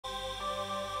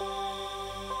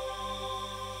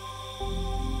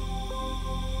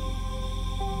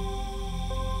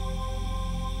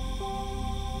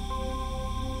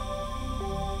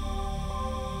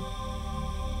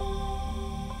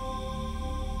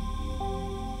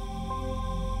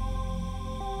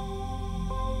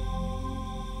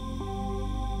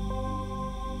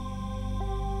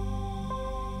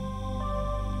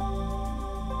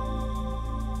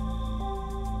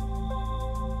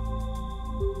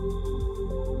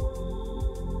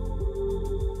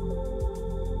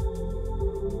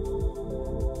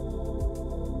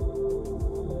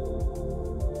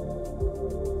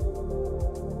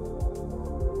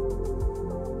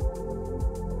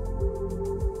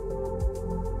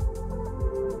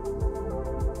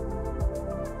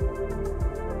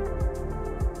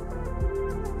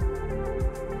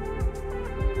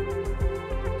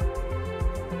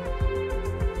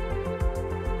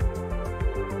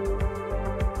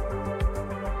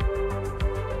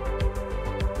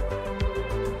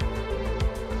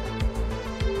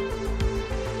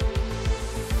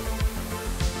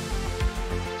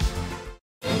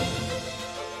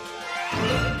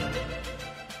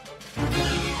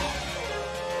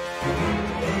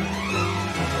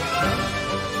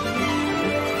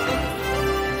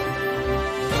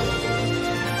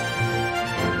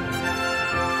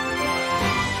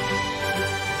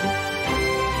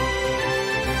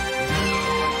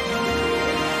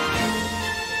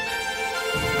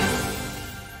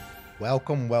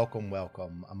Welcome.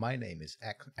 My name is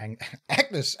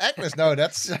Agnes. Agnes, no,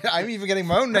 that's... I'm even getting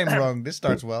my own name wrong. This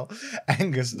starts well.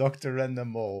 Angus, Dr. Random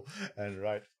Mole. And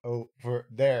right over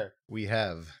there, we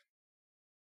have...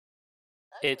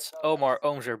 It's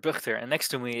Oomzer Buchter, and next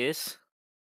to me is...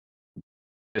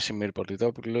 Ymir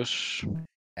Polidopoulos.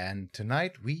 And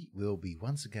tonight we will be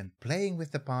once again playing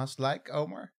with the past like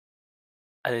Omar.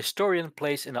 A historian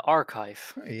plays in an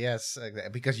archive. Yes,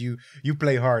 because you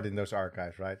play hard in those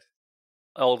archives, right?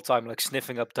 All the time, like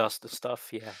sniffing up dust and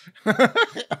stuff, yeah.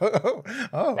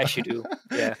 oh. As you do,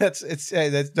 yeah.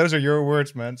 Those are your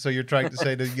words, man. So you're trying to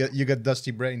say that you got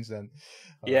dusty brains then.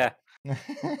 Yeah.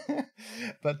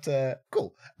 But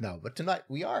cool. No, but tonight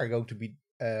we are going to be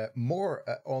more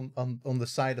on the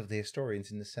side of the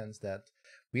historians in the sense that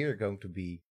we are going to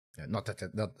be not that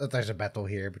there's a battle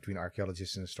here between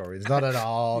archaeologists and historians. Not at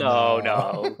all. No,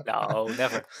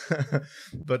 never.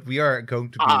 But we are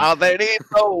going to be. There is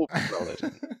no.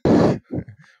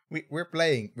 We're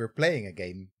playing a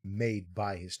game made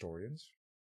by historians,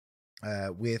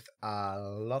 with a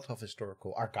lot of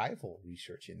historical archival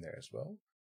research in there as well.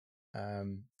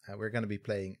 We're going to be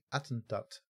playing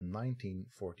Attentat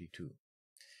 1942,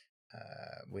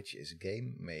 which is a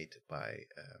game made by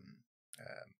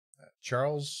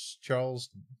Charles Deaf?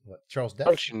 Charles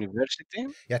University.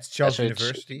 Yeah, it's Charles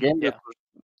University.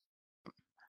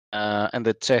 And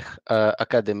the Czech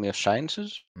Academy of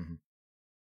Sciences. Mm-hmm.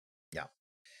 Yeah,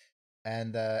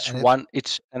 and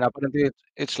apparently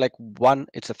it's like one.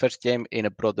 It's the first game in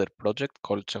a broader project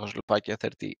called Czechoslovakia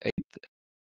 38.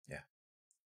 Yeah.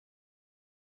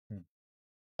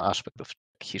 Aspect of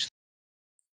history,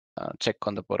 Czech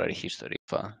contemporary history.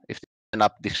 If an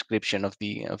up description of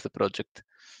the project.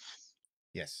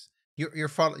 Yes, you're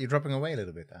dropping away a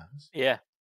little bit, Hans. Yeah.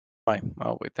 Fine.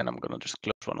 Oh wait, then I'm gonna just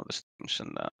close one of the streams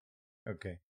and.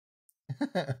 Okay.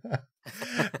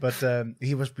 But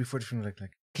he was before the film like,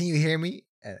 can you hear me?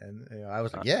 And I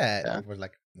was like, yeah. He was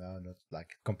like, no, not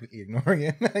like completely ignoring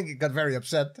it. He got very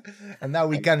upset, and now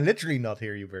we can literally not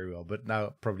hear you very well. But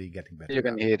now probably getting better. You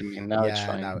can hear me now. It's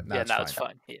fine. Now it's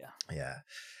fine. Yeah.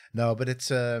 No, but it's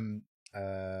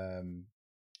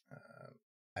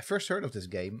I first heard of this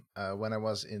game when I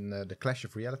was in the Clash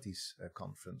of Realities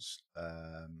conference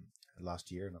last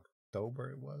year in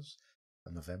October. It was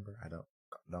November. I don't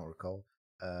recall.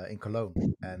 In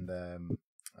Cologne, and the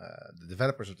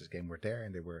developers of this game were there,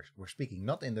 and they were speaking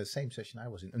not in the same session I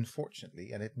was in,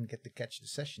 unfortunately, and I didn't get to catch the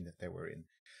session that they were in.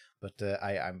 But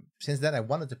I'm since then I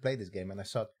wanted to play this game, and I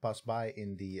saw it pass by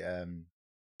in the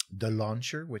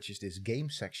Launcher, which is this game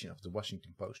section of the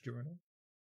Washington Post Journal.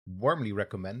 Warmly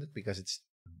recommended because it's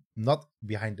not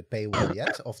behind the paywall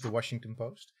yet of the Washington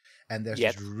Post, and there's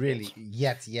this really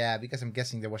because I'm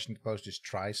guessing the Washington Post just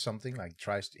tries something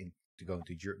to go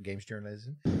into games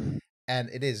journalism, and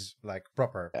it is like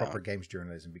proper games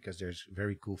journalism because there's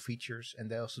very cool features, and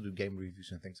they also do game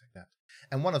reviews and things like that.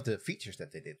 And one of the features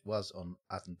that they did was on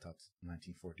Attentat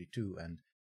 1942, and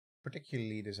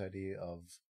particularly this idea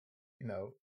of,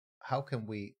 how can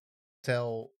we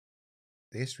tell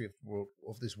the history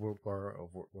of this World War,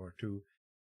 of World War II,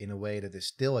 in a way that is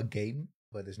still a game,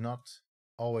 but is not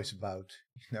always about,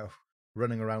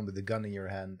 running around with a gun in your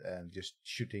hand and just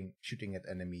shooting at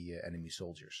enemy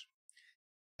soldiers.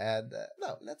 And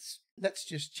no, let's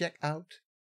just check out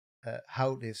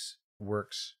how this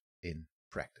works in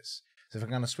practice. So if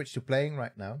I'm gonna switch to playing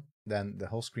right now, then the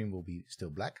whole screen will be still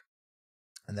black,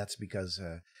 and that's because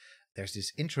there's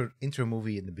this intro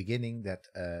movie in the beginning that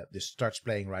just starts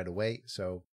playing right away.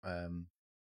 So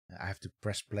I have to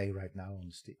press play right now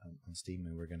on Steam,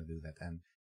 and we're gonna do that. And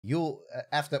you'll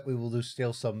after that we will do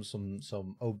still some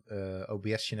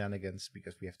OBS shenanigans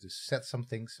because we have to set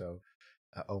something so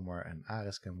Omar and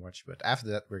Aris can watch. But after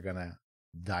that, we're gonna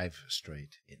dive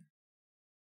straight in.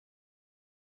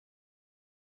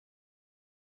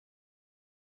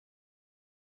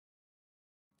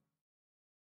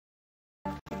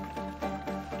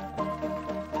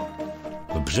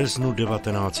 V březnu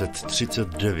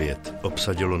 1939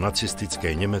 obsadilo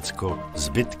nacistické Německo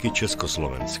zbytky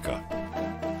Československa.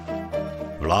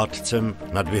 Vládcem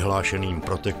nad vyhlášeným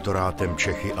protektorátem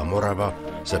Čechy a Morava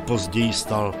se později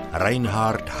stal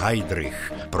Reinhard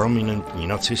Heydrich, prominentní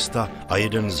nacista a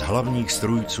jeden z hlavních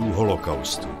strůjců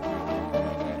holokaustu.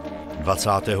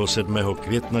 27.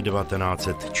 května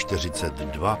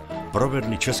 1942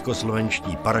 provedli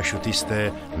českoslovenští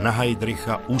parašutisté na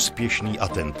Heydricha úspěšný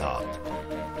atentát.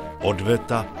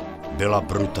 Odveta byla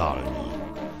brutální.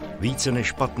 Více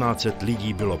než 1500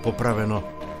 lidí bylo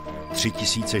popraveno,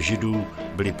 3000 Židů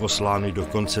byli poslány do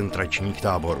koncentračních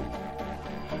táborů.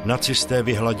 Nacisté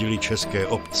vyhladili české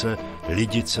obce,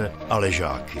 Lidice a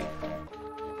Ležáky.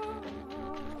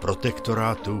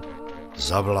 protektorátu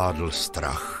zavládl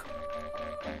strach.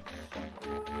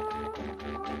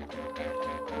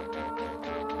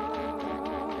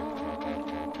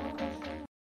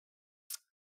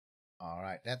 All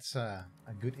right, that's a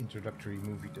good introductory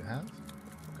movie to have.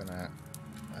 I'm gonna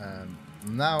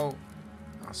now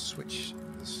I'll switch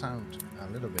the sound a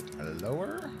little bit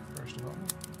lower first of all.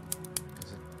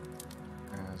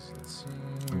 Let's see.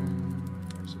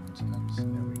 Where's it?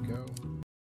 There we go.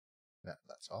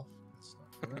 That's off. That's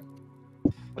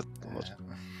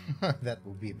not that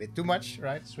will be a bit too much,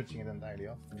 right? Switching it entirely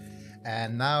off.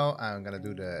 And now I'm gonna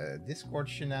do the Discord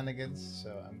shenanigans. So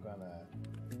I'm gonna.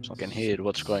 So I can hear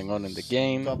what's going on in the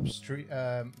game. Stop stream.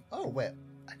 Oh well,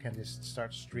 I can just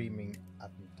start streaming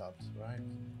Attentat, right?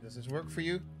 Does this work for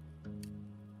you?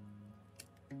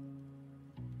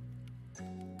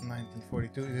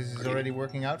 1942. This is already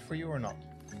working out for you or not?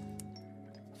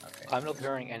 Okay. I'm not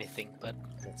hearing anything, but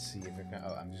Let's see if I can.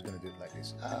 Oh, I'm just gonna do it like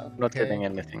this. Not getting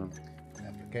anything.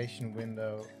 Application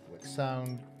window with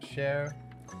sound share.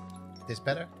 This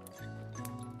better?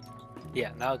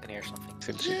 yeah, now I can hear something.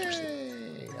 Feels interesting.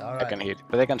 Yay! All I right. can hear it,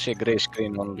 but I can see a gray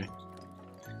screen only.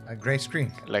 A gray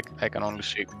screen. Like I can only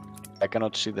see. I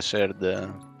cannot see the shared.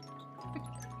 Oh,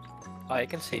 I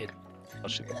can see it.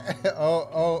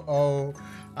 oh,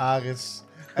 Aris.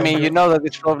 I mean, you know that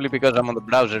it's probably because I'm on the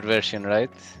browser version, right?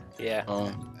 Yeah.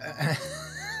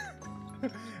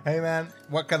 Hey man,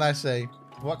 what can I say?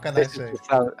 What can I say?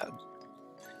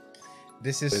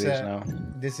 This is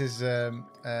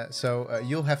so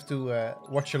you'll have to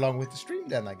watch along with the stream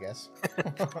then, I guess.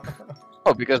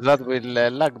 Oh, because that will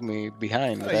lag me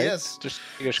behind, Oh, right? yes. Just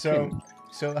your screen.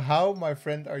 So how, my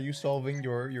friend, are you solving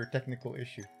your technical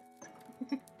issue?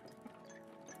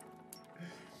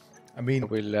 I mean,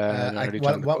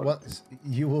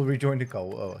 you will rejoin the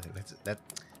call. Oh, that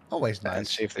always nice. And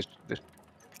see if this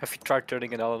Have you tried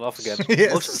turning it on and off again?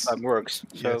 Yes. Most of the time works.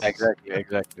 So Yes. exactly.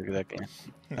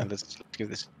 And let's give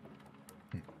this.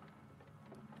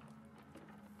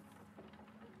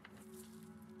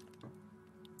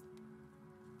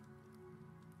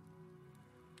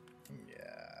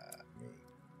 Yeah.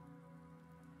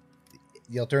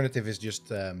 The alternative is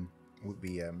just would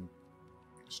be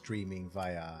streaming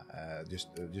via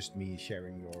just me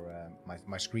sharing your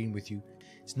my screen with you.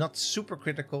 It's not super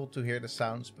critical to hear the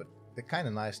sounds, but they're kind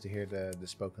of nice to hear the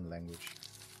spoken language.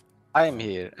 I am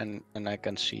here and I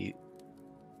can see.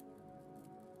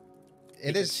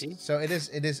 It is so. It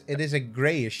is a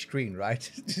grayish screen,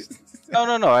 right?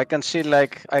 No. I can see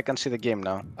the game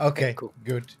now. Okay, cool.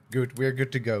 Good. We're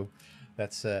good to go.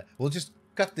 That's we'll just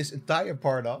cut this entire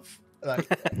part off, like,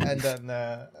 and then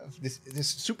this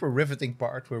super riveting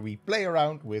part where we play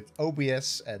around with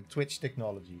OBS and Twitch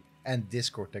technology and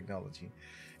Discord technology.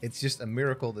 It's just a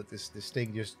miracle that this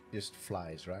thing just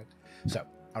flies, right? So,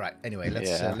 all right. Anyway,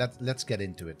 let's get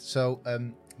into it. So,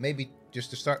 maybe just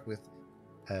to start with,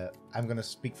 I'm gonna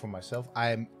speak for myself.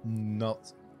 I am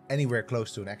not anywhere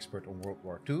close to an expert on World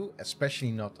War II,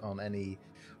 especially not on any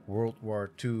World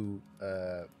War II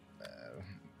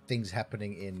things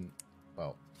happening in,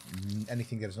 well,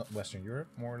 anything that is not Western Europe,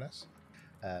 more or less.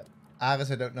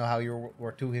 Aris, I don't know how your World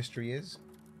War II history is.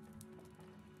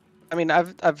 I mean,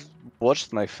 I've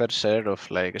watched my fair share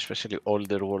of especially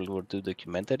older World War II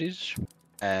documentaries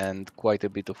and quite a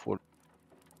bit of World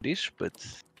War II, but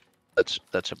that's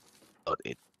about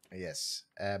it. Yes,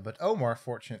 but Omar,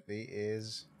 fortunately,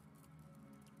 is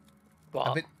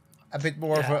well, a bit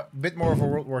more of a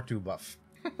World War II buff.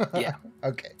 Yeah.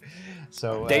 Okay.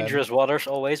 So dangerous waters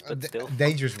always, but still.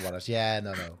 Dangerous waters. Yeah,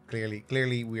 no.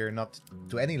 Clearly, we are not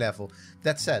to any level.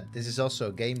 That said, this is also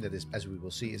a game that is, as we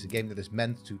will see, is a game that is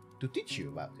meant to teach you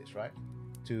about this, right?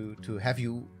 To have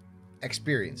you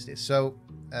experience this. So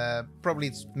probably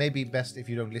it's maybe best if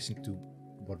you don't listen to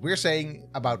what we're saying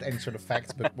about any sort of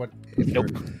facts, but if you're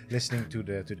listening to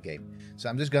the game. So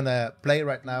I'm just gonna play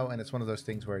right now, and it's one of those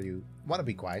things where you want to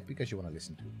be quiet because you want to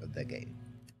listen to the game.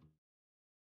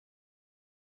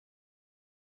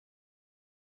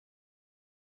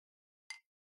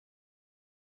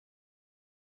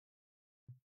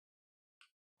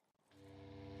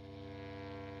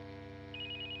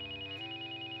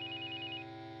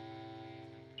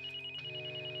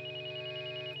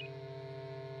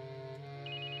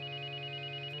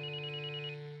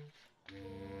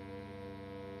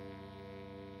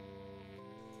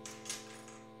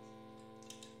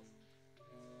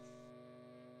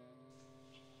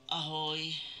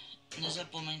 Ahoj,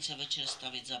 nezapomeň se večer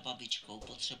stavit za babičkou,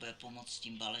 potřebuje pomoc s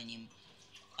tím balením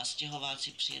a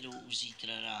stěhováci přijedou už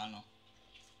zítra ráno.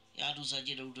 Já jdu za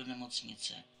dědou do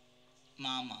nemocnice.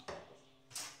 Máma.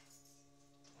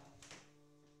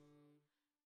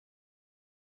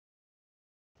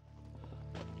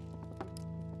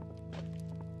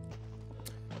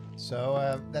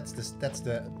 So that's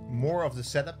the more of the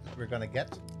setup that we're gonna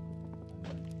get.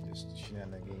 Just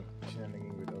shenanigans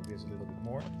with OBS a little bit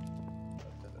more.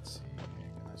 But let's see.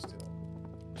 Can I still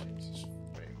change this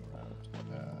frame around?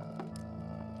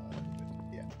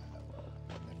 Yeah. Well,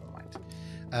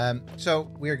 never mind. So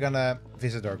we're gonna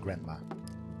visit our grandma.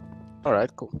 All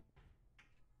right, cool.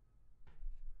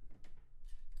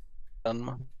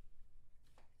 Done.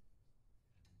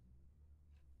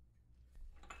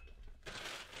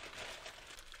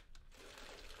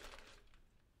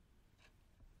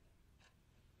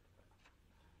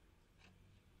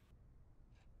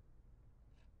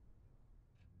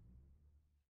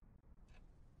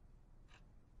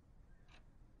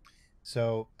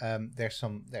 So there's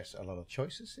a lot of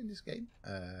choices in this game.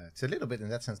 It's a little bit in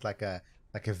that sense like a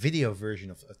video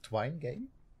version of a Twine game.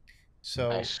 So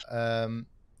Nice.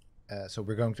 So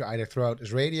we're going to either throw out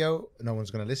this radio, no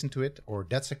one's going to listen to it, or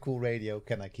that's a cool radio,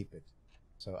 can I keep it?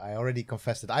 So I already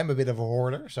confessed that I'm a bit of a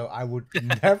hoarder, so I would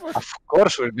never. Of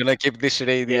course, we're gonna keep this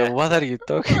radio. Yeah. What are you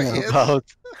talking Yes. about?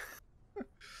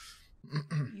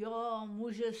 Jo,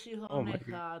 může si ho Oh my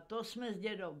nechat. To jsme s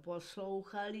dědou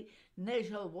poslouchali,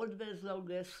 než ho odvezlo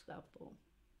gestapo.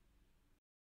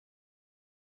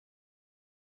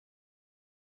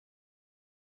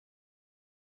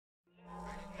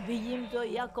 Vidím to,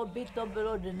 jako by to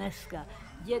bylo dneska.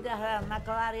 Děda hrál na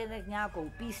klarinet nějakou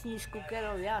písničku,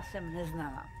 kterou já jsem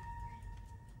neznala.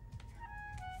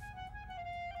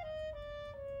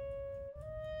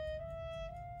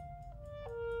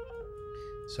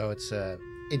 So it's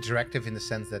interactive in the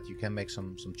sense that you can make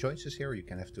some choices here. You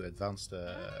can have to advance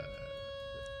the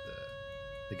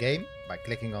game by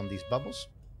clicking on these bubbles.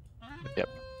 Yep.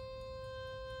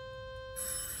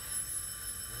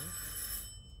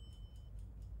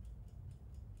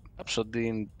 Absolutely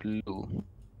in blue.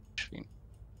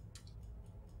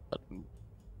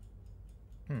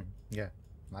 Yeah,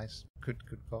 nice. Good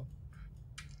call.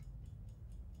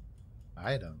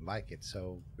 I don't like it,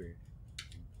 so we're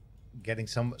getting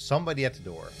somebody at the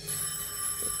door.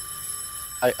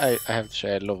 I have to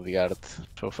say I love the art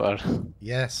so far.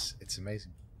 Yes, it's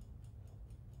amazing.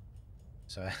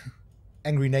 So,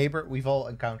 angry neighbor, we've all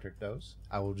encountered those.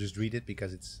 I will just read it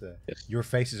because it's Yes. your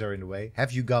faces are in the way.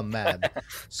 Have you gone mad?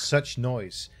 Such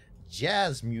noise.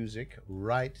 Jazz music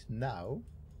right now.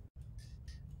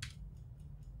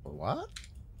 What?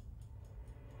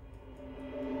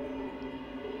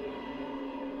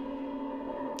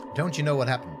 Don't you know what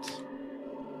happened?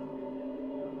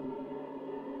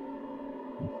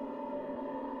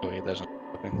 Oh, he doesn't.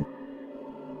 Okay.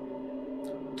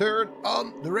 Turn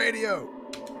on the radio.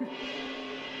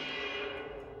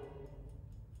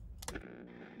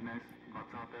 Dnes,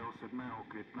 27.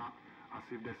 května,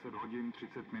 asi v 10 hodin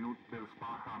 30 minut byl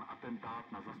spáchán atentát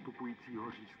na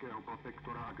zastupujícího říšského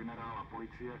protektora a generála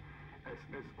policie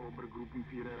SS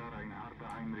Obergruppenführera Reinharda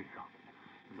Heinricha.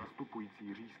 Zastupující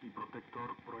říšský protektor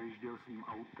projížděl svým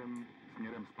autem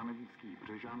směrem z Panevnických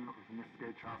Břežan v městské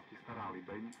části Stará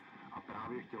Libeň a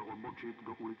právě chtěl odbočit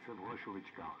do ulice v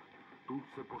Holešovičkách. Tu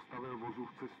se postavil vozu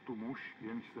v cestu muž,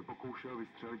 jenž se pokoušel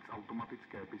vystřelit z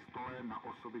automatické pistole na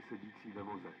osoby sedící ve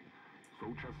voze.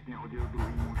 Současně hodil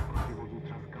druhý muž proti vozu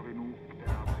třaskavinu,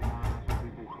 která při nárazu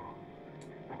vybuchla.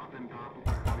 Po atentátu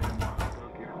jeden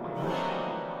pachatelky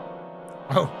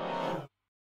Oh.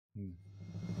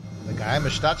 The geheime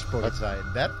Staatspolizei.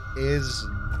 That is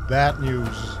bad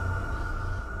news.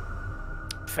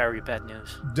 Very bad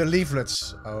news. The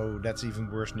leaflets. Oh, that's even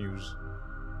worse news.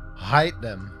 Hide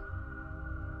them.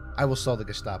 I will call the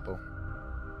Gestapo.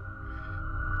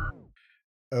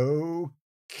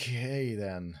 Okay,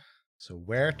 then. So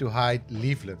where to hide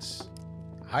leaflets?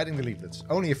 Hiding the leaflets.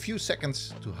 Only a few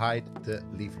seconds to hide the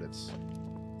leaflets.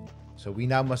 So we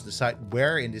now must decide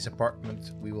where in this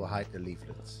apartment we will hide the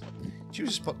leaflets. Choose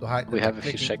a spot to hide them. We by have a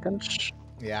few clicking- seconds.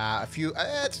 Yeah, a few.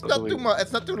 It's What not do too we- much.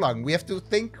 It's not too long. We have to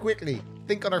think quickly.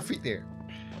 Think on our feet here.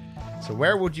 So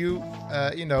where would you,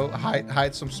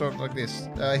 hide some sort like this?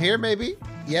 Here maybe?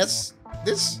 Yes.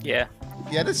 This? Yeah.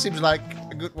 Yeah, this seems like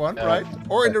a good one, Yeah. right?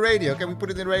 Or in the radio. Can we put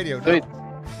it in the radio? Do it.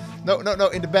 No,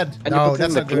 in the bed. Can you No, put it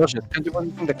that's in the not good. closet? Can you put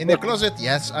it in the In the closet? closet,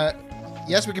 yes.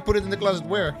 Yes, we can put it in the closet.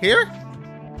 Where? Here?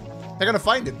 They're gonna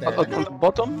find it there. On the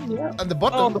bottom? Yeah. On the Oh,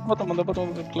 bottom. on the bottom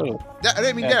of the closet. Yeah,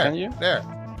 I mean Yeah, there. can you? There.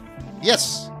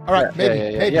 Yes. All right. Yeah, maybe.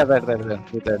 yeah, Maybe. yeah,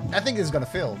 there. I think it's gonna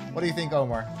fill. What do you think,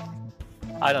 Omar?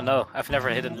 I don't know. I've never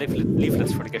hidden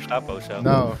leaflets for the Gestapo, so.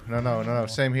 No.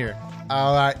 Same here.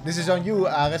 All right. This is on you,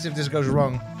 Ares, if this goes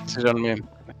wrong. This is on me.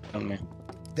 On me.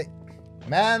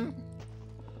 Man,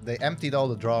 they emptied all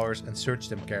the drawers and searched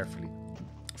them carefully.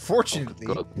 Fortunately,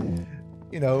 God.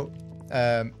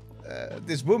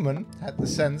 this woman had the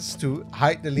sense to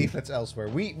hide the leaflets elsewhere.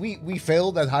 We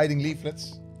failed at hiding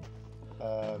leaflets.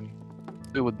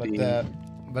 We would be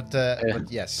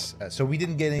But yes, so we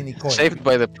didn't get any coins. saved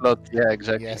by the plot. Yeah,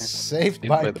 exactly. Yes, saved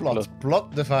by plot.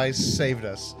 Plot device saved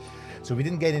us. So we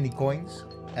didn't get any coins,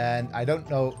 and I don't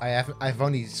know. I've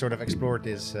only sort of explored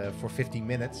this for 15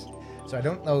 minutes, so I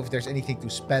don't know if there's anything to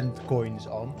spend coins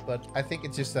on. But I think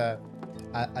it's just a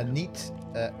neat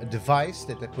device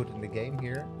that they put in the game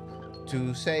here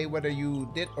to say whether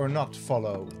you did or not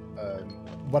follow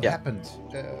what happened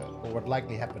or what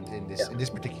likely happened in this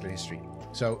particular history.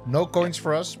 So no coins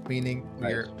for us, meaning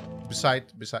we're beside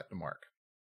the mark.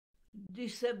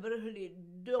 Když se vrhli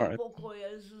do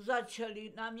pokoje,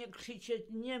 začali na mě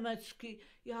křičet německy,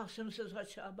 já jsem se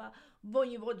začala bát,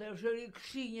 oni otevřeli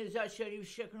kříně, začali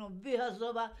všechno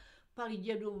vyhazovat, pak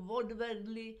dědu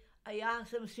odvedli a já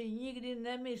jsem si nikdy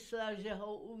nemyslela, že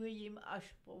ho uvidím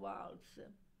až po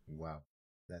válce. Wow,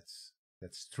 that's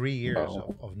 3 years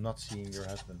of not seeing your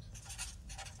husband.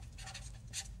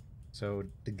 So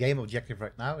the game objective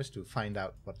right now is to find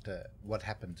out what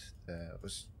happened.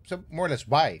 Was so more or less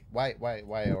why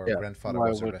our grandfather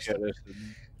was arrested.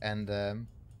 And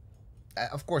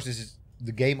of course, this is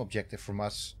the game objective from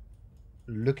us,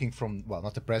 looking from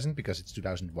not the present because it's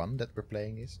 2001 that we're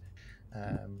playing this.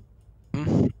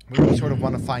 We sort of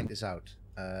want to find this out.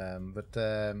 But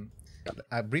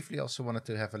I briefly also wanted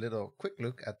to have a little quick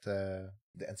look at the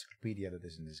encyclopedia that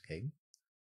is in this game.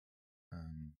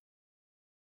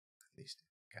 At least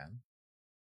it can.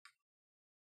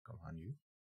 Come on, you.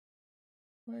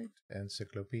 Wait,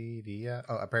 encyclopedia.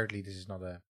 Oh, apparently this is not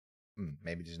a.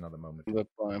 Maybe this is not a moment. The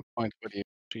point where you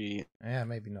see. Yeah,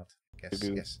 maybe not.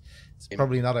 Yes. It's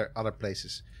probably in other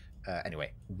places.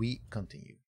 Anyway, we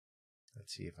continue.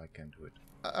 Let's see if I can do it.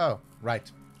 Oh,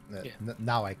 right.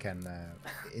 Now I can.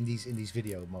 In these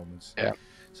video moments. Yeah.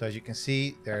 So as you can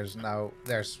see, there's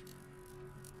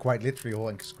quite literally a whole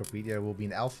encyclopedia. There will be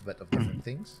an alphabet of different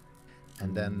things.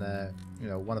 And then,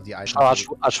 one of the items...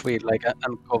 So as we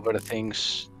uncover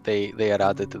things, they are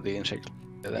added to the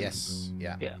encyclopedia. Yes,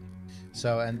 yeah.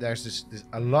 So, and there's this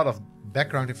a lot of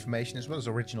background information as well as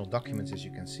original documents, as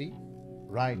you can see.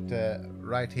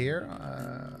 Right here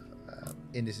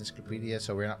in this encyclopedia.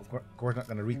 So we're not, of course, not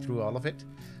going to read through all of it.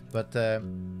 But,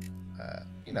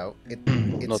 it's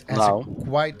not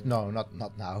now.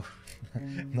 Not now.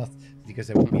 Not because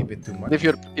that would be a bit too much.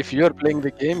 If you're playing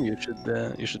the game, you should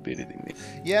be reading it.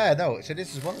 Yeah, no. So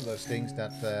this is one of those things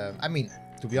that I mean,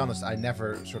 to be honest, I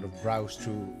never sort of browsed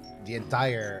through the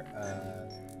entire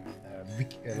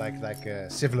like a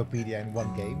civilopedia in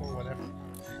one game or whatever.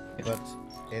 But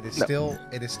it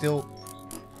is still.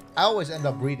 I always end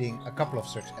up reading a couple of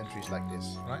search entries like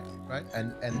this, right,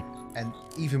 and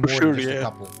even more than just a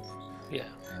couple. Yeah.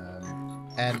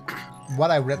 And what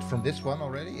I read from this one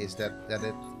already is that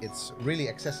it's really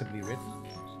accessibly written,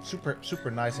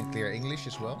 super nice and clear English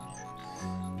as well.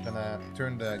 I'm gonna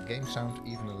turn the game sound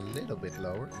even a little bit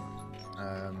lower.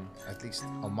 At least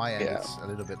on my end, it's a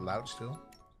little bit loud still.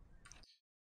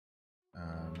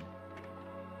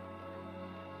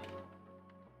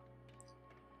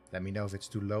 Let me know if it's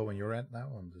too low on your end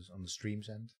now, on the stream's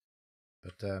end.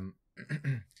 But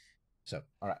so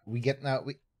all right, do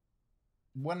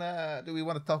we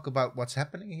want to talk about what's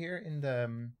happening here in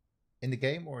the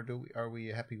game, or are we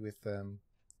happy with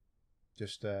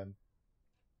just? I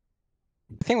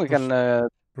think we can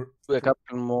do a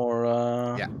couple more.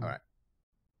 Yeah. All right.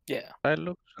 Yeah.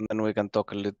 Dialogues, and then we can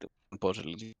talk a little, pause a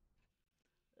little.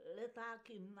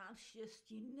 Letáky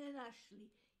naštěstí nenašli.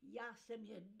 Já jsem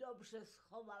je dobře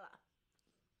schovala.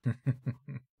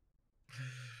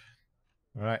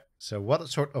 All right. So, what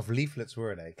sort of leaflets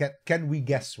were they? Can we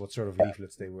guess what sort of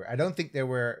leaflets they were? I don't think they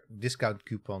were discount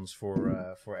coupons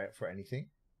for anything.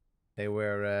 They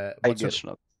were. I guess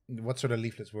not. What sort of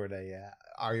leaflets were they?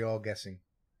 Are you all guessing?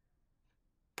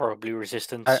 Probably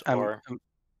resistance or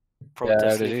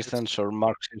resistance or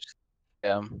Marxist.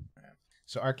 Yeah.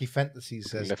 So Archie Fantasy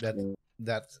says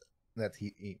that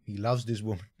he loves this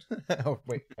woman. Oh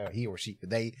wait, he or she.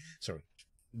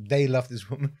 They love this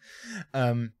woman.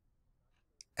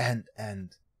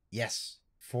 And yes,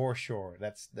 for sure,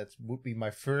 that would be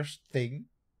my first thing.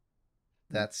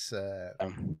 That's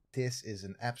this is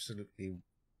an absolutely.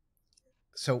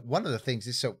 So one of the things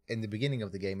is, so in the beginning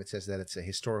of the game it says that it's a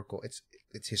historical.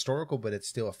 It's historical, but it's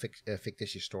still a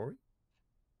fictitious story.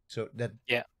 So that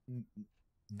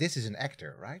this is an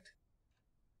actor, right?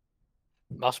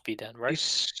 Must be then, right?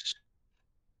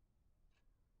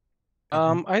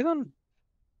 I don't.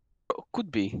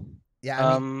 Could be.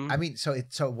 Yeah, I mean, so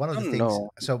one of the things.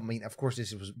 So I mean, of course,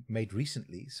 this was made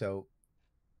recently. So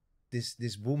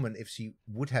this woman, if she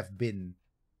would have been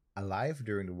alive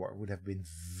during the war, would have been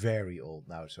very old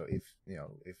now. So if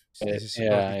this is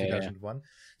supposedly 2001,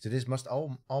 so this must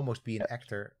almost be an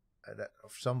actor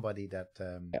of somebody that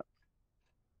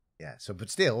So, but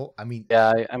still, I mean,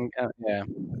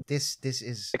 this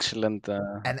is excellent.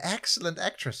 An excellent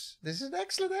actress. This is an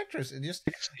excellent actress, and just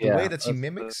the way that she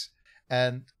mimics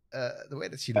and the way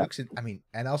that she looks in. I mean,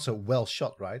 and also well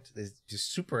shot, right? It's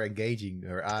just super engaging.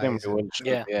 Her eyes,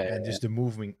 and just the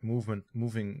moving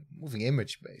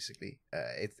image, basically.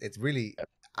 It's really,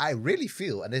 I really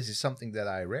feel, and this is something that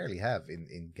I rarely have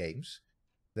in games,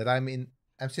 that I'm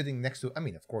sitting next to. I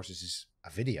mean, of course, this is a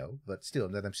video, but still,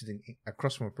 that I'm sitting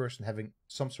across from a person having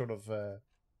some sort of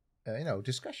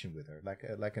discussion with her,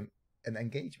 like an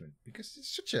engagement, because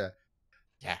it's such a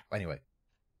anyway,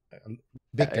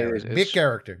 big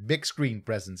character, big screen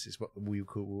presence is what we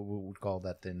would call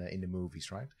that in the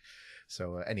movies, right?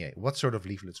 So anyway, what sort of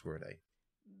leaflets were they?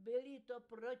 Byly to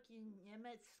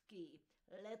protiněmecký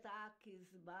letáky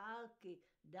z války,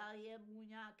 dal jemu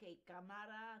nějaký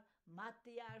kamarád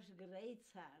Matyáš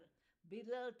Grejcar.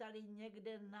 Bydlel tady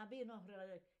někde na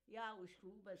Vinohradech. Já už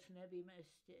vůbec nevím,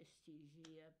 jestli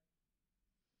žije.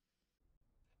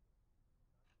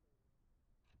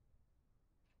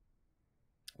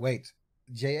 Wait,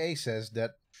 J.A. says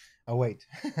that. Oh wait,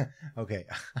 okay.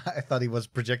 I thought he was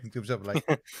projecting to himself, like,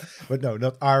 but no,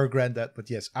 not our granddad. But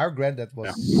yes, our granddad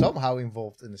was somehow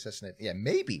involved in assassination. Yeah,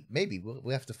 maybe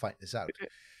we'll have to find this out.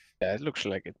 Yeah, it looks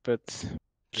like it, but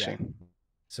yeah.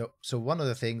 So one of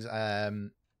the things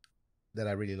that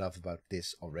I really love about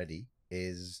this already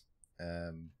is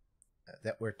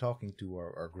that we're talking to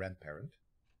our grandparent,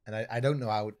 and I don't know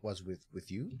how it was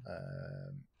with you.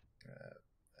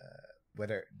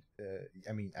 Whether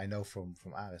I mean, I know from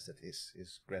Aris that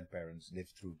his grandparents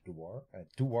lived through the war,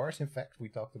 2 wars. In fact, we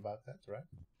talked about that, right?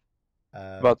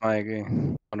 About my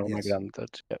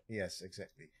granddads. Yeah. Yes,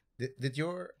 exactly.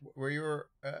 Were your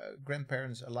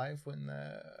grandparents alive when?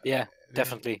 Yeah,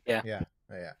 definitely. Yeah.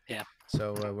 Yeah.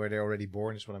 So were they already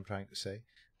born? Is what I'm trying to say.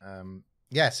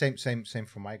 Yeah, same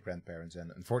for my grandparents,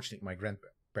 and unfortunately, my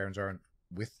grandparents aren't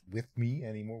with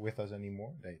us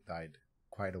anymore. They died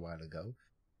quite a while ago.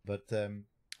 But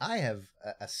I have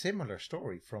a similar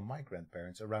story from my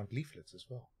grandparents around leaflets as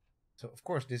well. So of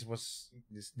course this was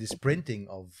this printing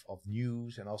of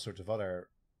news and all sorts of other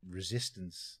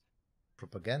resistance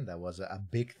propaganda was a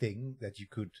big thing that you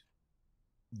could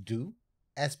do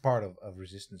as part of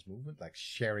resistance movement, like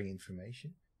sharing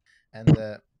information. And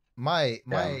my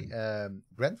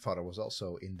grandfather was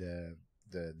also in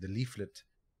the leaflet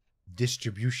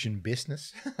distribution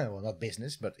business. Well, not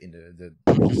business, but in the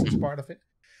resistance part of it.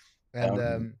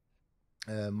 And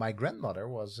my grandmother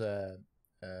was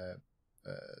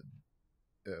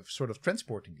sort of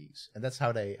transporting these, and that's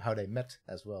how they met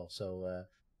as well. So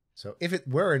so if it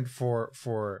weren't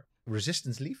for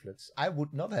resistance leaflets, I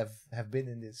would not have been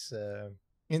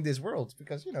in this world,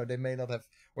 because they may not have,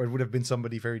 or it would have been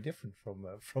somebody very different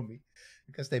from me,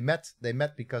 because they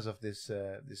met because of this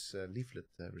leaflet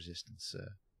resistance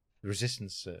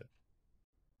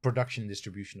production and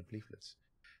distribution of leaflets.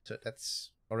 So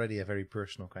that's already a very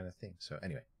personal kind of thing. So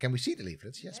anyway, can we see the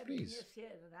leaflets? Yes, please.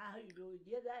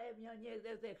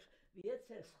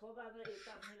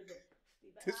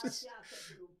 This is...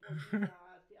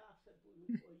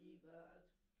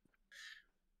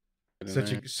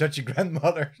 such a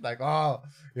grandmother. Like, oh,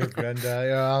 your granddad.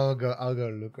 Yeah, I'll go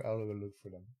look for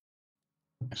them.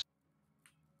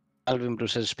 Alvin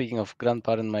Bruce says, speaking of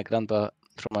grandparent, my grandpa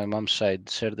from my mom's side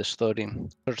shared the story.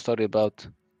 Her story about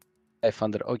life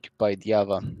under occupied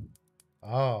Java.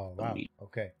 Oh wow!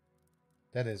 Okay,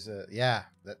 that is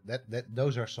that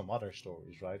those are some other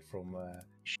stories, right? From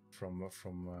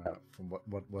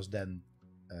what was then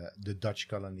the Dutch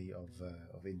colony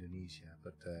of Indonesia.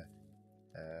 But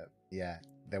yeah,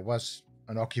 there was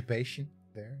an occupation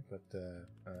there, but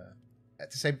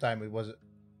at the same time it was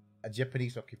a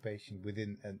Japanese occupation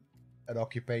within an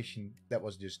occupation that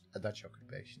was just a Dutch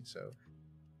occupation. So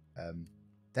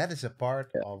that is a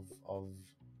part of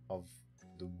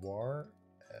the war,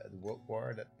 the World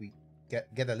War, that we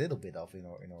get a little bit of in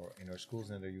our schools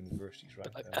and our universities, right?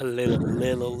 A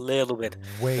little bit.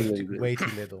 Way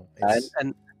too little.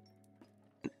 And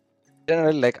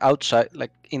generally, like outside,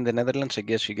 like in the Netherlands, I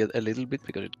guess you get a little bit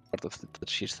because it's part of the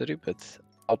Dutch history, but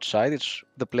outside, it's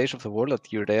the place of the war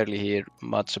that you rarely hear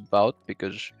much about,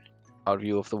 because our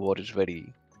view of the war is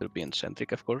very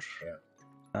European-centric, of course. Yeah.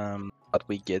 What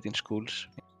we get in schools,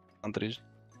 in countries.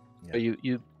 Yeah. So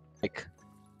you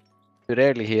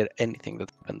rarely hear anything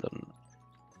that happened on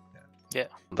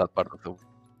that part of the war.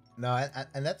 No,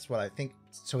 and that's what I think.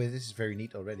 So this is very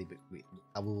neat already, but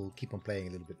I will keep on playing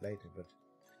a little bit later. But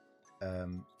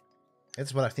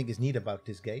that's what I think is neat about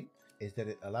this game, is that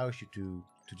it allows you to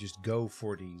just go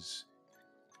for these.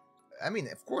 I mean,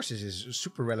 of course, this is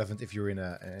super relevant if you're in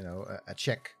a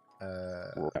Czech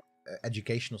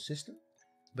educational system,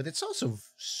 but it's also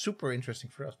super interesting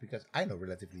for us because I know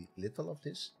relatively little of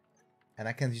this, and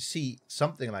I can just see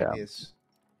something like this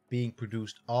being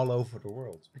produced all over the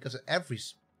world because it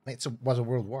was a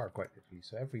world war quite literally.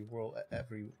 So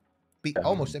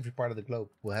almost every part of the globe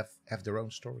will have their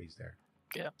own stories there.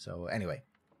 Yeah. So anyway,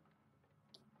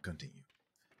 continue.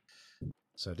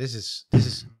 So this is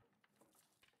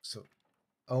so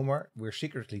Omar, we're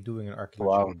secretly doing an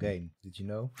archaeological game. Did you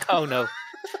know? Oh no.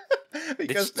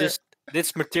 Because this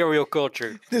material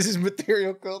culture. This is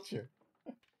material culture.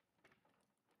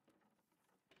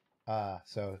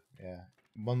 So yeah,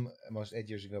 almost 8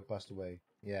 years ago passed away.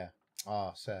 Yeah.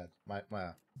 Sad. My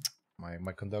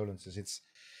condolences.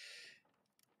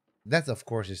 That of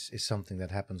course is something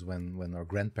that happens when our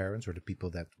grandparents or the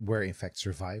people that were in fact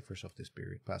survivors of this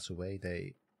period pass away.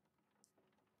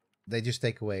 They just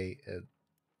take away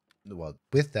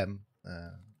with them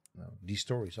these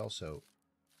stories also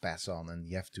pass on, and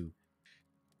you have to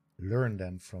learn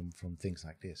them from things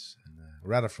like this, and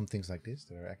rather from things like this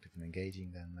that are active and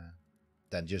engaging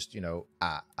than just a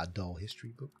dull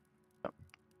history book.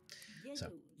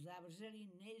 So.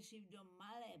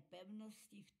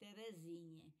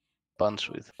 Punch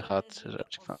with hats is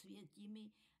actually fun.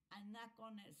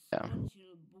 Yeah.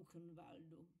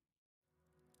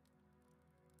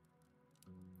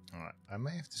 Alright, I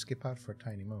may have to skip out for a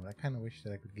tiny moment. I kind of wish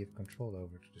that I could give control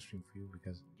over to the stream for you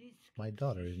because my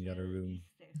daughter is in the other room.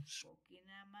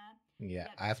 Yeah,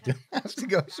 I have to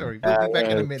go. Sorry, we'll be back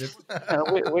in a minute.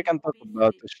 We can talk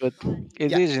about this, but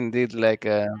it is indeed like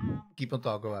keep on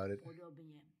talking about it.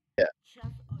 Yeah.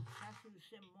 Čas od času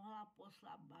jsem mohla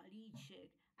poslat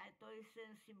balíček a to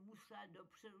jsem si musela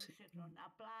dopředu všechno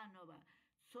naplánovat,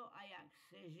 co a jak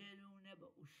seženu nebo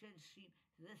ušetřím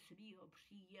ze svýho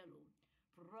přídělu.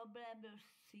 Problém byl s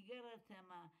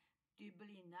cigaretama, ty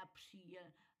byly na příděl,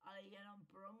 ale jenom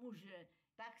pro muže,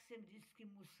 tak jsem vždycky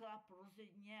musela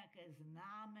prosit nějaké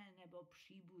známé nebo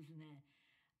příbuzné.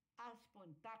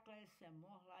 Aspoň takhle jsem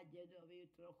mohla dědovi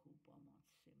trochu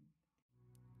pomoci.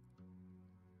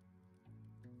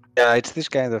 Yeah, it's this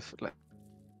kind of like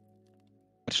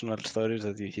personal stories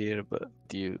that you hear, but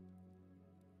you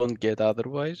don't get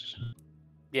otherwise.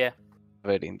 Yeah.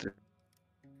 Very interesting.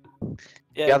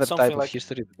 Yeah, The other something type of like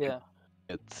history.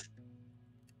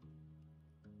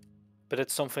 But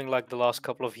it's something like the last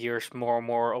couple of years, more and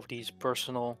more of these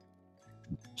personal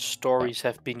stories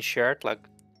have been shared. Like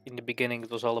in the beginning, it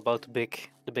was all about the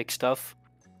big stuff.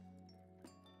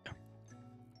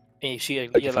 And you see,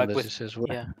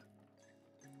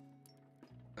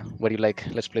 Where you like,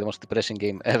 let's play the most depressing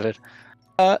game ever.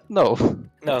 No,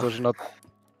 that was not.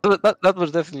 That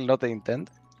was definitely not the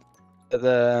intent. But,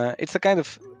 it's the kind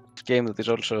of game that is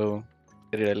also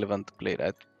very relevant to play,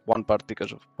 right? One part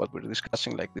because of what we're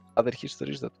discussing, like the other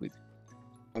histories that we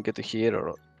don't get to hear,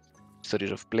 or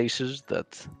stories of places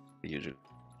that are usually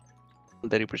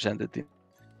underrepresented in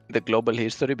the global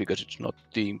history because it's not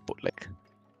the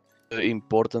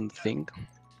important thing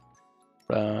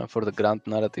for the grand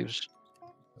narratives.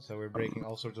 So we're breaking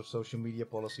all sorts of social media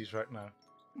policies right now.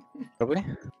 Are we?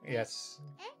 Yes.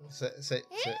 Say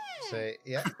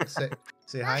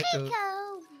hi to.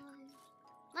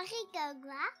 Mag ik ook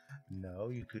wat? No,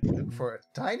 you could look for a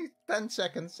tiny 10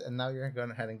 seconds and now you're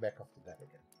heading back off to that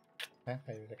again.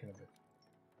 Ga je lekker naar bed.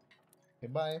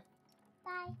 Okay, bye.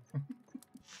 Bye.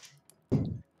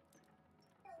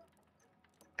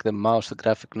 The Mouse, the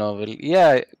graphic novel.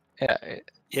 Yeah.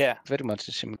 Very much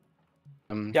similar.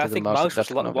 I think Mouse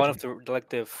was one of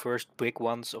the first big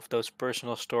ones of those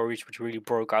personal stories which really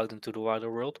broke out into the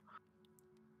wider world.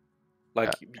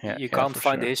 Like you can't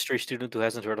find a history student who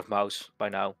hasn't heard of Mouse by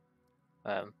now,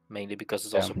 mainly because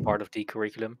it's also part of the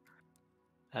curriculum.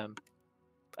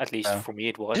 At least for me,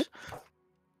 it was.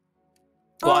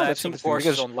 Well, I had some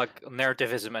courses on like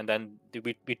narrativism, and then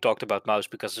we talked about Mouse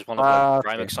because it's one of the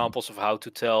prime examples of how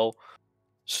to tell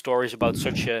stories about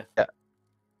such a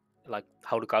like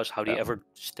Holocaust. How do you ever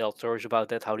tell stories about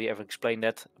that? How do you ever explain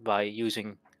that by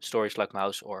using stories like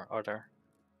Mouse or other?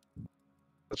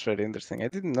 That's very interesting. I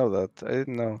didn't know that. I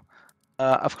didn't know.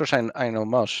 Of course, I know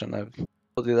Mouse, and I've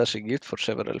bought it as a gift for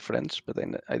several friends, but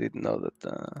I didn't know that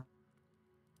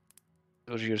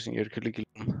it was using your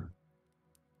curriculum.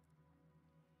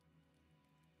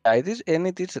 It is, and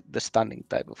it is the stunning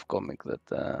type of comic that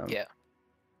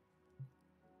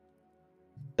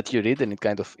that you read and it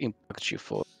kind of impacts you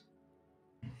for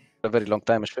a very long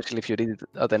time, especially if you read it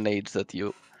at an age that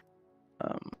you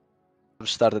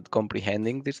started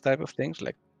comprehending this type of things,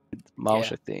 like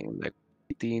Mouse, I think, like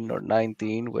 18 or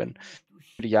 19 when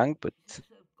you're young, but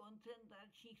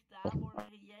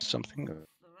something.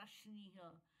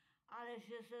 Ale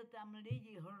že se tam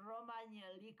lidi hromadně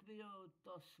likvidují,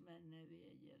 to jsme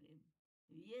nevěděli.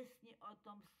 Věstní o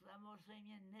tom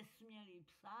samozřejmě nesměli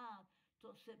psát,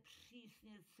 to se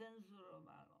přísně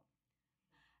cenzurovalo.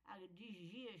 A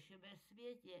když žiješ ve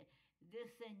světě, kde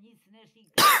se nic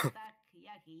neříká tak,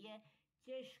 jak je,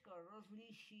 těžko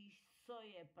rozlišíš, co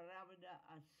je pravda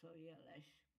a co je lež.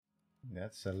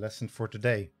 That's a lesson for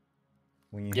today.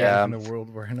 When you Yeah. live in a world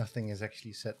where nothing is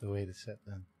actually said the way it's said,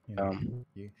 then you know.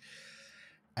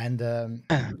 And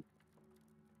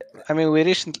I mean, we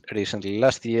recently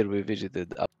last year we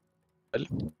visited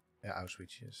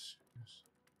Auschwitz, yes.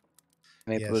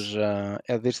 And it was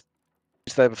this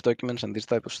type of documents and this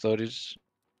type of stories.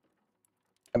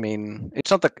 I mean,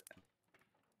 it's not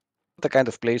the kind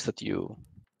of place that you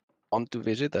want to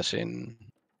visit, as in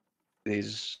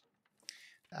this.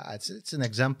 It's an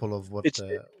example of what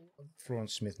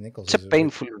Florence Smith Nichols. It's a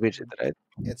painful visit, right?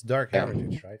 It's dark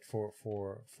heritage, right? For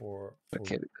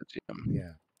heritage,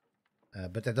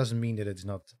 but that doesn't mean that it's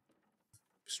not,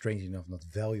 strange enough, not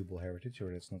valuable heritage,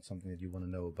 or it's not something that you want to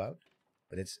know about.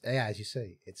 But it's, as you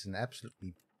say, it's an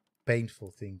absolutely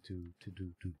painful thing to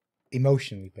do, to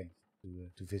emotionally painful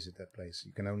to visit that place.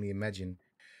 You can only imagine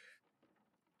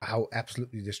how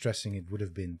absolutely distressing it would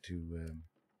have been to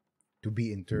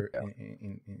be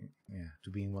to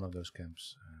be in one of those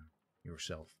camps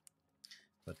yourself.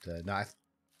 But now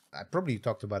I probably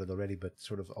talked about it already, but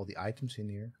sort of all the items in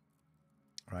here,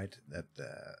 right? That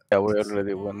we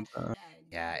already went.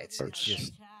 It's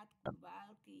just.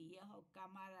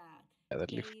 The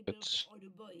leaflets.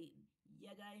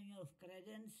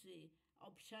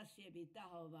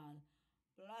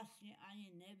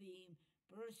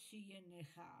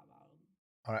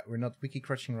 All right, we're not wiki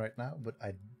crutching right now, but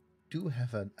I do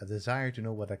have a desire to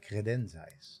know what a credenza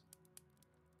is.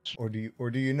 Or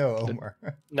do you know, Omar?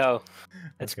 No,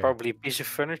 it's probably a piece of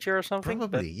furniture or something.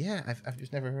 Probably, yeah. I've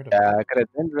just never heard of it.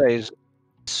 Credenza is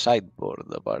sideboard,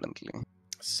 apparently.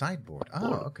 Sideboard.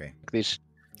 Okay. Like this.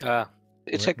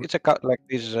 It's like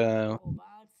this.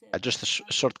 Just a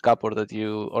short cupboard that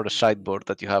you, or a sideboard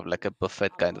that you have, like a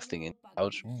buffet kind of thing in the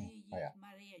house.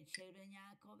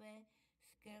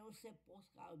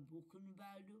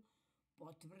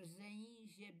 Potvrzení,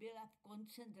 že byla v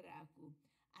koncentráku,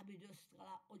 aby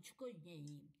dostala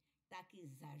odškodnění. Taky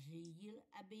zařídil,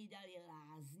 aby jí dali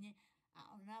lázně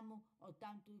a ona mu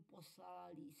odtamtud poslala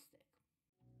lístek.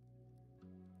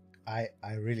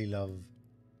 I really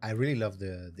love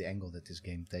the angle that this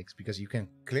game takes, because you can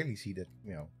clearly see that,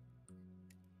 you know,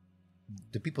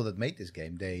 the people that made this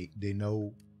game, they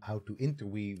know how to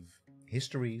interweave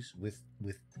histories with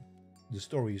the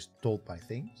stories told by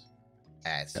things.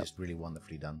 It's just really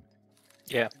wonderfully done.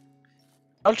 Yeah.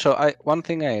 Also, one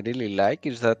thing I really like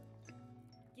is that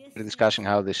we're discussing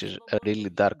how this is a really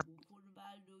dark.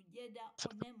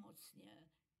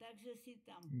 Takže si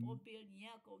tam pobyl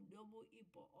nějakou dobu i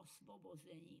po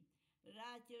osvobození.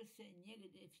 Vrátil se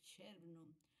někdy v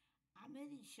červnu.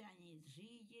 Američani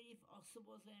zřídili v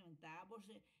osvobozeném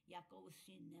táboře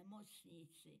jakousi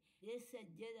nemocnici, kde se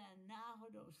děda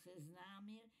náhodou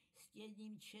seznámil s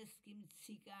jedním českým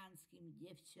cikánským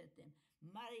děvčetem.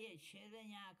 Marie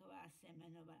Červeňáková se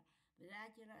jmenovala.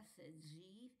 Vrátila se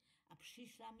dřív a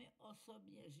přišla mi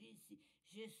osobně říci,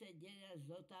 že se děda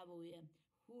zotavuje.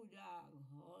 Chudák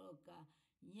holka.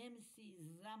 Němci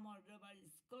zamordovali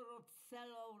skoro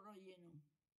celou rodinu.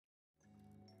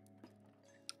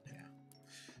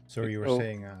 So you were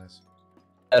saying, Alice?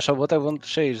 So what I want to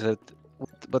say is that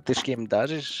what this game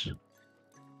does is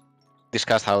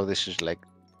discuss how this is like a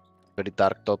very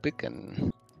dark topic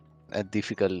and a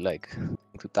difficult like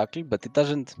to tackle, but it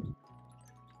doesn't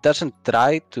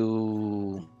try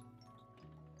to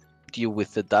deal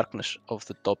with the darkness of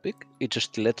the topic. It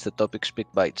just lets the topic speak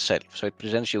by itself. So it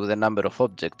presents you with a number of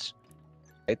objects.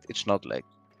 Right? It's not like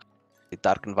a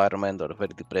dark environment or a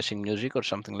very depressing music or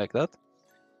something like that.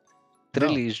 It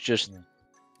really is just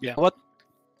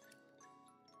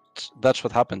that's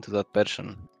what happened to that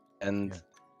person, and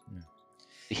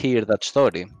hear that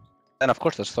story. And of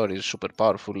course, that story is super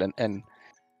powerful and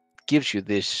gives you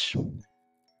this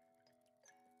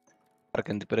dark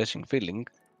and depressing feeling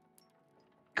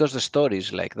because the story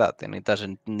is like that, and it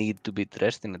doesn't need to be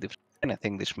dressed in a different way. And I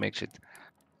think this makes it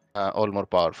all more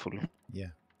powerful.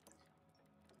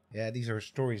 Yeah, these are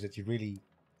stories that you really,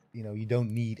 you know, you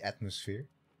don't need atmosphere.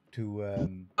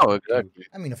 Oh, exactly.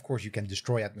 I mean, of course, you can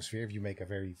destroy atmosphere if you make a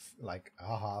very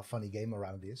haha funny game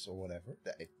around this or whatever.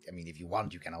 I mean, if you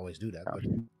want, you can always do that, but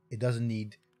it doesn't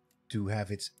need to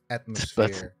have its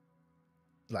atmosphere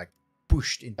like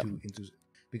pushed into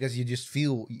because you just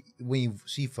feel when you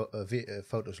see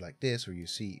photos like this or you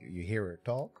hear her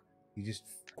talk, you just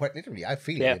quite literally I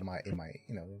feel it in my in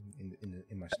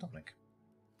my stomach.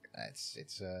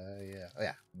 It's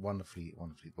wonderfully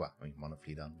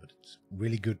done, but it's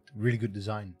really good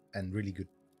design and really good.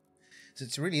 So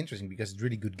it's really interesting because it's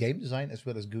really good game design as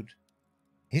well as good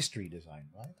history design,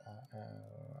 right?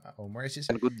 Oomzer, it's just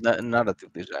and good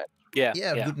narrative design.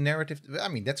 Yeah, good narrative. I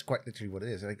mean, that's quite literally what it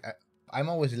is. Like I'm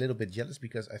always a little bit jealous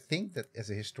because I think that as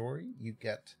a historian, you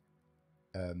get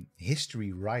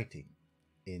history writing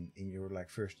in your like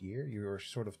first year. You're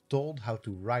sort of told how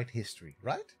to write history,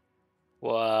 right?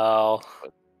 Well,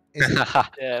 Is it?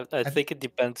 yeah, I think it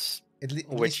depends At which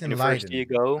least in university you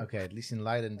Leiden. go. Okay, at least in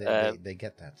Leiden they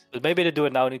get that. But maybe they do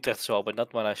it now in Utrecht as well, but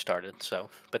not when I started.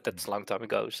 So, but that's a long time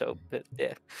ago. So, but,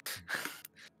 yeah.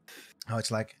 Oh,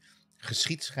 it's like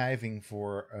geschiedschrijving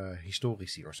for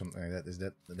historici or something like that. Is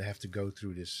that they have to go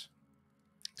through this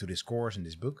course in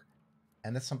this book,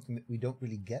 and that's something that we don't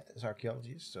really get as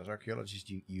archaeologists. So as archaeologists,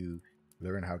 you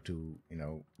learn how to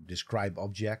describe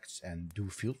objects and do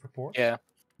field reports. Yeah.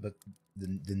 But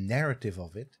the narrative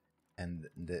of it and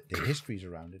the histories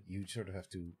around it, you sort of have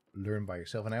to learn by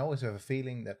yourself. And I always have a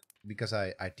feeling that because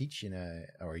I teach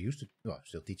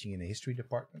still teaching in a history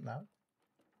department now,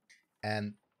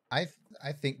 and I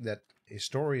think that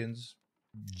historians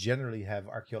generally have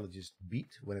archaeologists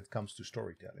beat when it comes to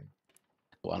storytelling.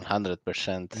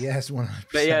 100%. Yes, 100%.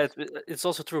 But yeah, it's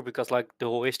also true because like the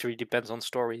whole history depends on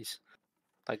stories.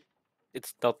 Like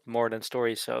it's not more than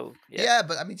stories. So yeah,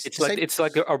 but I mean, it's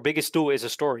like our biggest tool is a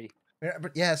story. Yeah,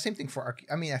 but yeah, same thing for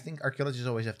I mean, I think archaeologists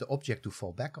always have the object to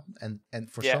fall back on,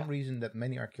 and for some reason that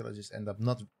many archaeologists end up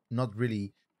not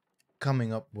really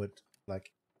coming up with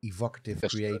like evocative,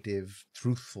 creative,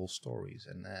 truthful stories.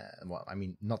 And well, I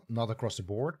mean, not across the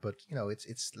board, but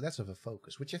it's less of a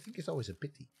focus, which I think is always a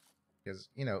pity, because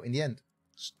in the end,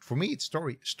 for me, it's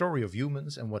story of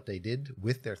humans, and what they did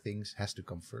with their things has to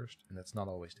come first, and that's not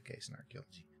always the case in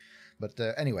archaeology. But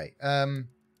anyway,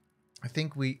 I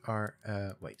think we are,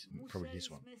 wait, probably this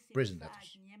one. Prison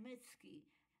letters. Německy,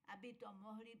 aby to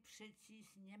mohli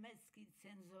přečíst německý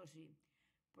cenzoři.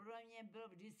 Pro mě bylo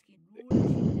vždycky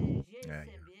důležité, že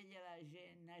jsem věděla, že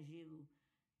naživu.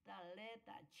 Ta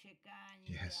léta čekání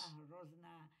byla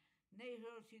hrozná.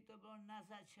 Nejhorší to bylo na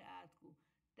začátku.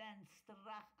 Ten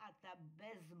strach a ta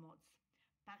bezmoc.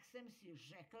 Pak jsem si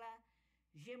řekla,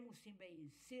 že musím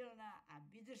být silná a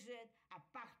vydržet, a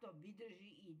pak to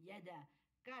vydrží i děda.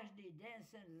 Každý den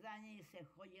jsem za něj se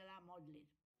chodila modlit.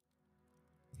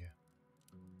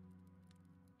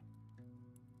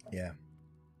 Yeah.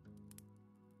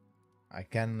 I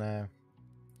can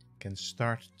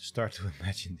start to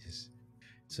imagine this.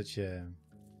 Such a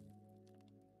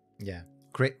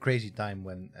crazy time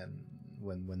when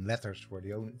letters were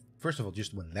the only. First of all,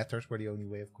 just when letters were the only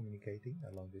way of communicating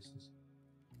a long distance,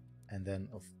 and then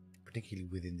particularly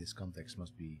within this context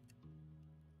must be.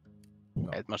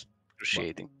 Well, it must be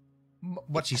excruciating.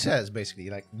 What she says, basically,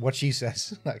 like what she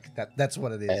says, like that's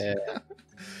what it is.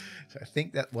 So I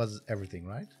think that was everything,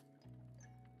 right?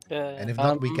 And if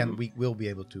not, we will be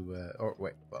able to. Or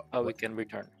wait, well, we can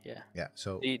return. Yeah. Yeah.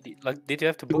 So, did you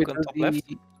have to book on top left?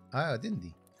 Didn't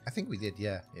he? I think we did.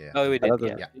 Yeah. Oh, we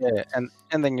did. Yeah.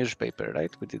 And the newspaper,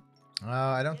 right? We did.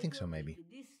 I don't think so. Maybe.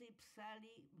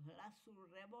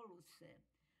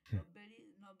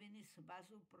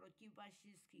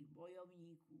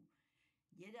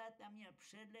 Děda tam měl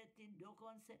před lety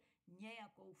dokonce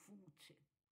nějakou funkci.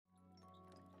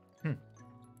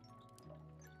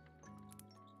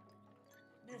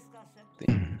 Dneska jsem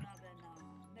unavená,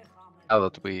 necháme. Now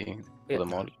that we put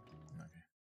them all. Okay.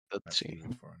 Let's see.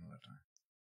 For another time.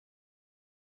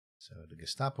 So the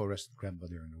Gestapo arrested Grandpa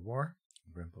during the war.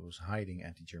 Grandpa was hiding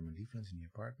anti-German leaflets in the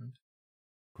apartment.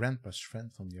 Grandpa's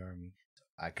friend from the army,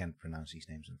 I can't pronounce these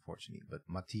names unfortunately, but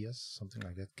Matthias, something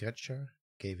like that, Kretscher,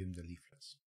 gave him the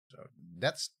leaflets. So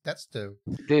that's the.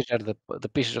 These are the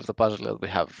pieces of the puzzle that we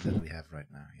have. That we have right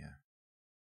now, yeah.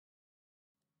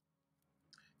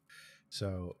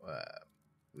 So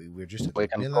we're just at we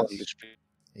can call this.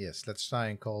 Yes, let's try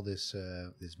and call this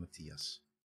this Matthias.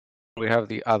 We have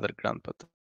the other grandpa.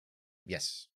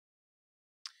 Yes.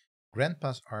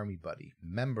 Grandpa's army buddy,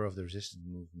 member of the resistance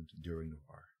movement during the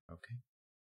war. Okay.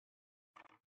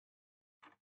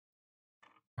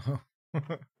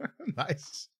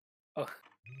 Nice. Oh.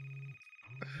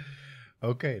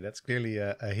 Okay, that's clearly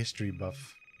a history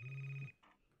buff.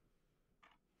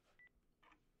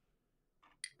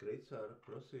 Krejcar,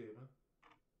 prosím.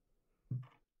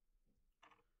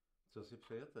 Co si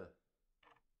přejete?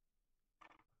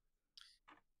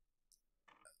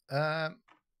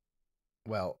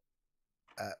 Well,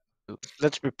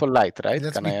 let's be polite, right?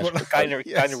 Let's Can be I ask? Kind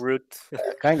of rude.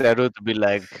 Kind of rude to be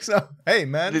like. So hey,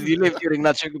 man, did you live during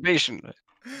Nazi occupation?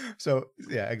 So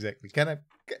yeah, exactly.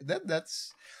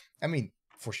 That's. I mean,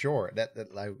 for sure that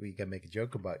like we can make a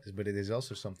joke about this, but it is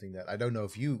also something that I don't know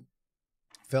if you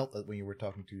felt that when you were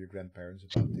talking to your grandparents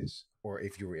about this, or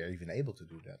if you were even able to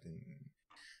do that.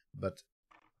 But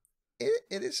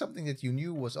it is something that you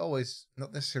knew was always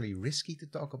not necessarily risky to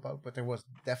talk about, but there was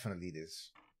definitely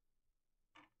this.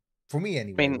 For me,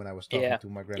 anyway, when I was talking to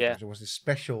my grandparents, there was this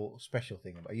special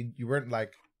thing about you. You weren't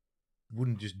like,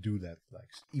 wouldn't just do that. Like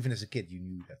even as a kid, you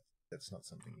knew that that's not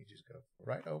something you just go for,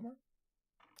 right, Omar?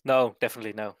 No,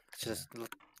 definitely no. It's just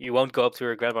you won't go up to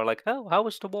your grandma like, "Oh, how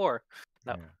was the war?"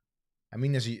 No. Yeah. I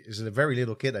mean, as a very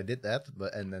little kid, I did that,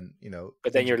 but and then you know.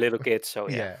 But then you're a little kid, so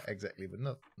yeah. Yeah, exactly. But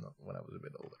not when I was a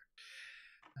bit older.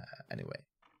 Anyway.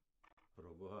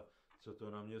 Proboha, co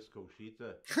to na mě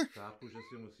zkoušíte? Chápu, že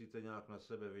si musíte nějak na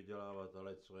sebe vydělávat,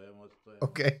 ale co je moc, to je.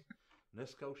 Okay.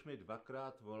 Dneska už mi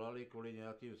 2krát volali kvůli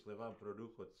nějakým slevám pro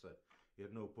důchodce.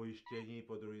 Jednou pojištění,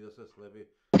 po druhý zase slevy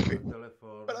na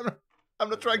telefon. But I'm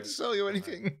not trying to sell you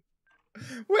anything.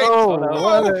 Wait.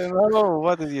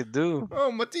 What did you do?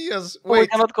 Oh, Matthias. Wait. We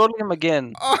cannot call him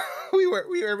again. Oh, we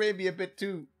were maybe a bit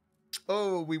too.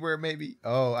 Oh, we were maybe.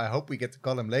 Oh, I hope we get to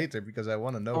call him later because I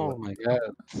want to know. Oh my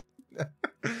god.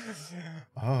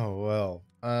 Oh well.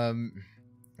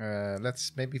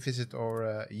 Let's maybe visit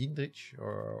our Yindrich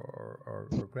or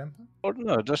grandpa. Or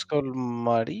no, just call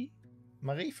Marie.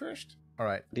 Marie first. All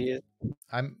right. Yeah.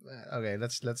 I'm okay.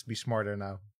 Let's be smarter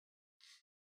now.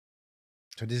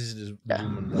 So this is the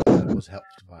woman that was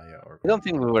helped by our. I don't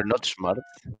think we were not smart.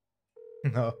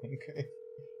 No. Okay.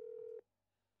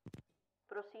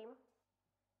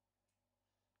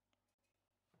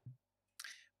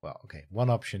 Well, okay. One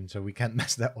option, so we can't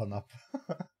mess that one up.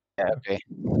 Yeah, okay.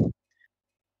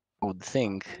 I would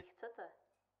think.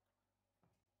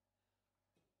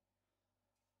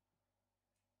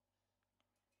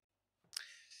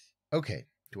 Okay,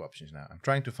 2 options now. I'm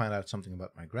trying to find out something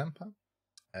about my grandpa.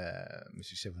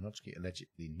 Mr. Sevanotsky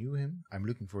allegedly knew him. I'm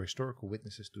looking for historical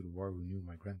witnesses to the war who knew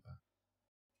my grandpa.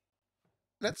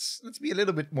 Let's be a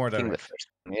little bit more direct.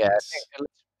 Yeah, I think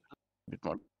let's a bit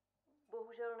more.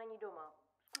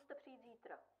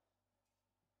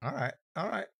 All right.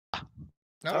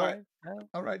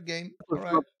 Game. All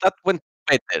right. That went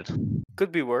better.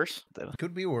 Could be worse.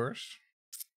 Could be worse.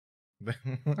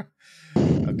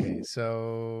 Okay,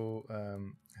 so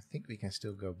I think we can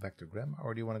still go back to grandma,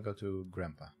 or do you want to go to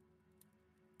grandpa?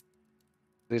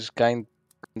 This kind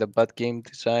of bad game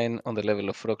design on the level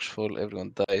of Roxfall.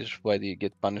 Everyone dies. Why do you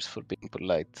get punished for being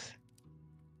polite?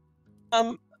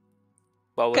 Well,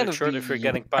 we're not sure if you're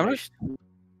getting punished.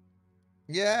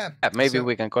 Yeah. Maybe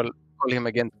we can call him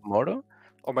again tomorrow.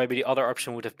 Or maybe the other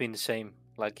option would have been the same.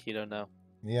 Like, you don't know.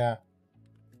 Yeah.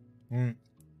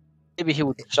 Maybe he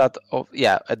would shut off.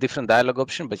 Yeah, a different dialogue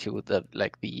option, but he would have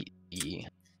like the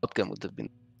outcome would have been.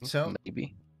 So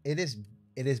maybe it is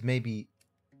maybe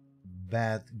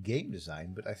bad game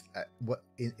design, but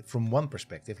from one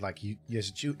perspective, like you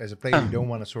as a player, you don't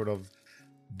want to sort of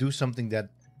do something that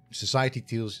society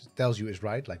tells you is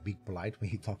right, like be polite when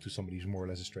you talk to somebody who's more or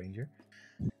less a stranger.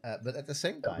 But at the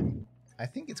same time, I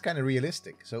think it's kind of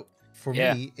realistic. So for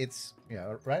me, it's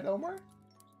right, Omar?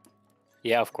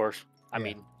 Yeah, of course. I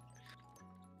mean,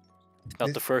 it's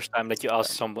not the first time that you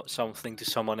ask something to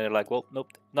someone and they're like, well,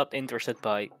 nope, not interested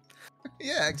by.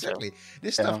 Yeah, exactly.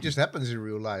 This stuff just happens in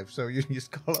real life. So you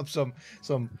just call up some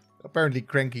apparently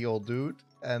cranky old dude,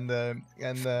 and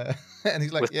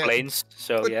he's like, with planes.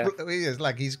 So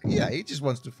he just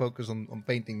wants to focus on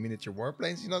painting miniature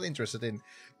warplanes. He's not interested in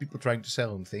people trying to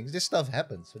sell him things. This stuff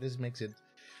happens, so this makes it.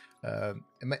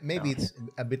 Maybe it's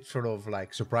a bit sort of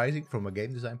like surprising from a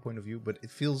game design point of view, but it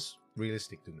feels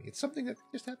realistic to me. It's something that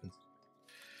just happens.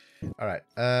 All right.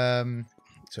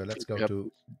 So let's go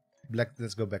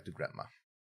let's go back to grandma.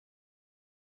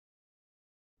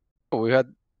 We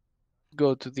had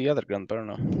go to the other grandpa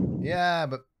now. Yeah,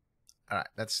 but all right.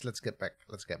 Let's get back.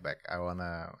 I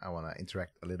wanna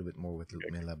interact a little bit more with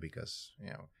Ludmilla because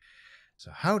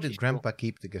So how did Grandpa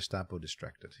keep the Gestapo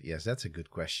distracted? Yes, that's a good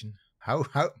question. How?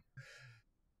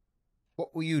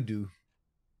 What will you do?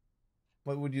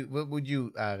 What would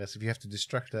you, Ares, if you have to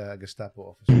distract a Gestapo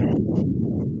officer?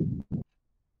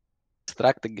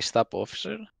 Distract the Gestapo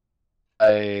officer?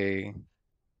 I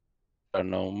don't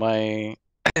know.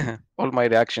 All my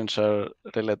reactions are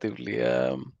relatively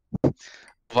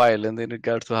violent in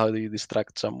regard to how do you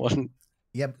distract someone.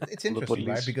 Yeah, but it's interesting,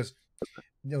 right? Because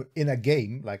in a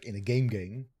game, like in a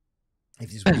game, if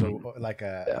this was like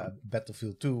a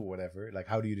Battlefield 2 or whatever, like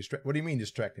how do you distract? What do you mean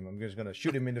distract him? I'm just gonna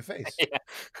shoot him in the face. Yeah.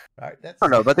 Right? That's...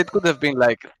 No, but it could have been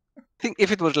like, I think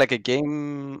if it was like a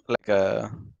game,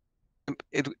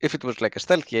 if it was like a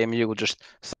stealth game, you would just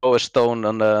throw a stone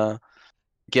on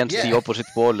against the opposite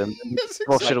wall, and the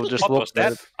officer would just walk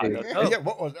there. I don't know. Yeah,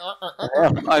 what was?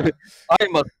 I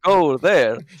must go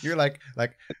there. You're like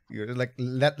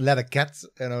let a cat,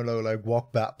 like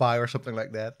walk by or something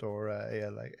like that, or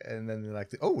and then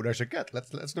like oh, there's a cat.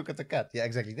 Let's look at the cat. Yeah,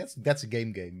 exactly. That's a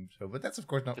game. So, but that's of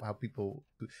course not how people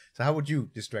do. So how would you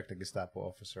distract a Gestapo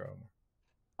officer, Oomzer?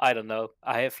 I don't know.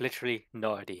 I have literally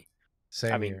no idea.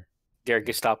 Same here. They're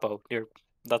Gestapo. They're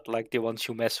not like the ones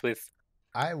you mess with.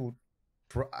 I would.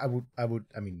 I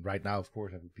mean, right now, of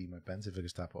course, I would pee my pants if a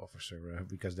Gestapo officer,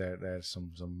 because there's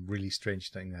some really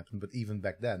strange thing happened. But even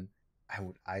back then,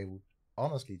 I would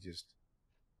honestly just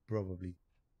probably,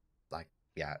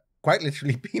 quite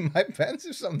literally pee my pants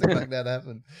if something like that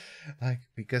happened. Like,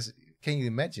 because can you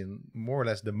imagine more or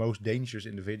less the most dangerous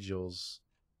individuals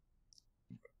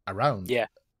around? Yeah.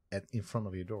 In front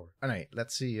of your door. Anyway,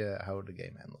 let's see how the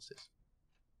game handles this.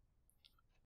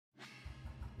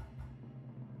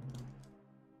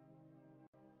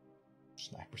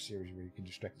 Sniper series where you can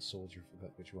distract the soldier.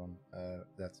 Forgot which one.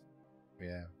 That's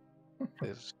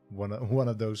one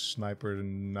of those sniper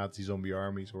Nazi zombie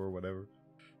armies or whatever.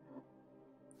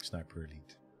 Sniper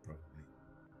Elite, probably.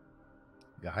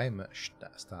 Geheime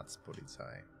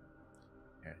Staatspolizei.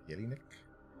 Herr Jelinek.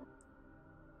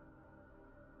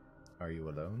 Are you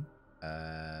alone?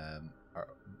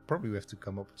 Probably we have to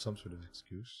come up with some sort of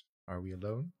excuse. Are we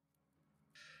alone?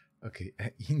 Okay,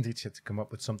 Indrich had to come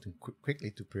up with something quickly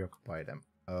to preoccupy them.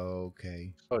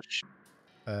 Okay. Oh,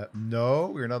 no,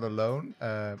 we're not alone.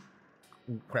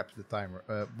 Ooh, crap, the timer.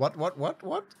 What?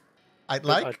 I'd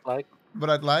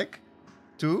like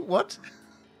to what?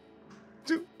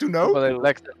 To know? But I'd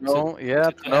like to know.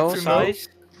 Yeah, to know.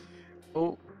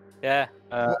 Oh, yeah.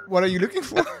 What are you looking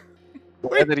for?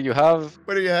 Whether you have.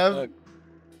 What do you have?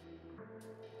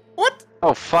 What?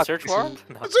 Oh fuck! Search warrant?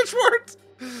 No. Search warrant.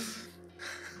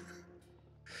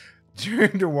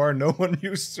 During the war, no one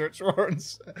used search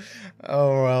warrants.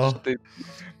 Oh well.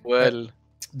 Well,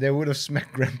 they would have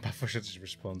smacked Grandpa for such a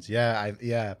response.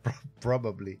 Yeah,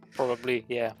 probably. Probably,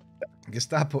 yeah.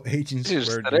 Gestapo agents were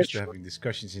used to having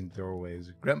discussions in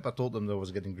doorways. Grandpa told them that I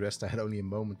was getting dressed. I had only a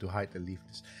moment to hide and leave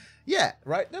this. Yeah,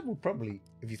 right. That would probably,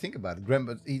 if you think about it,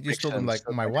 Grandpa, he just told them like,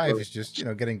 my wife is just,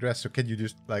 getting dressed. So can you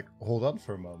just like hold on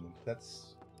for a moment?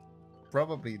 That's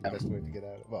probably the best way to get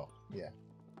out. Well, yeah.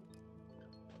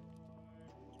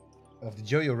 Of the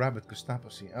Jojo Rabbit Gestapo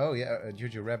scene. Oh yeah,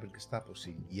 Jojo Rabbit Gestapo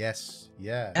scene. Yes,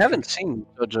 yeah. I haven't seen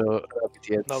Jojo Rabbit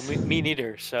yet. No, me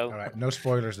neither. So. All right, no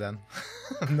spoilers then.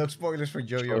 No spoilers for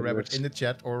Jojo Rabbit in the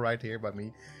chat or right here by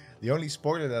me. The only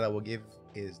spoiler that I will give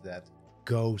is that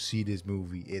go see this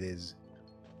movie. It is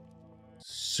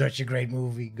such a great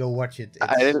movie. Go watch it.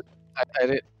 I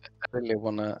really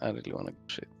wanna go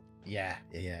see it. Yeah.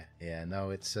 No,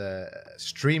 it's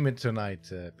stream it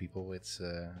tonight, people. It's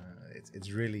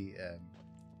really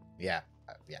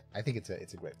I think it's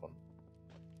a great one.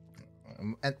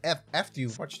 And after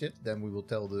you've watched it, then we will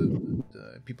tell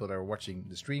the people that are watching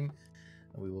the stream.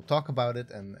 We will talk about it,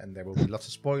 and there will be lots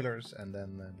of spoilers. And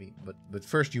then but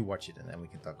first you watch it, and then we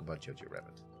can talk about Jojo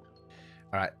Rabbit.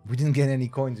 All right, we didn't get any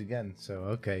coins again, so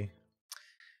okay.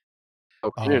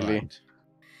 Oh, clearly. Right.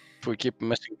 If we keep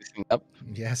messing this thing up.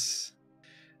 Yes.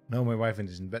 No, my wife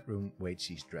is in the bedroom. Wait,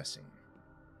 she's dressing.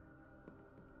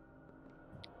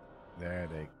 There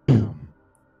they come.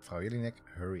 Frau Jelinek,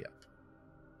 hurry up.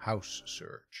 House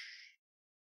search.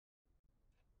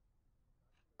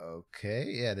 Okay,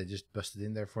 yeah, they just busted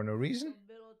in there for no reason.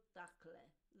 Bylo takhle.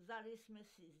 Vzali jsme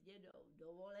si s dědou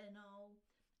dovolenou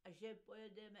a že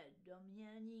pojedeme do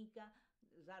Mělníka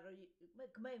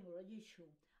k mým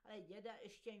rodičům. Ale děda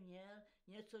ještě měl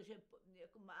něco, že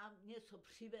jako má něco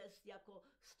přivést jako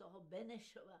z toho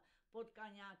Benešova.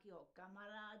 Potkal nějakého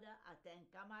kamaráda a ten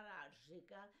kamarád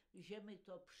říkal,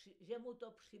 že mu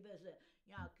to přiveze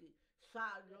nějaký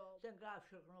sádlo, tenkrát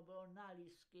všechno bylo na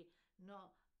lístky.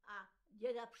 No a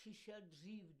děda přišel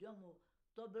dřív domů.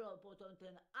 To bylo potom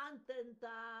ten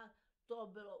atentát,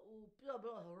 to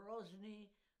bylo hrozný.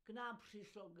 K nám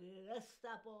přišlo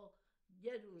Gestapo,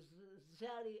 dědu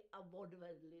vzali a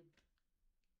odvedli.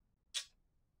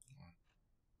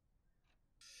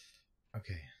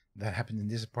 Okay, that happened in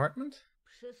this apartment?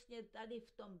 Přesně tady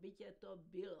v tom bytě to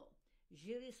bylo.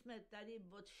 Žili jsme tady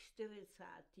od 40.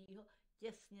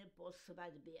 těsně po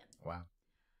svatbě. Wow.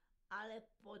 ale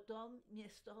potom mě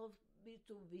z toho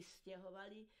bytu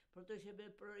vystěhovali, protože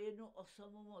byl pro jednu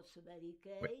osobu moc veliký.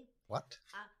 What?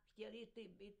 A chtěli ty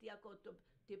byty, jako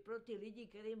pro ty lidi,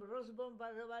 kterým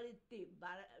rozbombardovali ty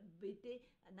byty,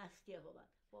 nastěhovat.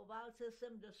 Po válce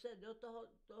jsem se do toho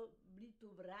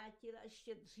bytu vrátila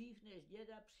ještě dřív, než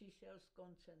děda přišel z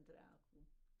koncentráku.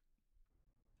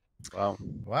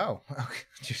 Wow. Okay.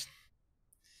 Just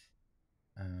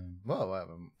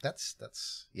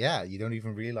that's yeah. You don't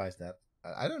even realize that.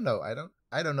 I don't know.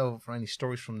 I don't know for any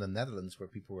stories from the Netherlands where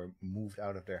people were moved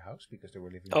out of their house because they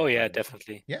were living. Oh yeah,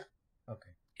 definitely. Yeah.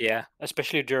 Okay. Yeah,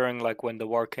 especially during like when the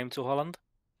war came to Holland.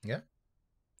 Yeah.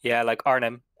 Yeah, like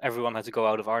Arnhem, everyone had to go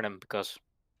out of Arnhem because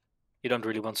you don't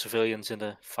really want civilians in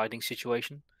a fighting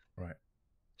situation. Right.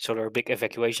 So there were big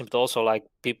evacuations, but also like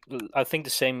people. I think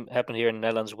the same happened here in the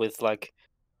Netherlands with like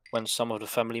when some of the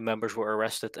family members were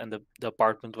arrested and the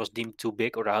apartment was deemed too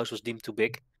big or the house was deemed too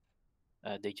big.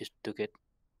 They just took it.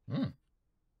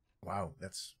 Wow,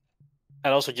 that's.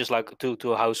 And also just like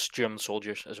to house German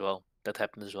soldiers as well. That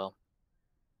happened as well.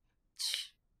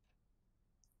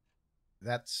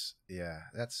 That's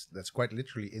quite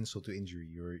literally insult to injury.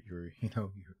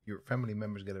 Your family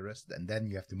members get arrested, and then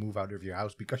you have to move out of your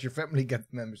house because your family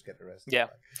members get arrested. Yeah,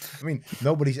 I mean,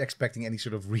 nobody's expecting any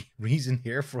sort of reason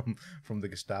here from the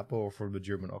Gestapo or from the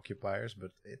German occupiers,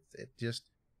 but it just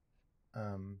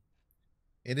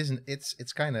it isn't.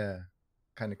 It's kind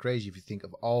of crazy if you think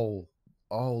of all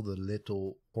the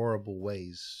little horrible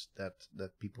ways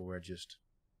that people were just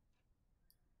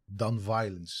done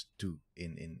violence to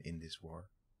in this war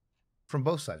from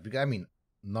both sides. Because I mean,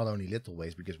 not only little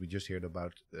ways, because we just heard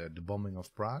about the bombing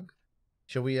of Prague.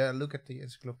 Shall we look at the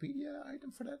encyclopedia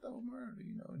item for that, Oomzer? Do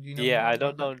you know? Yeah, I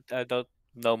don't know. I don't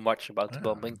know much about the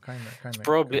bombing. It's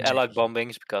probably Allied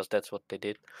bombings because that's what they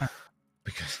did.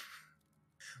 Because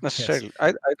necessarily,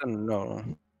 yes. I don't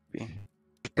know.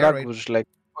 Prague was like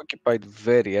occupied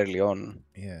very early on.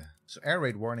 Yeah. So air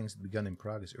raid warnings had begun in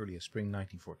Prague as early as spring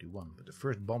 1941, but the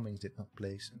first bombings did not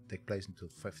take place until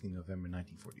 15 November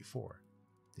 1944.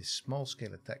 This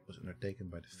small-scale attack was undertaken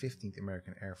by the 15th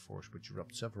American Air Force, which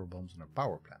dropped several bombs on a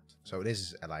power plant. So this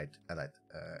is Allied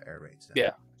air raids. Then.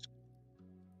 Yeah.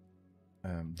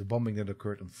 The bombing that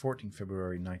occurred on 14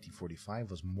 February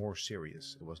 1945 was more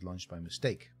serious. It was launched by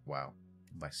mistake. Wow.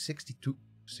 By 62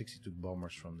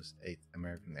 bombers from the 8th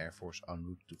American Air Force en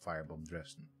route to firebomb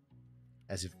Dresden.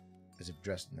 As if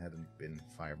Dresden hadn't been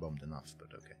firebombed enough,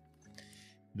 but okay.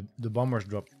 The bombers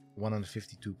dropped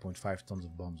 152.5 tons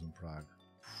of bombs on Prague.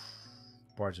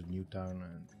 Parts of Newtown.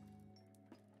 And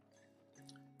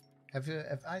have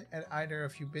either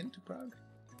of you been to Prague?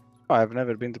 Oh, I've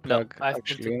never been to Prague. No,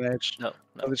 actually, no.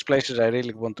 These places I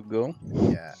really want to go.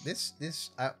 Yeah,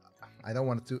 this I don't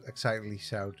want to excitedly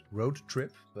shout road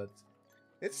trip, but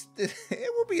it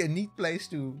will be a neat place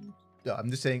to. No,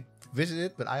 I'm just saying visit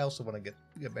it, but I also want to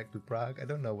get back to Prague. I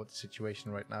don't know what the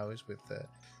situation right now is with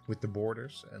the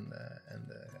borders and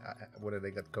whether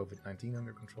they got COVID-19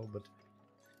 under control. But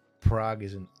Prague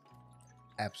is an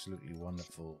absolutely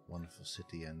wonderful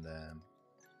city, and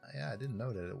I didn't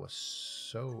know that it was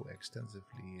so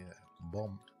extensively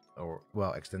bombed, or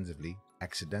well, accidentally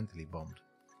bombed.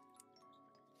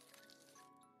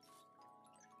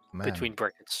 Man. Between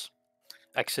brackets,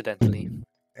 accidentally.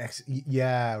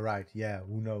 Yeah, right. Yeah,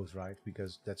 who knows, right?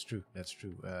 Because that's true.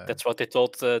 That's what they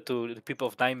told to the people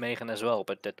of Nijmegen as well,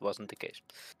 but that wasn't the case.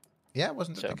 Yeah,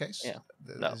 wasn't that the case? Yeah,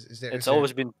 no. It's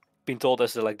always been told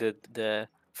as the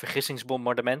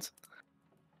vergissingsbombardement.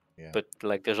 Yeah. But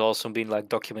like, there's also been like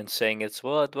documents saying it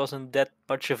wasn't that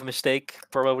much of a mistake,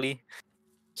 probably.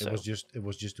 It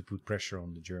was just to put pressure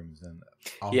on the Germans and.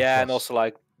 And also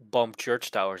like bomb church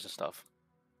towers and stuff.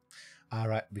 Ah,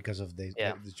 right, because of the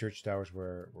church towers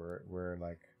were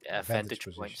like vantage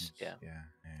points. Yeah.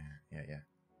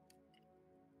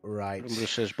 Right. Oomzer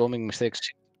says bombing mistakes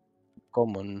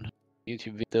common.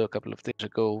 YouTube video a couple of days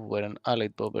ago where an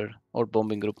Allied bomber or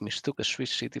bombing group mistook a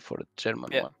Swiss city for a German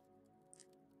one. Wow.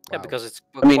 Yeah, because it's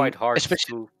quite hard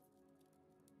to.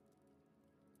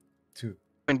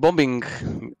 I mean, bombing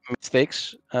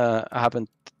mistakes happen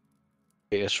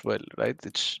as well, right?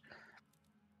 It's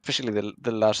especially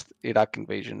the last Iraq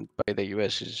invasion by the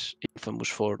US is infamous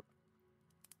for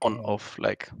on-off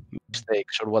like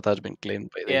mistakes or what has been claimed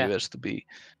by the US to be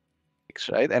mistakes,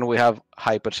 right? And we have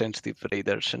hypersensitive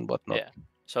radars and whatnot. Yeah.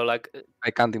 So like, I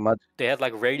can't imagine they had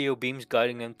like radio beams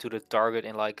guiding them to the target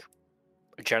in like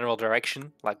a general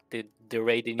direction, like the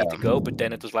way they need to go. But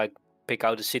then it was like pick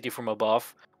out the city from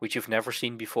above, which you've never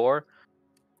seen before,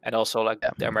 and also like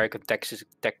the American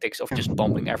tactics of just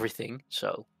bombing everything.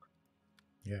 So.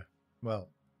 Yeah, well,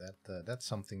 That's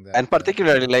something that. And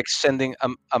particularly like sending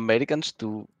Americans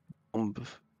to bomb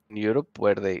in Europe,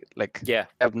 where they like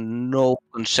have no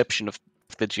conception of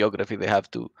the geography they have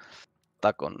to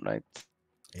attack on, right?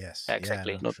 Yes,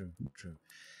 exactly. Yeah, no, true.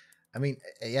 I mean,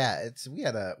 yeah, we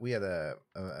had a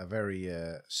very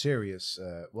serious,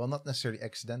 well, not necessarily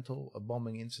accidental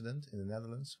bombing incident in the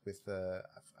Netherlands with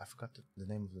I forgot the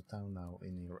name of the town now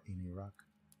in Iraq,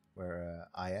 where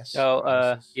IS.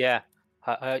 Oh, yeah,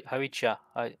 Hawija,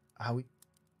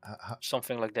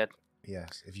 something like that.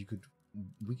 Yes, if you could,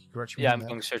 wiki correct me. Yeah, I'm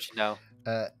going searching now.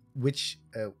 Which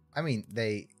I mean,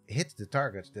 they hit the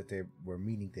target that they were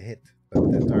meaning to hit,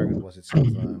 but that target was itself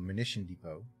a munition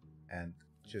depot, and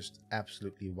just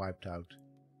absolutely wiped out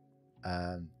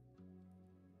a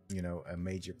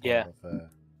major part of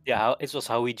it was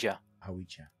Hawija.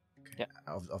 Okay. Yeah.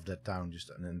 Of that town, just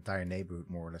an entire neighborhood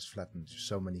more or less flattened,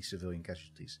 so many civilian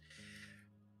casualties.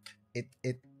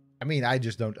 I mean, I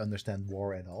just don't understand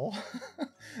war at all.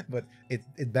 But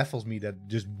it baffles me that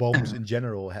just bombs in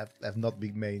general have not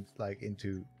been made like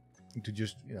into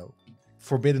just,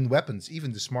 forbidden weapons.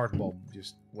 Even the smart bomb,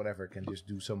 just whatever, can just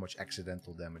do so much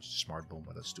accidental damage. Smart bomb,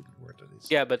 what a stupid word that is.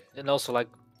 Yeah, and also like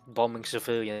bombing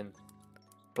civilian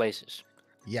places.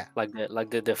 Yeah. Like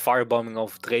the firebombing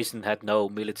of Dresden had no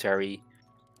military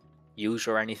use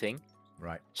or anything.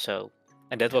 Right. So,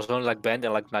 and that was only like banned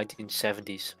in like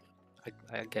 1970s,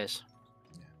 I guess.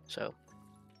 Yeah. So.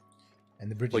 And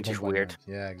the British, which is weird.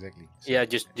 Yeah, exactly. So, yeah,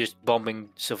 just bombing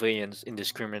civilians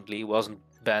indiscriminately wasn't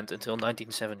banned until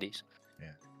 1970s.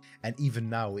 Yeah, and even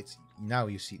now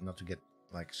you see, not to get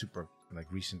like super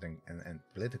like recent and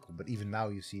political, but even now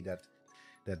you see that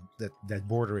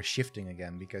border is shifting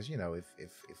again, because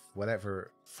if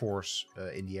whatever force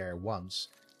in the air wants,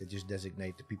 they just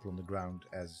designate the people on the ground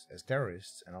as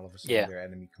terrorists, and all of a sudden they're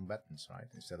enemy combatants, right,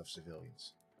 instead of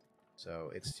civilians.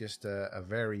 So it's just a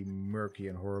very murky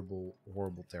and horrible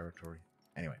territory.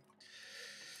 Anyway,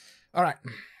 all right.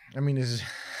 I mean, this is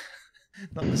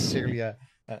not necessarily a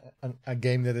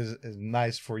game that is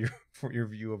nice for your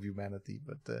view of humanity,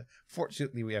 but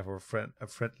fortunately we have a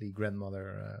friendly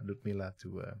grandmother, Ludmila,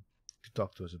 to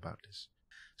talk to us about this.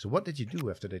 So what did you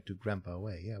do after they took Grandpa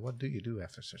away? Yeah, what do you do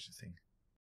after such a thing?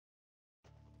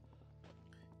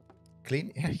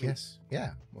 Clean? Yeah, yes.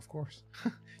 Yeah, of course.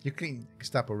 You clean.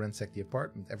 Gestapo ransacked the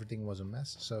apartment. Everything was a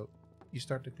mess. So you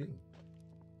start to clean.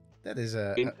 That is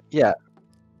a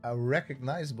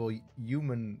recognizable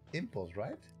human impulse,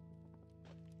 right?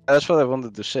 That's what I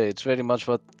wanted to say. It's very much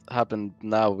what happened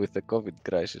now with the COVID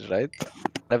crisis, right?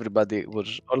 Everybody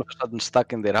was all of a sudden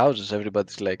stuck in their houses.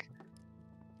 Everybody's like,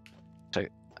 I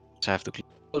have to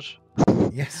close.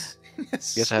 Yes.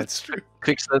 Yes, I have to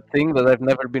fix that thing that I've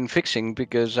never been fixing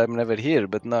because I'm never here,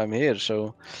 but now I'm here.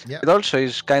 So it also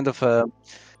is kind of an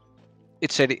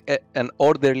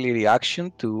orderly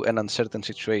reaction to an uncertain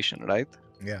situation, right?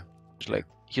 Yeah. It's like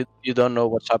you don't know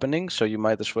what's happening, so you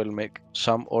might as well make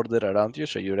some order around you,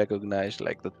 so you recognize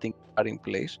like the things are in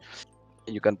place,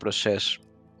 and you can process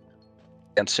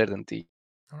the uncertainty.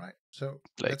 All right, so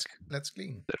let's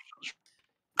clean.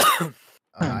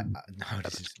 No,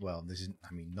 this is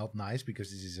I mean, not nice, because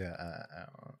this is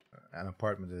an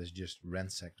apartment that is just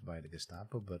ransacked by the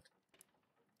Gestapo, but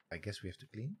I guess we have to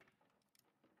clean.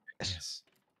 Yes.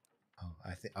 Oh,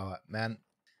 I think. Oh man.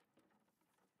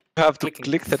 You have to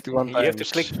click 31 times. You have to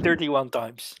click 31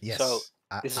 times. Yes. So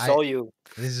this is all you.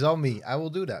 This is all me. I will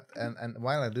do that. And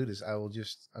while I do this, I will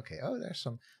just there's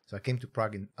some. So I came to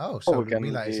Prague in.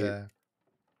 Ludmila is a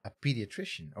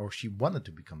pediatrician, or she wanted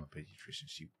to become a pediatrician.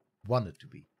 She wanted to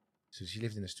be. So she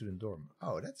lived in a student dorm.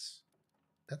 Oh, that's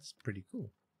pretty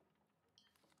cool.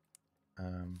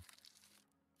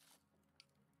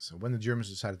 So when the Germans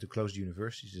decided to close the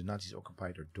universities, the Nazis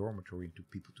occupied their dormitory and took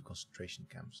people to concentration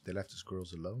camps. They left us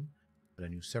girls alone, but I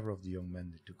knew several of the young men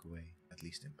they took away, at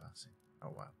least in passing. Oh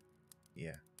wow.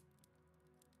 Yeah.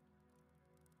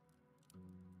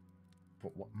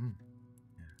 But what?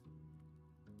 Yeah.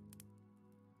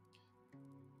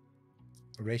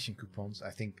 Ration coupons,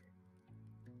 I think,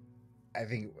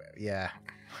 yeah.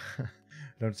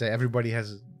 Don't say everybody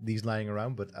has these lying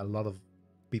around, but a lot of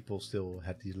people still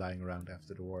had these lying around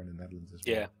after the war in the Netherlands as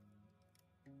well. Yeah.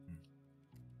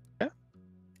 Yeah.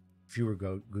 Fewer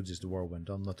goods as the war went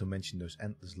on, not to mention those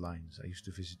endless lines. I used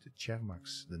to visit the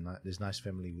Chermaks, this nice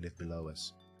family who lived below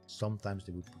us. Sometimes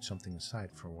they would put something aside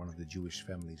for one of the Jewish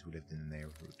families who lived in the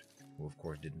neighborhood, who of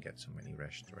course didn't get so many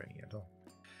rations or any at all.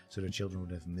 So their children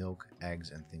would have milk,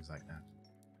 eggs, and things like that.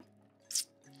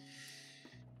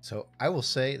 So I will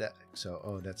say that.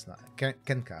 So that's not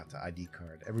Kenkarte ID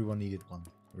card. Everyone needed one.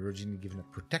 We were originally given a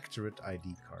protectorate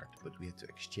ID card, but we had to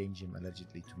exchange him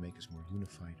allegedly to make us more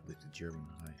unified with the German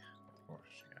Reich. Of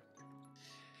course, yeah.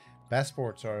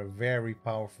 Passports are a very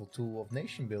powerful tool of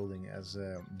nation building, as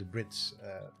the Brits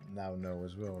now know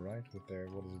as well, right? With their,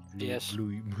 what is it, Yes.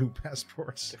 blue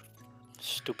passports.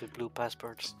 Stupid blue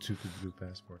passports. Stupid blue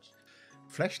passports.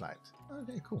 Flashlight.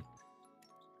 Okay, cool.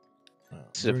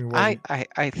 So I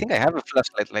think I have a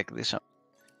flashlight like this.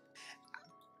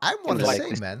 I want to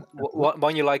say, man.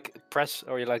 When you like press,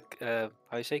 or you like,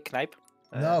 how you say, knipe?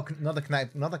 No, not a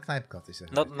knipe is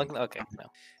it? Not okay. No.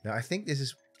 No, I think this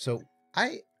is so.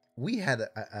 We had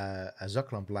a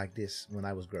zaklamp like this when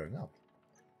I was growing up.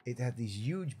 It had these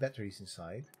huge batteries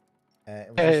inside.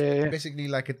 It was basically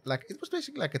like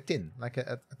a tin, like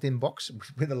a tin box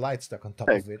with a light stuck on top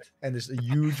of it, and there's a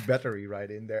huge battery right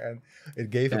in there, and it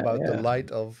gave about the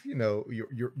light of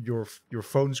your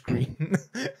phone screen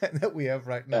that we have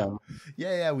right now.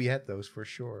 Yeah, we had those for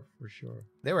sure.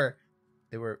 They were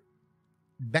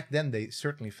back then. They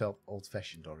certainly felt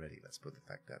old-fashioned already. Let's put it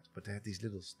like that. But they had these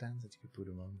little stands that you could put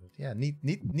them on. But yeah,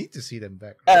 neat to see them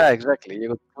back. Right? Yeah, exactly. You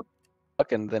could put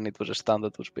back, and then it was a stand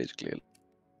that was basically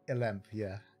a lamp.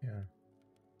 Yeah.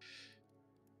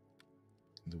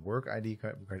 The work ID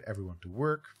card required everyone to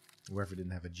work. Whoever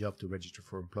didn't have a job to register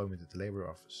for employment at the labor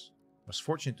office. I was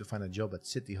fortunate to find a job at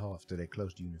City Hall after they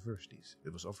closed the universities.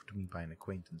 It was offered to me by an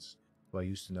acquaintance who I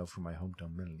used to know from my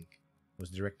hometown Milnik. Was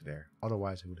directed there.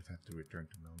 Otherwise, I would have had to return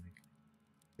to Milnik.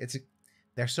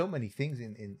 There's so many things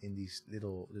in these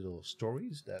little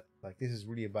stories that, like, this is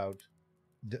really about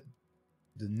the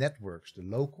networks, the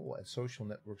local and social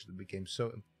networks that became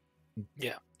so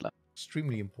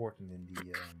extremely important in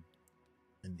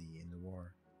the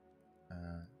war.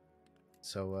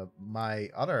 So my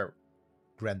other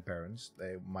grandparents,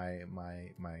 my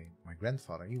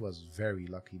grandfather, he was very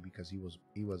lucky because he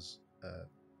was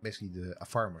basically a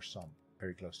farmer's son,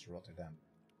 very close to Rotterdam.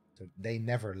 So they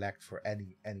never lacked for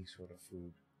any sort of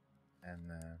food,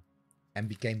 and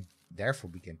therefore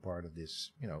became part of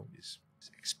this, this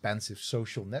expansive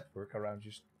social network around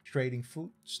just trading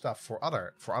food stuff for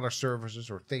other services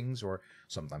or things, or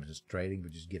sometimes just trading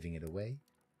but just giving it away.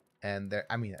 And there,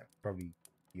 I mean, probably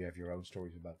you have your own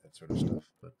stories about that sort of stuff.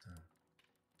 But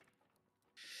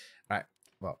all right,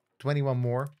 well, 21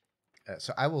 more.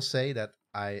 So I will say that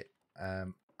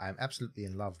I'm absolutely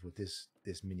in love with this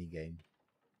mini game,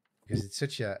 because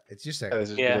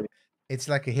it's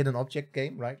like a hidden object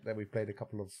game, right? That we played a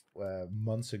couple of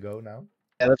months ago now.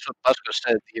 Yeah, that's what Pascal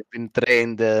said. You've been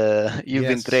trained.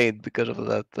 Been trained because of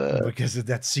that. Because of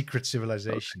that secret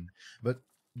civilization. But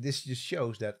this just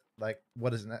shows that, like,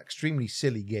 what is an extremely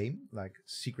silly game, like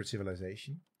Secret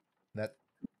Civilization, that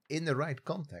in the right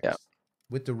context,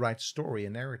 with the right story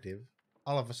and narrative,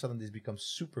 all of a sudden this becomes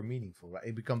super meaningful, right?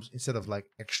 It becomes, instead of like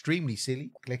extremely silly,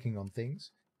 clicking on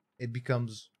things, it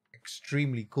becomes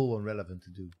extremely cool and relevant to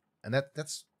do. And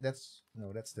that's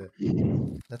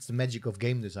the magic of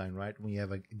game design, right? When you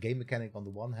have a game mechanic on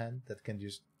the one hand that can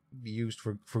just be used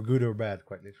for good or bad,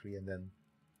 quite literally, and then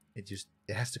it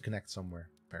has to connect somewhere.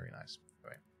 Very nice.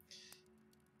 Right.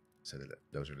 So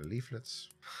those are the leaflets.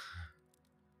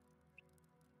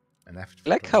 And I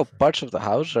like how parts of the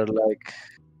house are like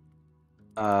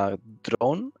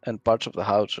drawn and parts of the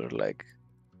house are like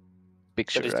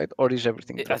picture, right? Or is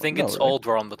everything drawn? I think it's all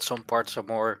drawn, but some parts are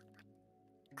more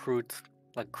crude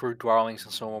drawings,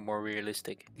 and some are more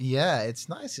realistic. Yeah, it's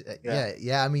nice.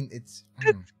 Yeah. I mean, it's.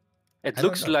 It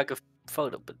looks like a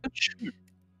photo, but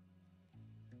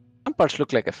some parts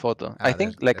look like a photo. I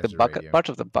think like the part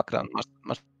of the background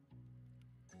must.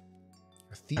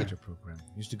 A theater program.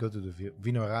 Used to go to the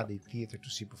Vinoradi theater to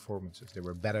see performances. They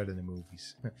were better than the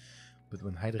movies. But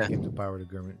when Heydrich came to power,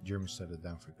 the Germans shut it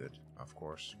down for good. Of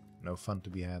course, no fun to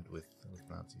be had with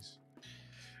Nazis.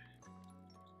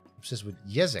 Obsessed with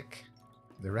Jezek.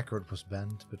 The record was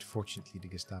banned, but fortunately the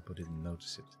Gestapo didn't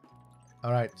notice it.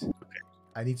 All right,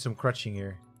 I need some crutching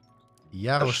here.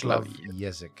 Jaroslav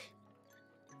Jezek.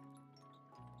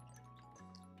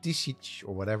 Tisic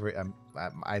or whatever.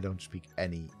 I don't speak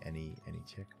any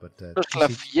Czech, but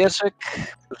Jaroslav Jezek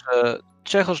was a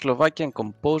Czechoslovakian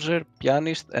composer,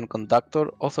 pianist, and conductor,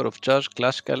 author of jazz,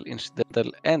 classical,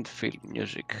 incidental, and film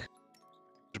music.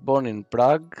 He was born in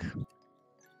Prague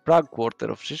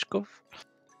quarter of Žižkov,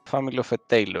 family of a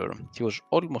tailor. He was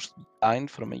almost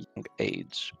blind from a young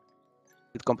age.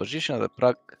 He did composition at the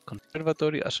Prague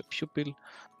Conservatory as a pupil,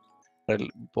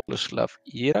 Boleslav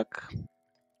Jirak,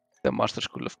 the Master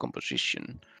School of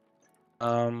Composition.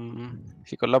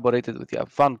 He collaborated with the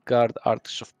avant-garde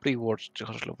artists of pre-war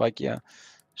Czechoslovakia,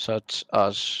 such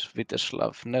as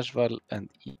Vítězslav Nezval and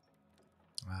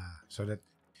so that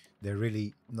they're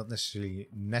really not necessarily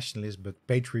nationalist, but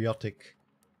patriotic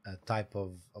type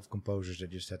of composers that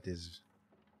just had this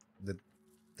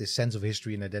sense of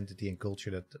history and identity and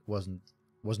culture that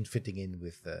wasn't fitting in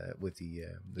with the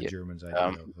Germans'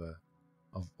 idea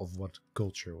of what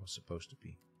culture was supposed to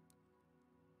be.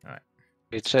 All right.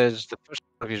 It says the first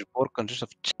of his work consists of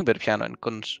chamber piano and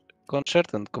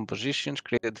concert and compositions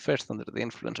created first under the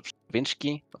influence of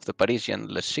Stravinsky, of the Parisian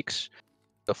Les Six,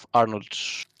 of Arnold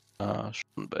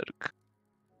Schoenberg.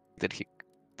 That he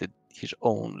did his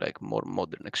own, like, more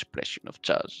modern expression of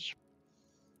jazz.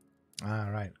 Ah,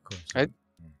 right, cool. So, right?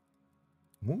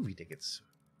 Movie tickets.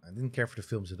 I didn't care for the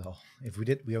films at all. If we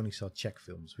did, we only saw Czech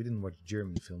films. We didn't watch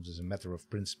German films as a matter of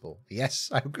principle. Yes,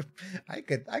 I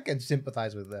can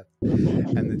sympathize with that.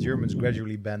 And the Germans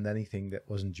gradually banned anything that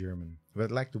wasn't German. But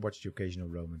I'd like to watch the occasional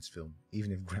romance film,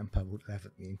 even if Grandpa would laugh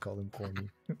at me and call him corny.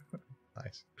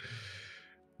 Nice.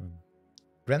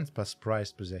 Grandpa's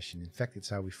prized possession. In fact, it's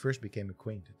how we first became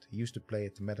acquainted. He used to play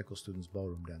at the medical students'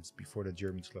 ballroom dance before the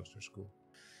Germans closed their school.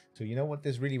 So you know what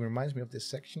this really reminds me of, this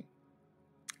section?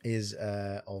 Is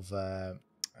of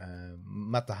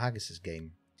Mata Hagis's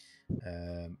game.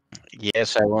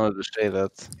 Yes, I wanted to say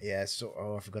that. Yeah, so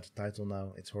I forgot the title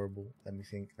now. It's horrible. Let me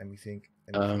think.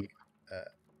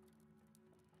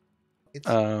 It's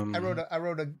I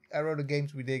wrote a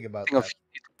Games We Dig about that. Of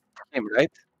him,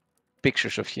 right?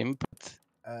 Pictures of him, but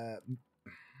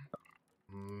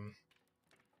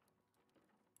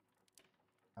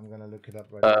I'm gonna look it up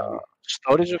right now.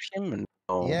 Stories of him and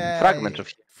fragments of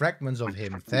him. Fragments of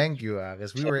him. Thank you,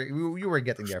 Aris. We were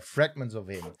getting there. Fragments of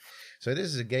him. So this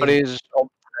is a game.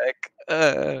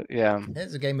 Yeah.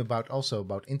 It's a game about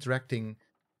interacting.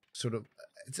 Sort of.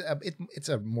 It's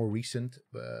a more recent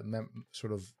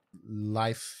sort of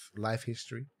life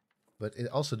history, but it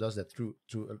also does that through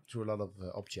a lot of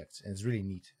objects, and it's really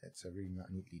neat. It's a really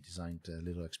neatly designed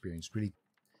little experience. Really,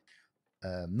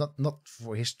 not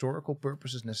for historical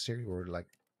purposes necessarily, or like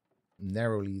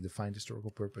narrowly defined historical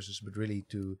purposes, but really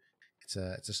it's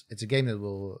a game that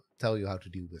will tell you how to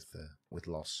deal with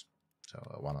loss. So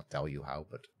I want to tell you how,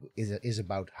 but is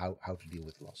about how to deal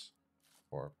with loss,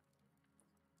 or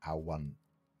how one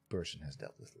person has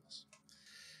dealt with loss.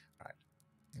 All right.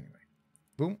 Anyway,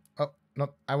 boom. Oh,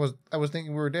 not. I was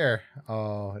thinking we were there.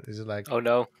 Oh, is it like? Oh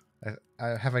no.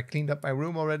 Have I cleaned up my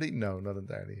room already? No, not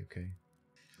entirely. Okay.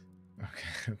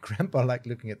 Grandpa liked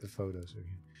looking at the photos.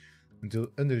 Okay. Until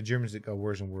under the Germans it got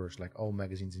worse and worse, like all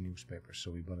magazines and newspapers, so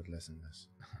we bought it less and less.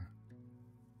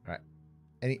 Right.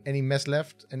 Any mess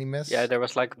left? Any mess? Yeah, there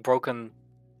was like the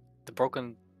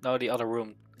other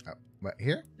room. Oh, what,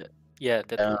 here? Yeah,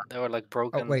 there were like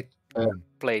broken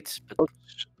plates. But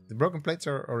the broken plates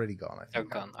are already gone, I think. They're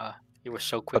gone. You were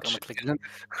so quick on the click.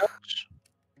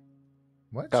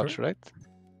 What? Couch, sorry? right?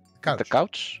 Couch. The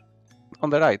couch? On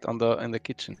the right, in the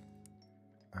kitchen.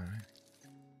 Alright.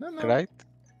 No. Right?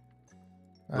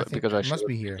 Because it must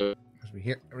be here. Must be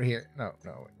here. Here. No.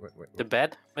 Wait. The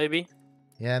bed, maybe?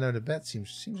 Yeah, no. The bed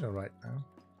seems alright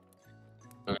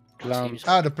now. Plants.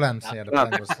 Oh, the plants. Yeah, the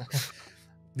plant was.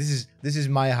 This is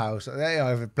my house.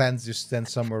 If a plant just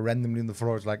stands somewhere randomly on the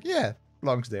floor, it's like, yeah,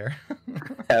 belongs there.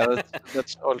 Yeah,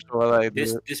 that's also what I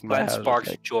do. This plant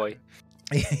sparks joy.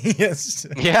 Yes.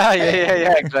 Yeah,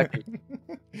 exactly.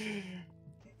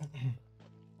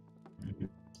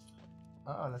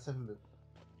 Oh, let's have a look.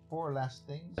 4 last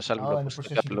things. And the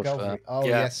procession to Calvary. yeah.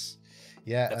 Yes.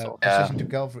 Yeah, procession to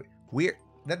Calvary.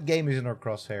 That game is in our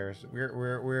crosshairs. We're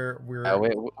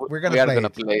gonna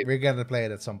play it. We're gonna play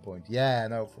it at some point. Yeah,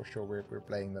 no, for sure. We're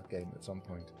playing that game at some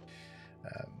point.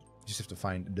 Just have to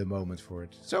find the moment for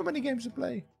it. So many games to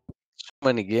play.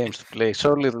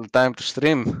 So little time to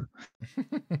stream.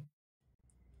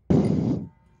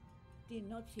 Ty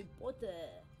noci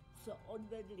poté, co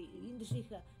odvedli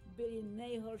Jindřicha, byly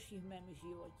nejhorší v mém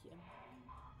životě.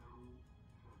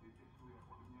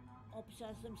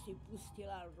 Občas jsem si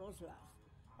pustila rozhlas,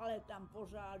 ale tam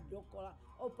pořád dokola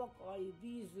opakovali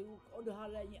výzvu k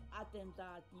odhalení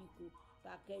atentátníků.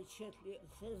 Také četli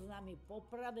seznamy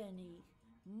popravených.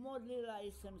 Modlila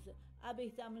jsem se,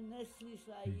 abych tam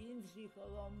neslyšela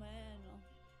Jindřichovo jméno.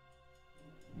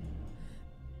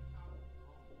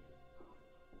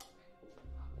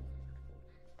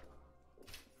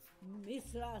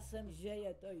 Myslela jsem, že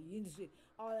je to Jindřich,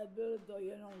 ale byl to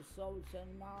jenom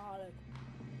soucen Málek.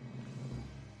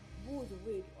 Bůh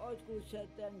ví, odkud se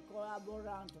ten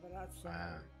kolaborant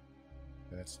vracel.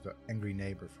 That's the angry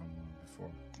neighbor from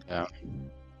before. Yeah.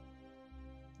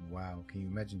 Wow, can you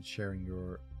imagine sharing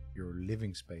your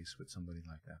living space with somebody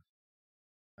like that?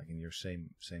 Like in your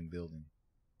same building.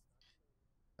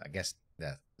 I guess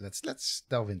that let's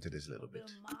delve into this a little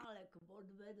bit. Málek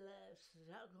odvedl vedle,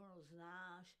 všechno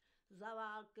znáš,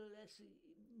 zaválkl si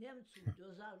Němců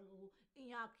dozadu i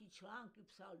nějaký články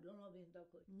psal do novin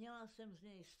takový. Měla jsem z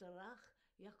něj strach,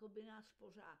 jako by nás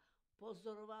pořád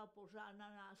pozoroval, pořád na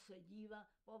nás se díval.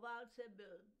 Po válce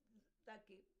byl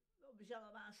taky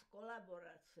obžalován z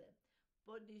kolaborace.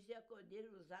 Když jako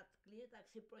dědu zatkli, tak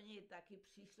si pro něj taky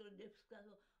přišlo, kde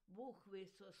vzkazal, Bůh ví,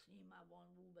 co s ním a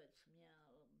on vůbec měl.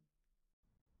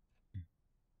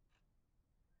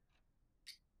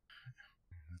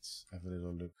 Let's have a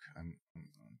little look. I'm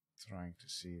trying to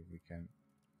see if we can.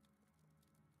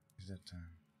 Is that?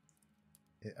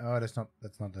 Oh, that's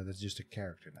just a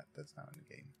character. That's not in the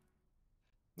game.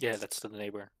 Yeah, that's the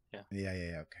neighbor. Yeah.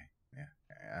 Yeah. Okay. Yeah.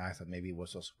 I thought maybe it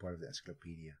was also part of the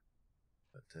encyclopedia,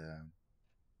 but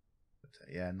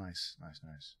yeah, nice.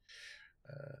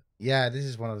 Yeah, this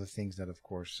is one of the things that, of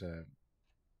course,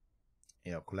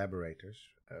 collaborators.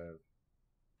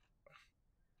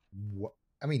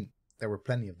 I mean, there were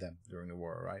plenty of them during the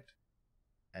war, right?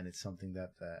 And it's something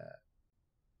that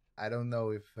I don't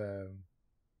know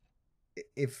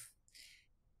if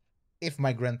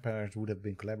my grandparents would have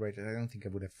been collaborators, I don't think I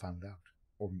would have found out.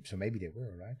 Or so maybe they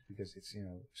were, right? Because it's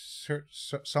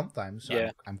sometimes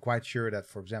I'm quite sure that,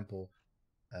 for example,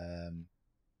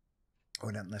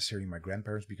 or not necessarily my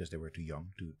grandparents because they were too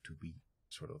young to be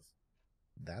sort of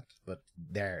that, but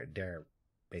they're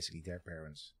basically their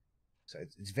parents. So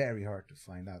it's very hard to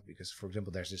find out because, for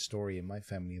example, there's this story in my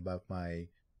family about my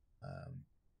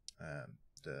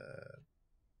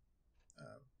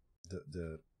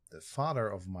the father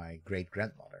of my great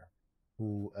grandmother,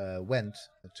 who went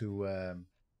to.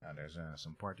 There's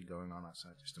some party going on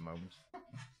outside. Just a moment.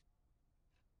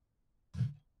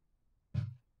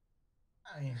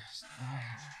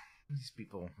 These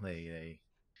people, they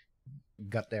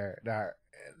got they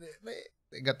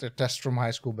got their test from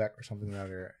high school back or something. Now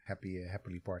they're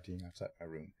happily partying outside my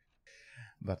room.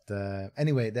 But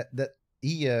anyway, that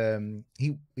he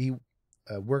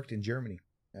worked in Germany.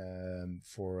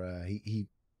 He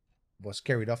was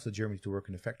carried off to Germany to work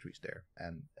in the factories there,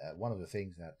 and one of the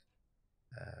things that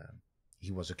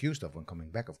he was accused of when coming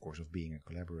back, of course, of being a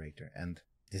collaborator. And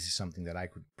this is something that I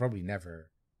could probably never.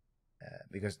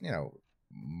 Because,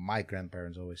 my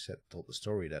grandparents always told the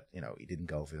story that, he didn't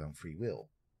go of his own free will,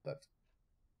 but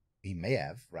he may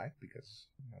have, right? Because,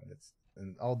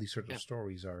 and all these sort of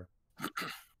stories are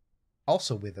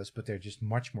also with us, but they're just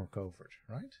much more covert,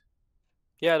 right?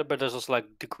 Yeah, but there's also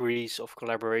degrees of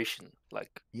collaboration,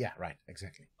 Yeah, right,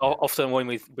 exactly. Often when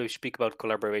we speak about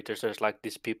collaborators, there's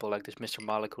these people like this Mr.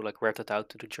 Malik who ratted out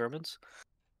to the Germans,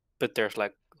 but there's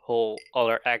whole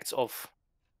other acts of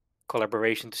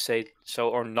collaboration to say so,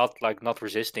 or not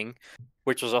resisting,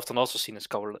 which was often also seen as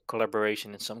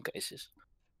collaboration in some cases,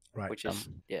 right? Which is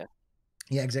yeah,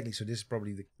 exactly. So this is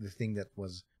probably the thing that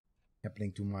was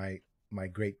happening to my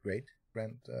great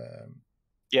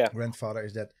grandfather,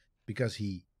 is that because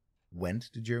he went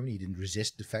to Germany, he didn't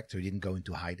resist the fact, so he didn't go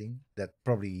into hiding. That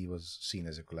probably he was seen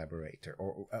as a collaborator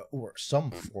or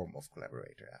some form of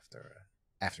collaborator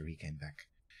after he came back.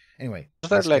 Anyway,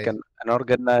 was that an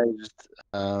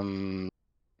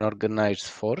organized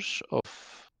force of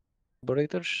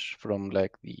collaborators from the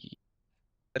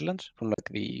Netherlands, from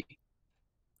the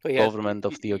government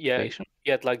of the occupation?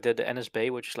 You had the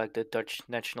NSB, which is the Dutch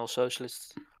National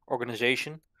Socialist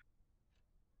Organization.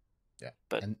 Yeah,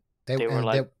 but and they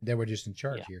were just in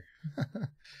charge here.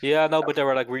 Yeah, no, but they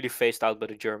were really phased out by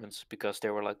the Germans because they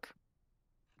were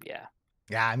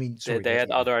Yeah, I mean, sorry, they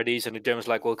had other ideas, and the Germans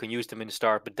well, we can use them in the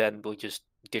start, but then we'll just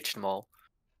ditch them all.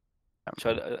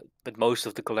 So, but most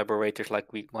of the collaborators,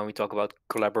 when we talk about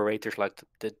collaborators,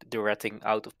 the ratting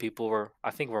out of people were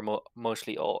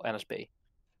mostly all NSB.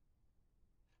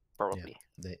 Probably.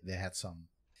 Yeah, they had some.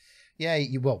 Yeah,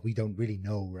 we don't really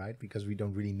know, right? Because we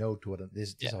don't really know to what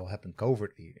this all happened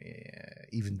covertly,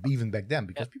 even back then,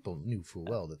 because people knew full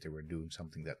well that they were doing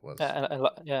something that was.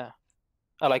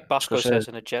 Like Pasco says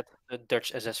in the chat, the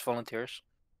Dutch SS volunteers.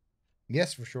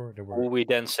 Yes, for sure. There were. Who we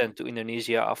then sent to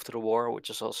Indonesia after the war, which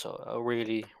is also a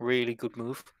really, really good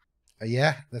move.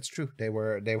 Yeah, that's true. They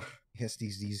were yes,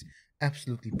 these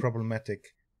absolutely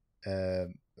problematic to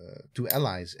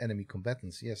allies, enemy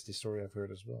combatants. Yes, this story I've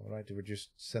heard as well. Right, they were just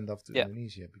sent off to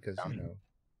Indonesia because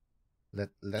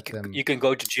let them. You can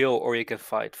go to jail or you can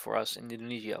fight for us in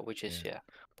Indonesia, which is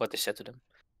what they said to them.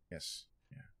 Yes.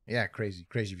 Yeah, crazy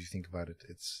if you think about it.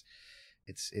 It's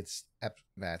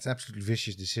an absolutely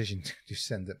vicious decision to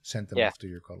send them off to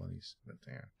your colonies. But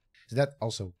so that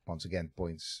also once again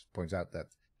points out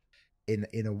that in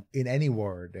any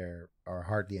war there are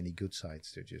hardly any good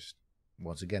sides. They're just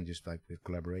once again just like with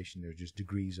collaboration, they're just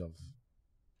degrees of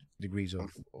degrees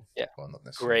of yeah, well, not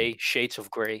necessarily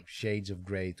gray, shades of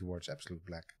gray towards absolute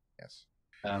black. Yes.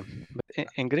 But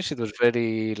in Greece, it was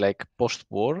very like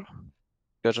post-war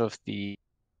because of the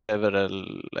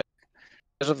several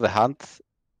because of the hunt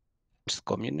against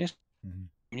communists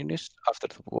after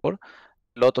the war.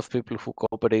 A lot of people who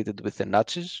cooperated with the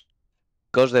Nazis,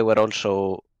 because they were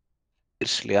also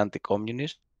fiercely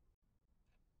anti-communist,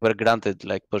 were granted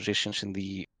like positions in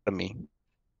the army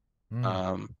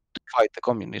to fight the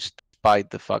communists, despite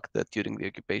the fact that during the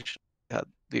occupation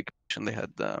they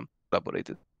had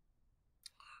collaborated.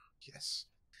 Yes.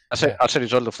 As a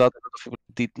result of that, a lot of people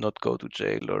did not go to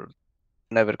jail or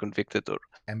never convicted or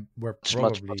and were much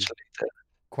probably later.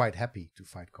 quite happy to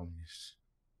fight communists.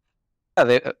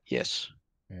 Yeah, yes.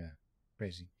 Yeah,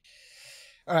 crazy.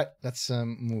 All right, let's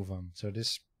move on. So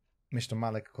this Mr.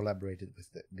 Malik collaborated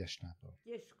with the Gestapo.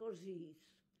 Těžko říct.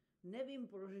 Nevím,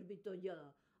 proč by to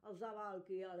dělal. A za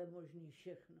války je ale možný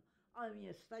všechno. Ale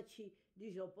mně stačí,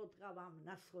 když ho potkávám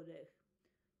na schodech.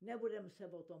 Nebudem se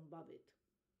o tom bavit.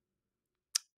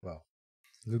 Well,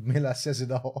 Ludmila says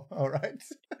it all. All right.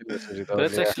 But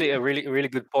that's actually a really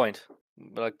good point.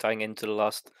 Like tying into the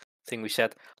last thing we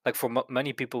said. Like for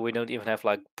many people, we don't even have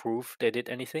like proof they did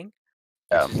anything.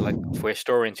 Which is like for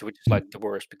historians, which is like the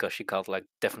worst because you can't like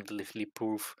definitively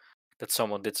prove that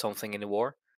someone did something in the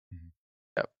war.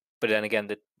 Yeah. But then again,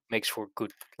 that makes for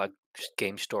good like just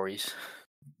game stories.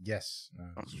 Yes,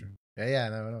 no, that's true. Yeah,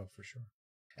 no, for sure.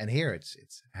 And here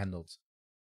it's handled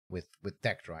with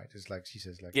tact, right? It's like she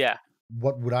says, like, yeah,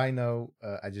 what would I know?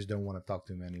 I just don't want to talk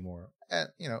to him anymore. And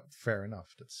fair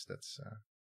enough. That's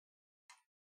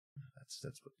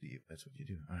what you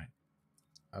do. All right.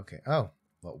 Okay. Oh,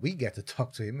 well, we get to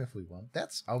talk to him if we want.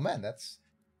 That's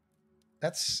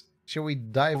shall we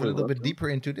dive a little bit deeper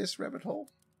into this rabbit hole?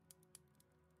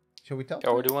 Shall we talk?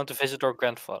 Or do you want to visit our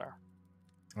grandfather?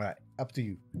 All right, up to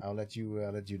you. I'll let you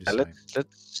decide.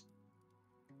 Let's.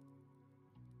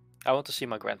 I want to see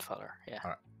my grandfather. Yeah.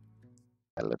 All right.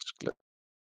 Let's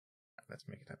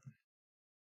make it happen.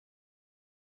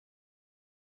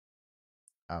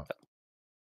 Oh.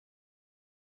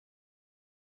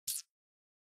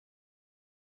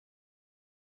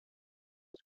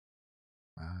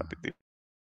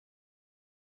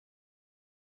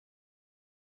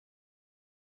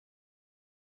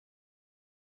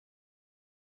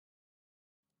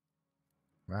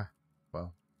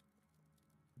 Well,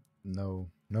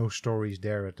 no stories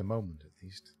there at the moment, at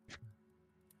least.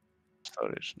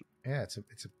 Stories. Yeah, it's a.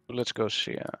 Let's go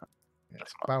see.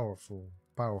 It's a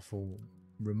powerful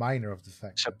reminder of the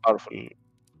fact. It's a powerful.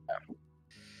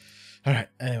 All right.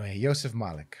 Anyway, Joseph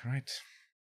Malik, right?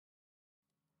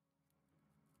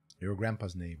 Your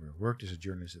grandpa's neighbor worked as a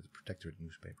journalist at the Protectorate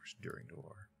newspapers during the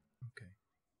war. Okay.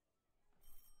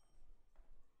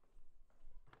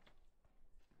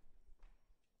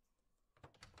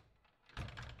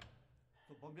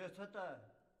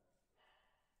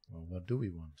 Well, what do we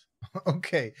want?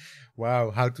 Okay.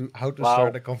 Wow. How to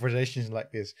start a conversation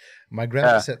like this? My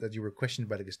grandpa said that you were questioned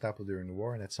by the Gestapo during the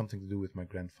war, and that's something to do with my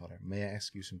grandfather. May I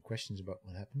ask you some questions about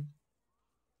what happened?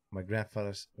 My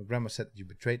grandma said that you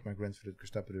betrayed my grandfather to the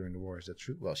Gestapo during the war. Is that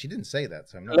true? Well, she didn't say that,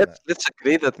 so I'm not. Let's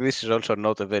agree that this is also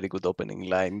not a very good opening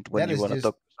line when you want to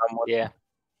talk to someone. Yeah.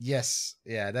 Yes.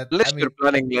 Yeah. That. Unless you're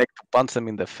planning like to punch them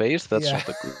in the face, that's not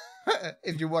a good.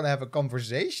 If you want to have a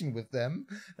conversation with them,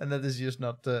 and that is just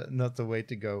not the way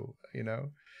to go,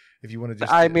 if you want to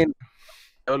just I mean,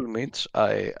 by all means,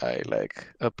 I like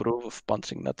approve of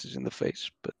punching Nazis in the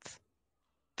face, but at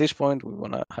this point we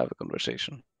want to have a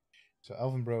conversation. So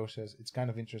Alvin Bro says it's kind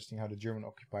of interesting how the German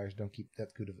occupiers don't keep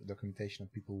that good of documentation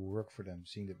of people who work for them,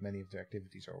 seeing that many of their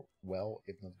activities are well,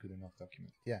 if not good enough,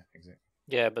 documented. Yeah, exactly.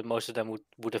 Yeah, but most of them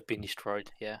would have been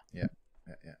destroyed. Yeah. Yeah.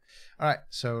 All right,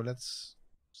 so let's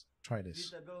try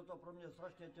this.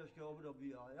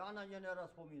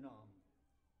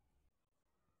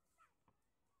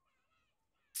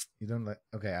 You don't like.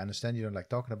 Okay, I understand you don't like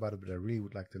talking about it, but I really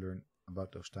would like to learn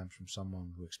about those times from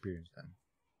someone who experienced them.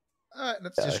 All right,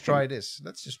 let's just try this.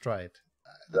 Let's just try it.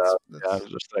 Let's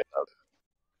just try it out.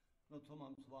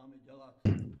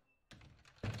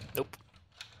 Nope.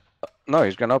 No,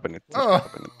 he's gonna open it. There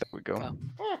we go.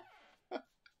 Oh.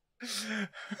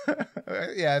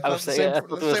 Yeah, I thought it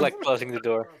was like closing the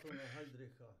door.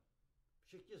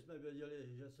 Všichni jsme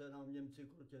věděli, že se nám Němci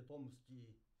krutě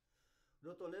pomstí.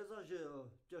 Kdo to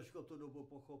nezažil, těžko tu dobu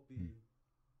pochopí.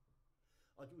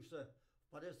 Ať už se v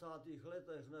 50.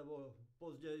 letech nebo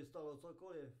později stalo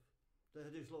cokoliv,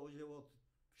 tehdy šlo o život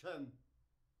všem.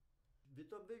 Vy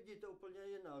to vidíte úplně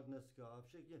jinak dneska.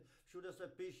 Všude se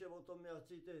píše o tom, jak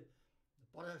ty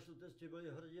parašutisti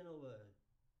byli hrdinové.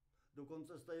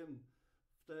 Dokonce jste jim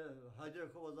v té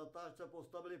Heydrichové zatáčce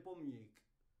postavili pomník.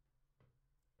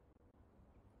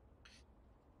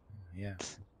 Yeah,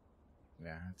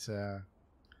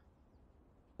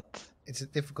 it's a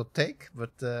difficult take,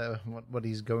 but what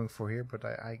he's going for here. But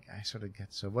I sort of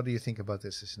get. So, what do you think about the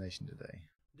assassination today?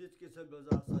 Vždycky jsem byl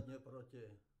zásadně proti.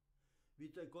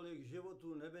 Víte, kolik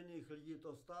životů nevinných lidí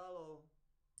to stálo?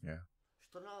 Yeah.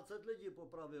 1400 lidí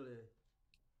popravili.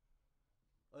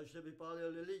 A ještě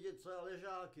vypálili lidice a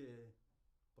ležáky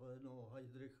pro jednoho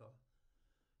Heydricha.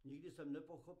 Nikdy jsem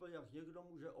nepochopil, jak někdo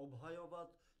může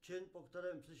obhajovat čin, po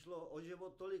kterém přišlo o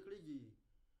život tolik lidí.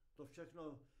 To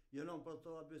všechno jenom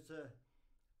proto, aby se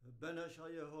Beneš a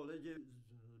jeho lidi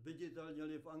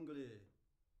viditelnili v Anglii.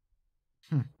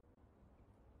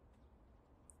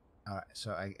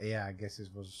 So I guess this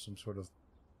was some sort of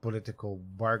political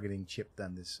bargaining chip.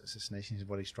 Then this assassination is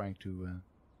what he's trying to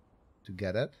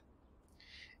get at.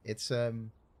 It's.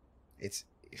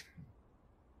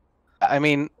 I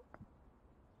mean,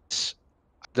 I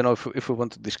don't know if we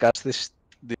want to discuss this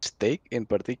take in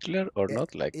particular or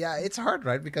not. Like, yeah, it's hard,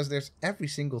 right? Because there's every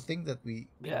single thing that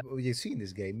you see in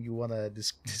this game. You want to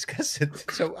discuss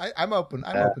it. So I'm open.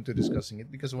 I'm open to discussing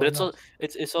it because. But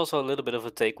it's also a little bit of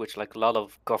a take which like a lot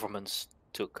of governments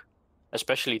took,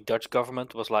 especially Dutch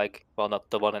government was like, well, not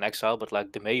the one in exile, but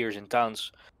like the mayors in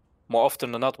towns, more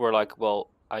often than not were like, well,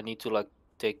 I need to like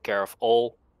take care of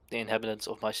all the inhabitants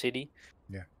of my city.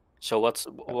 Yeah. So what's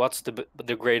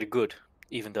the greater good,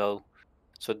 even though.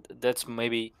 So that's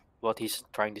maybe what he's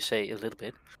trying to say a little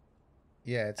bit.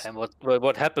 Yeah, and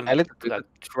what happened like,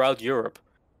 throughout Europe,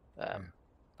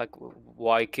 like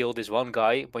why kill this one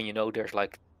guy when you know there's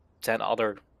like 10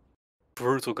 other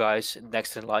brutal guys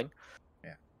next in line?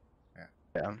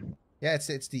 Yeah,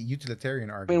 it's the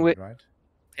utilitarian argument, right?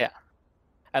 Yeah,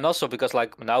 and also because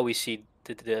like now we see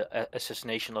the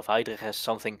assassination of Heydrich as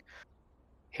something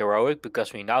heroic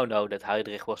because we now know that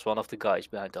Heydrich was one of the guys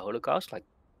behind the Holocaust, like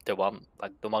the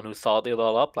one who thought it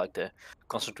all up, like the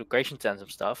concentration camps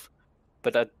and stuff.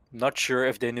 But I'm not sure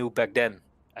if they knew back then,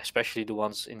 especially the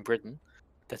ones in Britain,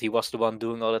 that he was the one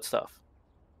doing all that stuff.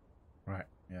 Right.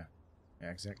 Yeah.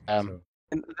 Yeah. Exactly. And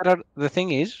the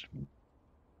thing is,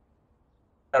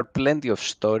 there are plenty of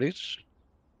stories.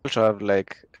 Also have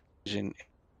like in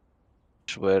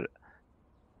where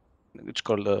it's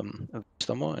called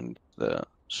Distamo and the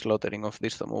slaughtering of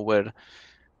Distamo, where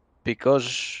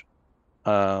because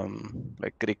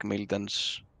like Greek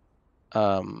militants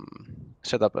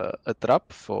set up a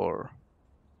trap for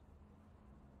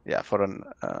an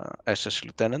SS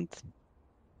lieutenant,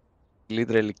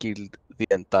 literally killed the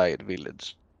entire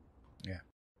village. Yeah.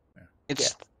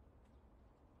 It's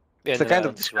the kind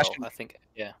of discussion. Well, I think.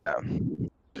 Yeah.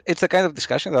 It's the kind of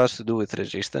discussion that has to do with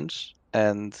resistance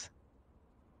and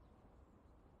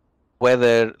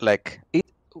whether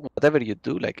whatever you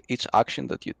do, like each action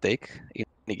that you take in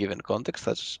any given context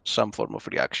has some form of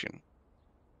reaction.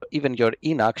 Even your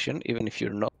inaction, even if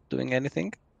you're not doing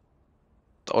anything,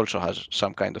 it also has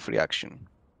some kind of reaction.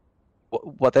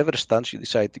 Whatever stance you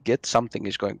decide to get, something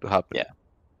is going to happen. Yeah.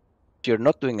 If you're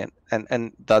not doing it,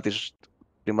 and that is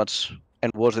pretty much,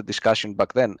 and was the discussion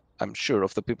back then, I'm sure,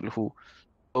 of the people who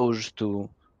chose to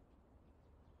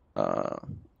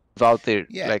vote their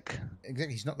exactly.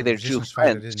 He's not the resistance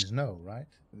fighter didn't know, right?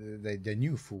 They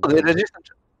knew full well. The resistance,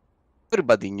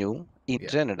 everybody knew in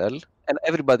general, and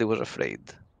everybody was afraid.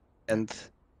 And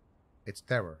it's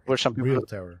terror. Were some people real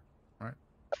terror, right?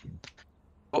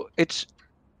 So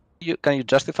can you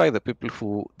justify the people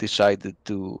who decided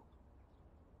to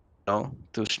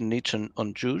snitch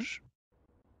on Jews?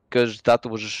 Because that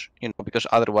was, because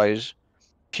otherwise,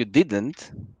 if you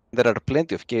didn't, there are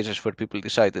plenty of cases where people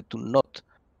decided to not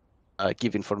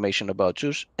give information about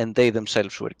Jews, and they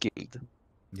themselves were killed.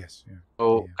 Yes. Yeah.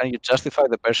 So can you justify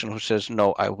the person who says,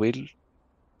 no, I will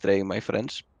betray my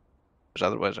friends, because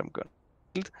otherwise I'm going to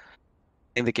be killed?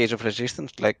 In the case of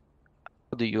resistance, like,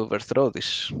 how do you overthrow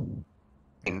this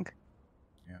thing?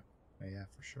 Yeah,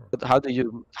 for sure. But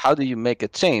how do you make a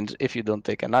change if you don't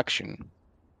take an action?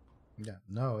 Yeah,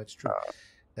 no, it's true.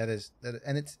 That,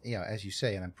 and it's as you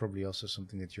say, and I'm probably also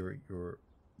something that you're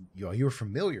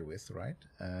familiar with, right?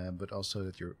 But also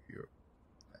that you're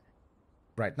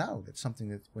right now. That's something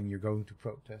that when you're going to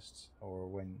protests, or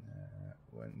when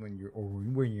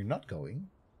you're not going,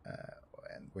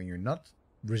 and when you're not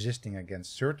resisting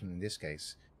against certain, in this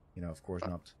case, of course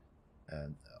not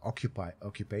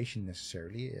occupation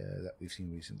necessarily that we've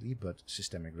seen recently, but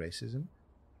systemic racism.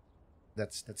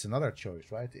 That's another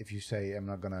choice, right? If you say I'm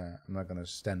not gonna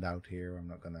stand out here, I'm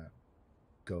not gonna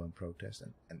go and protest,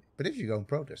 but if you go and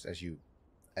protest, as you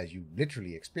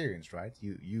literally experienced, right,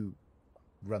 you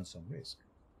run some risk.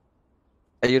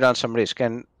 You run some risk,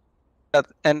 and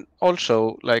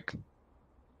also like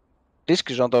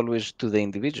risk is not always to the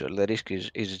individual. The risk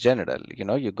is general. You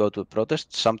know, you go to a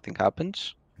protest, something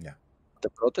happens. Yeah. The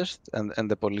protest,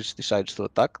 and the police decides to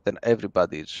attack, then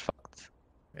everybody is fucked.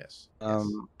 Yes.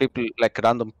 People, like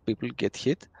random people, get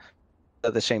hit.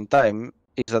 At the same time,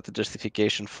 is that a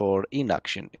justification for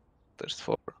inaction? Just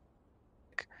for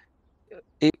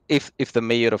if the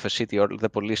mayor of a city or the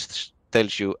police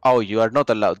tells you, "Oh, you are not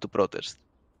allowed to protest.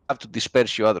 I have to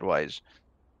disperse you otherwise."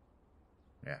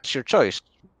 Yeah. It's your choice.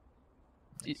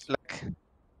 Like, you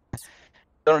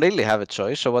don't really have a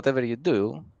choice. So whatever you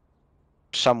do,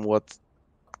 somewhat.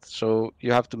 So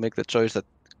you have to make the choice that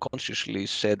consciously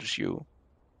serves you,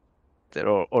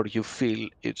 or you feel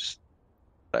it's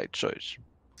the right choice.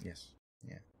 Yes.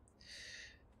 Yeah.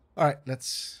 All right.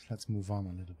 Let's move on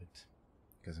a little bit,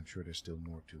 because I'm sure there's still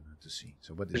more to see.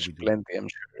 So what did we do Plenty, I'm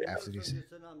sure. after this? Že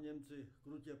se nám Němci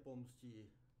krutě pomstí.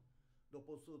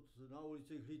 Doposud na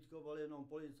ulicích hlídkovali jenom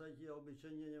policajti a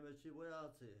obyčejní němečtí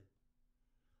vojáci.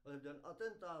 Ale v den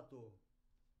atentátu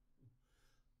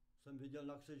jsem viděl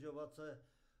na křižovatce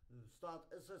stát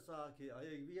SSáky a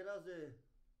jejich výrazy,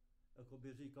 jako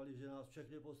by říkali, že nás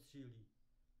všechny postřílí.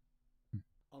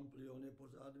 Ampliony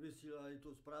pořád vysílali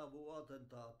tu zprávu o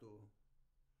atentátu.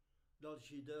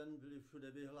 Další den byly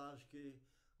všude vyhlášky,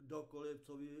 kdokoliv,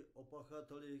 co ví o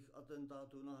pachatelích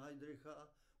atentátu na Heydricha,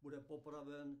 bude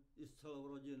popraven i s celou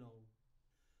rodinou.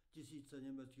 Tisíce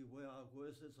německých vojáků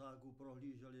SSáků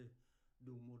prohlíželi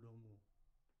dům u domu.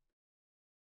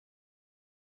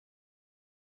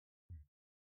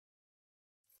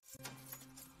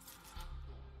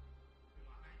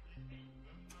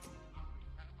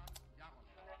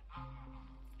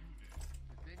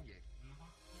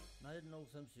 Najednou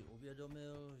jsem si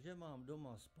uvědomil, že mám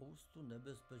doma spoustu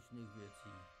nebezpečných věcí.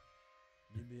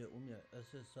 Kdyby je u mě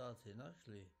SSáci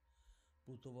našli,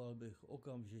 putoval bych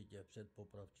okamžitě před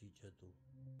popravčí četu.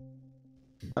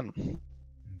 Okay.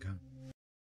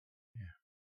 Yeah.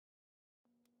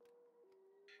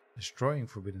 Destroying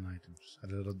forbidden items. A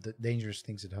lot of dangerous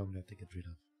things at home that they get rid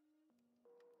of.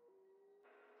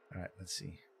 All right, let's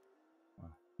see.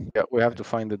 Wow. Yeah, we have to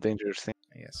find the dangerous thing.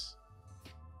 Yes.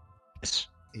 Yes.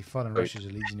 He fought in Russia as a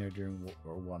legionnaire during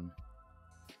World War I.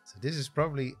 So this is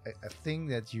probably a thing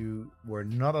that you were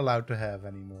not allowed to have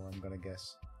anymore, I'm gonna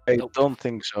guess. I don't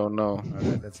think so, no.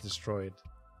 Alright, let's destroy it.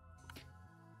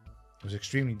 It was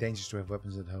extremely dangerous to have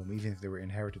weapons at home, even if they were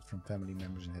inherited from family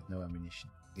members and had no ammunition.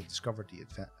 If discovered, the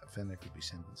offender could be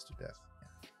sentenced to death.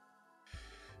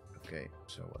 Yeah. Okay,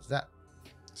 so what's that?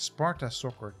 Sparta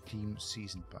soccer team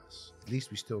season pass. At least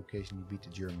we still occasionally beat the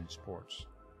German sports.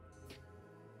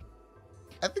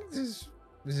 I think this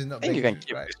is not. I think you can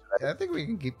keep right? this. Yeah, I think we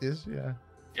can keep this. Yeah.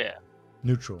 Yeah.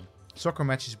 Neutral. Soccer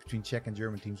matches between Czech and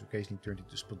German teams occasionally turned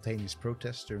into spontaneous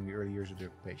protests during the early years of the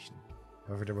occupation.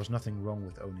 However, there was nothing wrong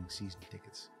with owning season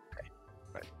tickets. Okay.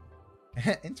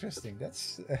 Right. Interesting.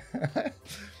 That's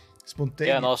spontaneous.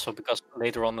 Yeah, and also because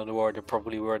later on in the war there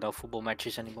probably were no football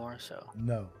matches anymore. So.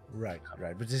 No, right.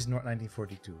 But this is not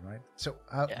 1942, right? So,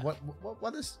 Yeah.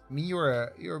 what is? I mean,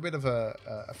 you're a bit of a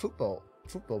football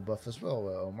buff as well,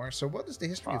 Omar. So, what is the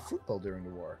history of football during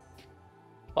the war?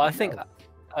 Well, I think,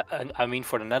 I mean,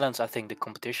 for the Netherlands, I think the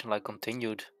competition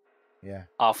continued. Yeah.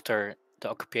 After the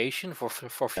occupation for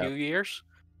a few years,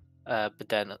 but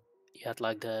then you had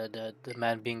the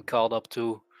man being called up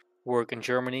to work in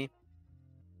Germany,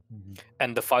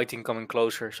 and the fighting coming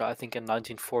closer. So I think in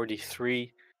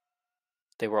 1943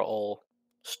 they were all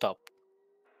stopped.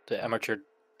 The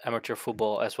amateur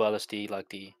football as well as the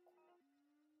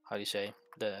how do you say,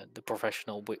 the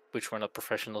professional, which were not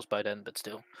professionals by then, but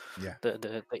still. Yeah.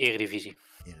 The Eredivisie.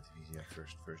 Eredivisie, yeah,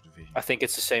 first division. I think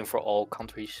it's the same for all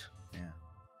countries. Yeah.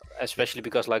 Especially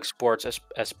because sports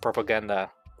as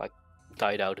propaganda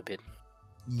died out a bit.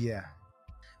 Yeah.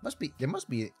 There must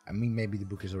be. I mean, maybe the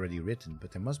book is already written,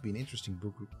 but there must be an interesting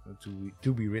book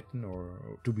to be written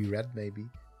or to be read, maybe,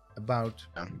 about.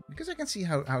 Because I can see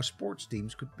how sports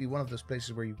teams could be one of those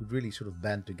places where you could really sort of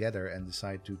band together and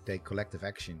decide to take collective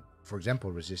action. For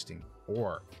example, resisting,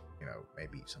 or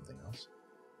maybe something else.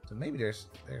 So maybe there's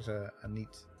a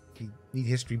neat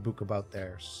history book about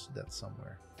theirs that's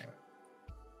somewhere. Anyway.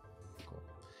 Cool.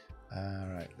 All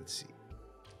right, let's see.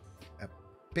 A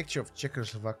picture of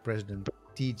Czechoslovak President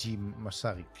T.G.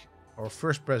 Masaryk, our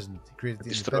first president. He created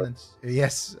independence.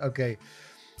 Yes. Okay.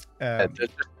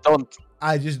 Just don't.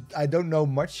 I don't know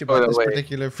much about this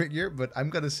particular figure, but I'm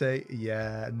gonna say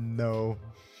no.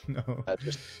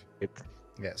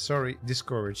 Yeah, sorry,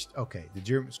 discouraged. Okay, the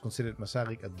Germans considered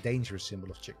Masaryk a dangerous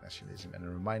symbol of Czech nationalism and a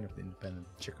reminder of the independent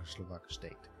Czechoslovak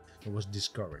state. It was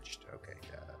discouraged. Okay.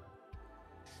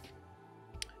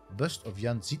 Bust of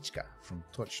Jan Zizka from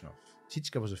Trochnov.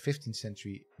 Zizka was a 15th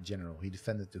century general. He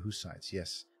defended the Hussites.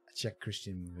 Yes, a Czech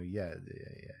Christian. Yeah.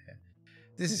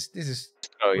 This is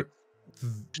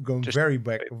going Just very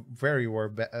back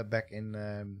in.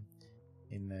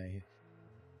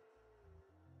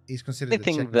 He's considered a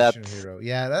Czech national hero.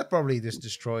 Yeah, that probably just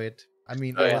destroy it. I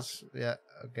mean,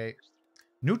 okay.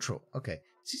 Neutral. Okay.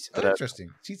 Interesting.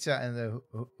 Zizka and the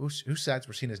Hussites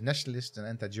were seen as nationalists and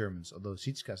anti-Germans. Although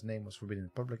Zizka's name was forbidden in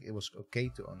public, it was okay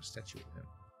to own a statue of him.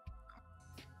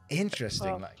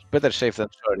 Interesting. Better safe than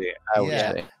sorry, I would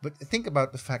say. But think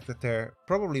about the fact that there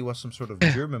probably was some sort of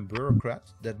German bureaucrat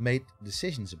that made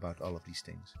decisions about all of these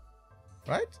things.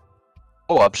 Right?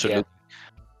 Oh, absolutely.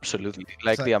 Yeah. Absolutely.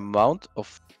 Like the amount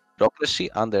of bureaucracy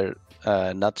under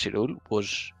Nazi rule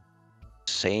was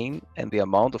insane, and the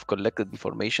amount of collected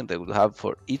information they would have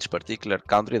for each particular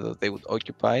country that they would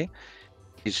occupy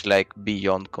is like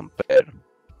beyond compare.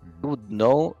 You would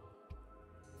know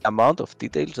the amount of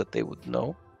details that they would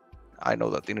know. I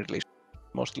know that in relation,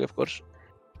 mostly, of course,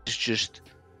 it's just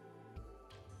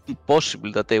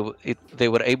impossible that they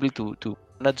were able to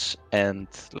manage and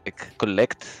like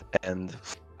collect and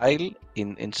file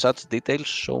in such detail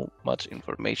so much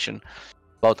information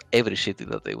about every city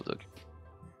that they would occupy.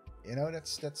 You know,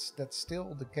 that's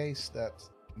still the case that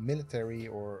military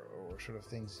or sort of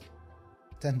things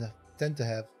tend to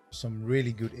have some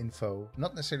really good info,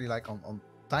 not necessarily like on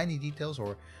tiny details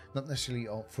or not necessarily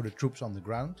for the troops on the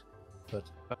ground, but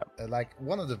like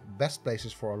one of the best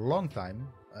places for a long time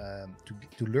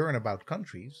to learn about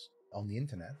countries on the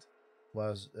internet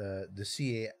was the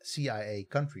CIA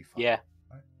country file. Yeah.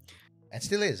 Right? And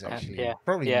still is, actually.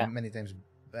 Probably many times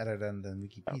better than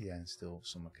Wikipedia in still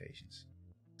some occasions.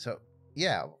 So,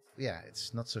 yeah,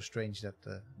 it's not so strange that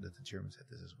the Germans had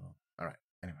this as well. All right,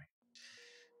 anyway.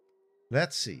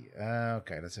 Let's see.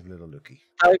 Okay, let's have a little looky.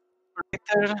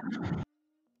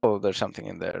 Oh, there's something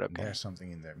in there. Okay. There's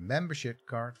something in there. Membership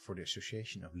card for the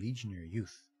Association of Legionary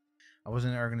Youth. I was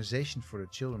in an organization for the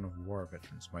children of war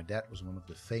veterans. My dad was one of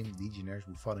the famed legionnaires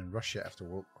who fought in Russia after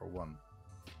World War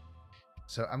I.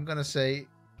 So I'm going to say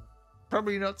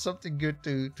probably not something good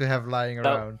to have lying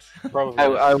around. Probably. I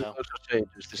would also say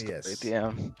just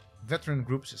yeah. Veteran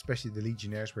groups, especially the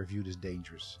legionnaires, were viewed as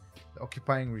dangerous. The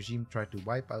occupying regime tried to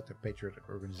wipe out their patriotic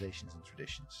organizations and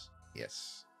traditions.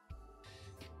 Yes.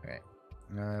 Okay.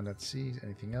 Let's see.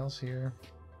 Anything else here?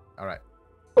 All right.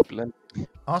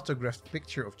 Autographed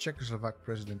picture of Czechoslovak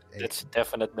President A. That's a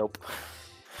definite nope.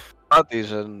 That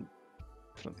is an...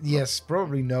 Yes,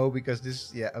 probably no, because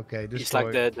this... Yeah, okay. He's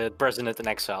like the president in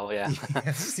exile, yeah.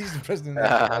 Yes, he's the president in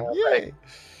exile. Yay!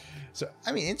 So,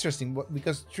 I mean, interesting,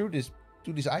 because through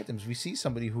these items, we see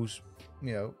somebody who's,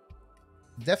 you know,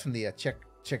 definitely a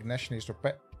Czech nationalist or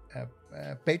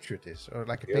patriot is, or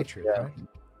like a patriot, right?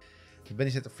 So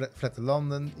Benny said fled to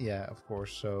London. Yeah, of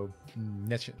course. So,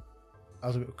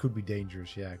 also it could be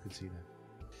dangerous. Yeah, I could see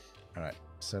that. All right.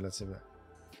 So let's have a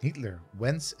Hitler,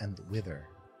 whence and whither?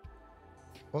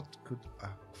 What could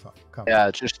come? Yeah,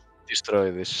 just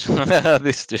destroy this.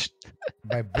 This just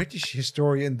by British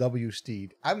historian W.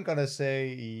 Steed. I'm gonna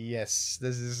say yes.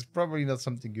 This is probably not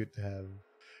something good to have.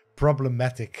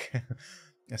 Problematic.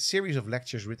 A series of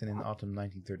lectures written in autumn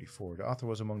 1934. The author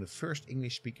was among the first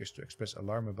English speakers to express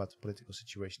alarm about the political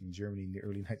situation in Germany in the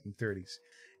early 1930s.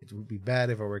 It would be bad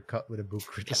if I were caught with a book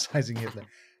criticizing Hitler.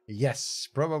 Yes,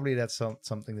 probably that's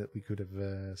something that we could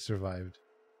have survived.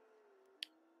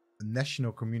 A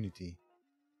national community.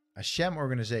 A sham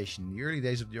organization. In the early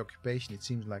days of the occupation, it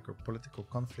seems like our political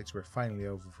conflicts were finally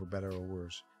over, for better or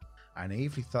worse. I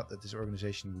naively thought that this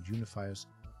organization would unify us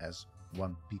as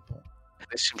one people.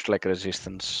 This seems like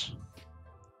resistance.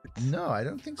 No, I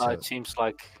don't think so. It seems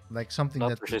like something not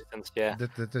that resistance, yeah.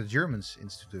 that the Germans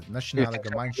instituted. Nationale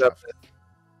Gemeinschaft.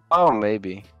 Oh,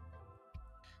 maybe.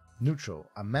 Neutral,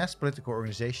 a mass political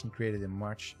organization created in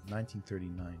March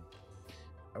 1939.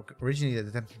 Originally, it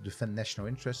attempted to defend national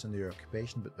interests in the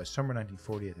occupation, but by summer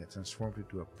 1940, it had transformed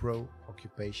into a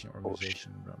pro-occupation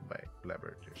organization run by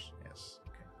collaborators. Yes.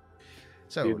 Okay.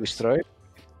 So you destroy it?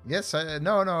 Yes,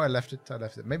 no, I left it.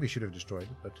 Maybe I should have destroyed it,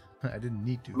 but I didn't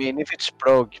need to. I mean, if it's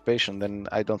pro-occupation, then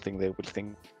I don't think they will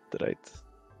think right.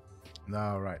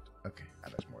 No, right. Okay,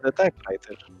 that's more. The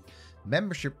typewriter.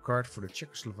 Membership card for the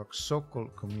Czechoslovak Sokol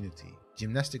community.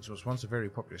 Gymnastics was once a very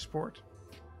popular sport.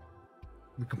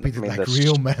 We competed like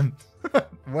real men.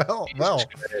 well.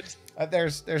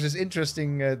 There's this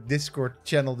interesting Discord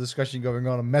channel discussion going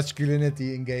on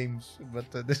masculinity in games, but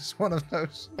this is one of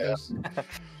those. Yeah.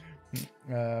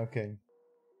 Okay.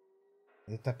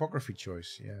 The typography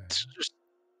choice, yeah.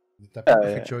 The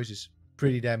typography choice is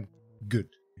pretty damn good,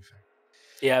 in fact.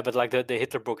 Yeah, but like the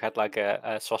Hitler book had like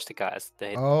a swastika as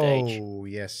the H, Oh,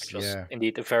 yes, which was yeah.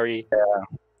 indeed a very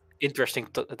interesting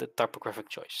typographic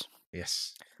choice.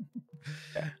 Yes.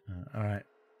 Yeah. All right.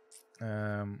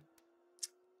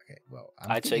 Okay, well,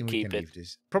 I'm I'd say thinking we keep can it. leave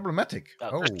this. Problematic.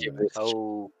 Oh.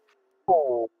 Oh.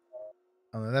 Oh.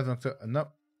 On 11 October. No.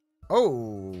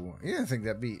 Oh, you didn't think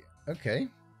that'd be... Okay.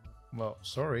 Well,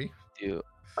 sorry. You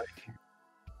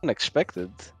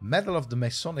unexpected. Medal of the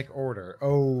Masonic Order.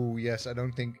 Oh, yes, I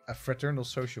don't think... A fraternal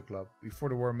social club. Before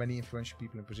the war, many influential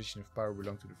people in position of power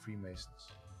belonged to the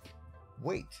Freemasons.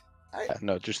 Wait.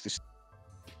 No, just this.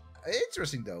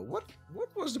 Interesting though. What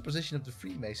was the position of the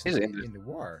Freemasons in the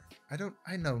war?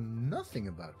 I know nothing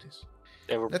about this.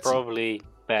 They were probably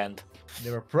banned. They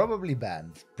were probably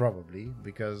banned,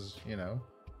 because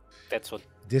that's what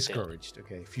discouraged.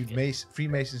 Okay,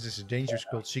 Freemasons is a dangerous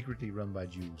cult secretly run by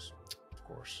Jews. Of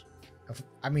course.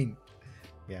 I mean,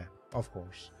 yeah, of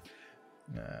course.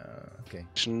 Okay.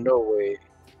 There's no way.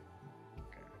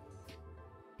 Okay.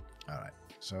 All right.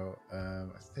 So,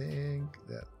 I think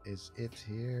that is it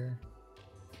here.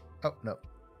 Oh, no.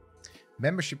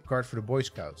 Membership card for the Boy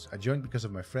Scouts. I joined because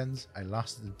of my friends. I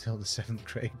lasted until the 7th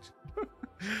grade.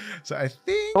 So I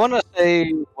think... I want to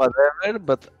say whatever,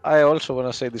 but I also want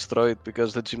to say destroy it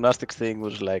because the gymnastics thing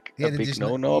was like a big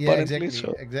no-no apparently.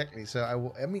 Exactly. So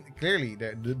I mean, clearly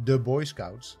the Boy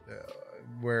Scouts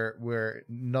were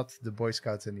not the Boy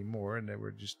Scouts anymore, and they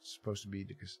were just supposed to be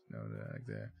the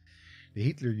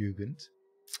Hitler Jugend.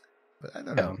 But I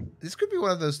don't know. This could be one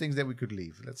of those things that we could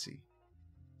leave. Let's see.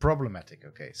 Problematic.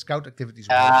 Okay. Scout activities.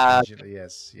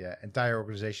 Yes. Yeah. Entire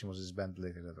organization was disbanded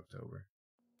later that October.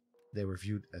 They were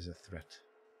viewed as a threat.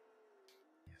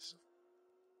 Yes.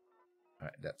 All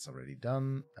right. That's already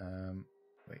done.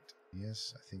 Wait.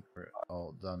 Yes. I think we're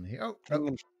all done here. Oh,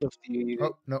 no.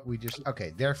 Oh, no. We just...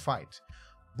 Okay. Their fight.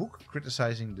 Book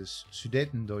criticizing the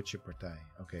Sudetendeutsche Partei.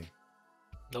 Okay.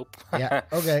 Nope. Yeah.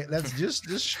 Okay. Let's just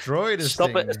destroy this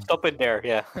thing. Stop it there.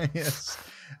 Yeah. Yes.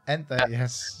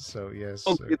 Yes. So yes.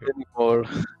 Don't get anymore.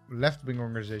 Left-wing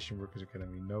organization, Workers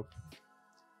Academy. Nope.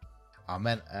 Oh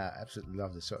man, absolutely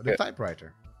love this. So the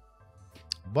typewriter.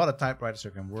 Bought a typewriter so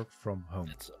I can work from home.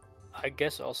 I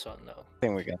guess also no. I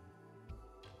think we can.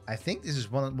 I think this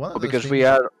is one of those because things we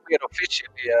are officially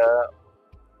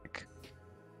like,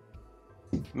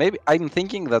 maybe I'm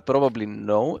thinking that probably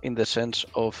no, in the sense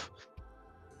of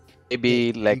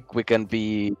maybe we can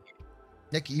be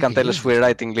can tell us we're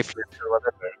writing leaflets or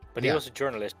whatever. But he was a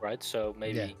journalist, right? So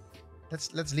maybe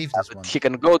let's leave this one. He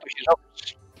can go to his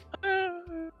office.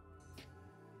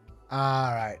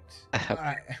 All right.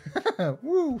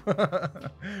 Woo.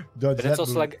 But it's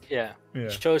also like it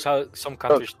shows how some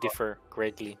countries differ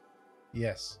greatly.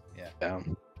 Yes. Yeah.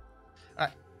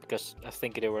 Because I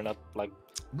think they were not like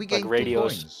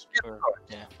radios.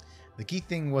 The key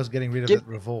thing was getting rid of that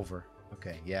revolver.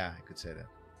 Okay, yeah, I could say that.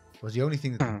 It was the only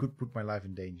thing that could put my life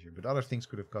in danger, but other things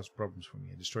could have caused problems for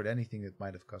me. I destroyed anything that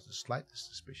might have caused the slightest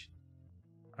suspicion.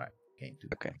 All right, gain 2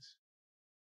 points.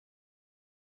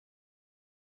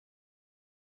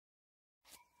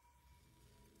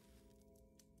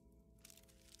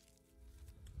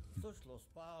 Co šlo z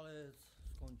pálec,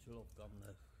 skončilo v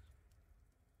kamnech.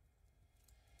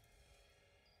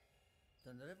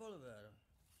 Ten revolver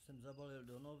jsem zabalil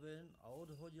do novin a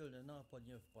odhodil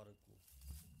nenápadně v parku.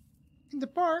 In the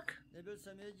park? Nebyl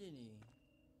jsem jediný.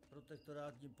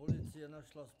 Protektorátní policie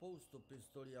našla spoustu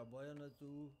pistolí a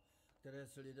bajonetů, které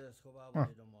si lidé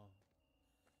schovávali doma.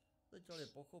 Teď ale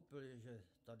pochopili, že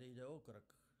tady jde o krk.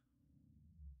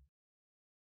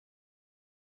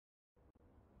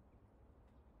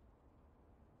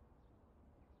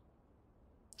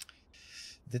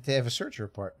 Did they have a searcher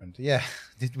apartment? Yeah.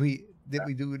 Did we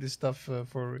do this stuff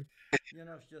for? Mě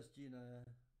naštěstí ne.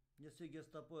 Mě si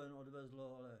gestapo jen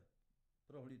odvezlo, ale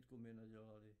prohlídku mi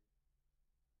nedělali.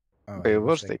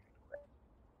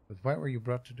 But why were you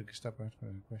brought to the Gestapo?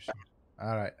 Question.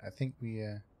 All right, I think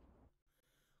we.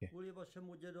 Kvůli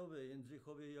vašemu dědovi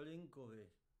Jindřichovi Jelinkovi.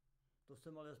 To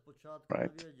jsem ale zpočátku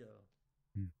nevěděl.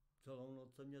 Celou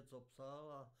noc jsem něco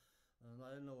psal a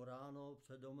najednou ráno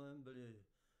před domem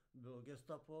bylo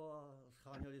gestapo a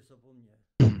scháněli se po mně.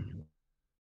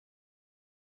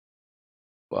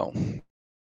 Wow.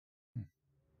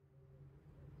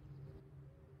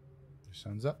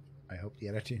 Sounds up. I hope the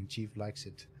editor-in-chief likes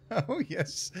it. Oh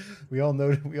yes, we all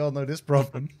know this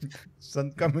problem.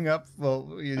 Sun coming up.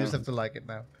 Well, you just have to like it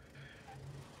now.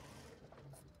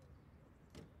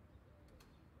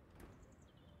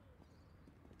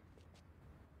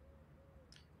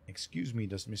 Excuse me,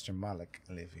 does Mr. Malik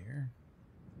live here?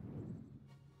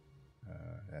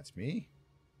 That's me.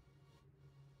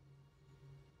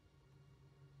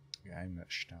 Geheime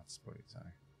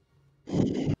Staatspolizei.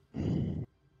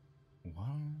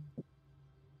 Wow.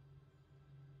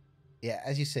 Yeah,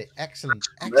 as you say, excellent.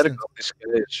 Smirk on this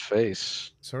guy's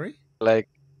face. Sorry? Like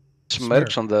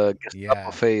smirks on the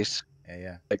Gestapo face.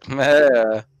 Yeah. Like,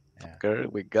 meh,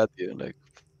 fucker, we got you. Like,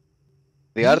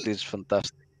 the art is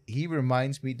fantastic. He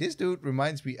reminds me. This dude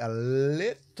reminds me a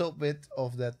little bit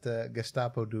of that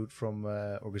Gestapo dude from,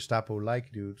 or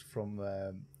Gestapo-like dude from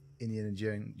Indiana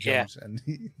Jones and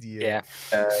the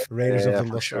Raiders of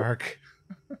the Lost Ark.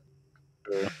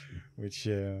 Which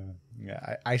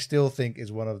I still think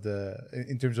is one of the,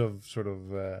 in terms of sort of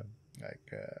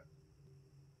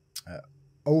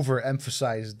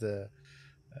overemphasized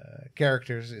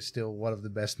characters, is still one of the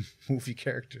best movie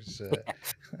characters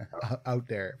out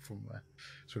there from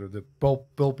sort of the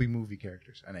pulpy movie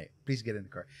characters. And hey, please get in the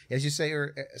car. As you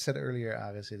said earlier,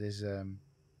 Aris, it is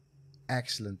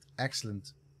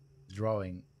excellent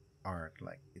drawing art.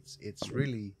 Like it's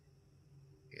really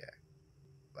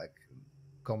like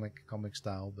comic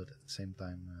style, but at the same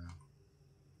time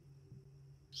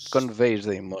conveys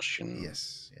the emotion.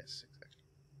 Yes, exactly.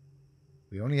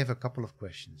 We only have a couple of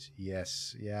questions.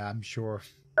 Yes, yeah, I'm sure.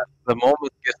 The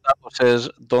moment Gestapo says,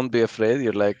 "Don't be afraid,"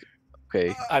 you're like,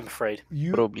 "Okay, I'm afraid."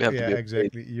 You probably have to be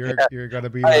exactly. Afraid. You're gonna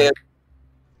be like,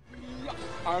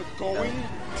 are going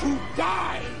to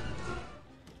die.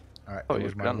 All right. Oh,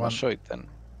 your grandma saw it then.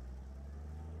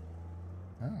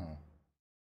 Oh.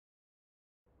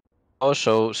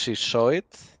 Also, she saw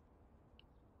it.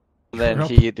 Then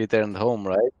he returned home,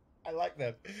 right? I like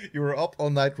that. You were up all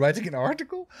night writing an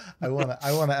article. I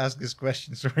wanna ask this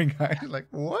question. Sorry, guys. Like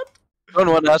what? I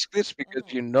don't want to ask this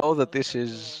because you know that this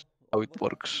is how it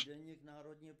works.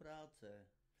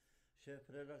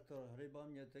 Šéf-redaktor Hryba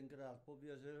mě tenkrát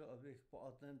pověřil, abych po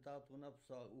atentátu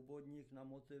napsal úvodník na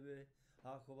motivy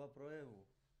Háchova projevu.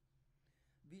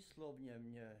 Výslovně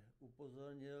mě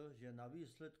upozornil, že na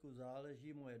výsledku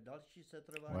záleží moje další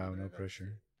setrvání. Wow, no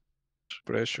pressure.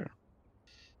 Pressure.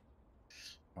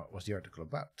 What was the article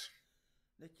about?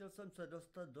 Nechtěl jsem se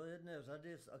dostat do jedné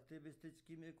řady s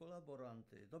aktivistickými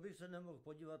kolaboranty. To bych se nemohl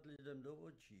podívat lidem do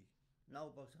očí.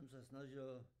 Naopak jsem se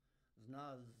snažil z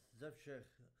nás ze všech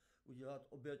udělat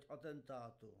oběť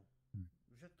atentátu.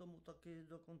 Že k tomu taky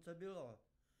dokonce bylo.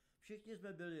 Všichni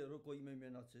jsme byli rukojmími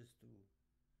nacistů.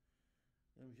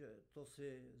 Jenže to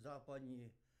si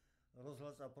západní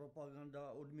rozhlas a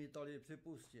propaganda odmítali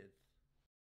připustit.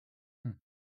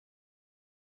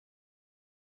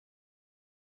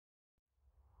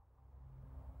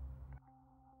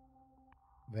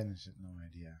 Venice had no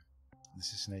idea. The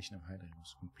assassination of Heydrich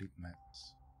was complete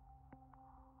madness.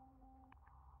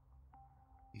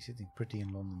 He's sitting pretty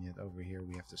in London, yet over here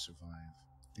we have to survive.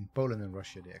 In Poland and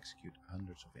Russia they execute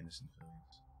hundreds of innocent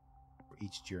civilians. For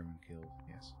each German killed,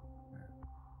 yes.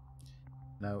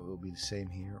 Now it will be the same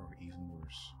here, or even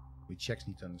worse. We Czechs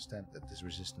need to understand that this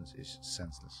resistance is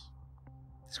senseless.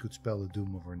 This could spell the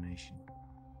doom of our nation.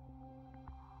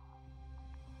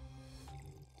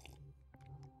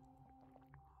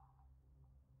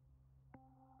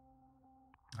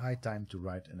 High time to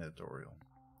write an editorial,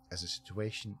 as the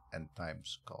situation and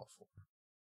times call for.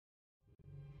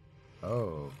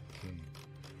 Oh, okay.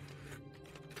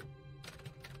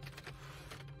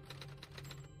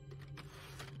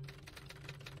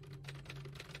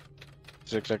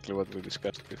 It's exactly what we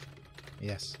discussed before.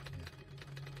 Yes.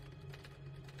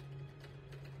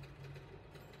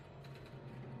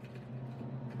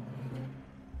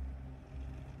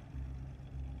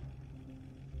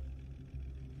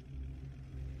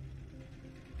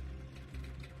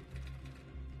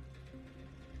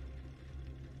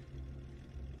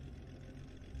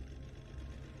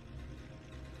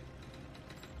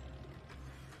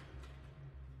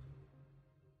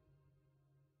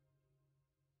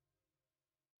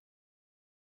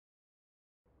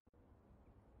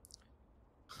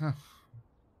 Huh.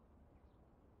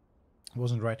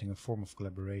 Wasn't writing a form of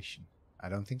collaboration. I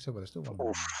don't think so, but I still want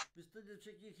to.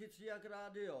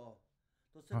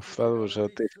 That was a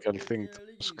difficult thing to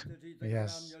ask.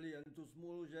 Yes.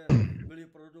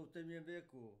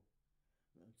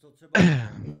 Co třeba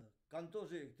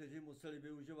kantoři, kteří museli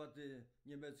využívat ty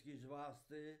německý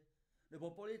žvásty,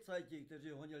 nebo policajti,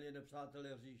 kteří honili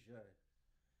nepřátele říše.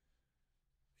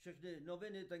 Všechny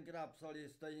noviny tenkrát psali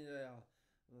stejně a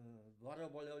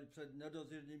varovali před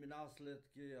nedozírnými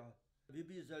následky a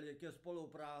vybízeli ke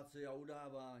spolupráci a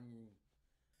udávání.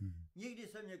 Nikdy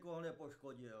jsem někoho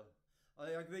nepoškodil,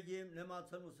 ale jak vidím, nemá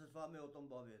cenu se s vámi o tom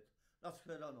bavit.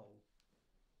 Nashledanou.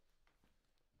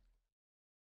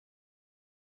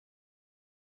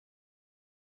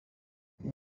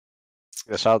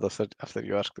 Get out after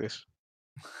you ask this.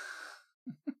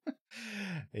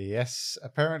 Yes,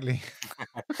 apparently.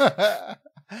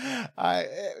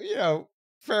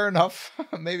 Fair enough.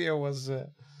 Maybe I was,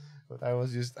 but I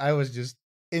was just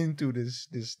into this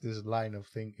line of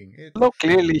thinking. No,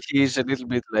 clearly he's a little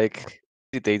bit like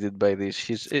irritated by this.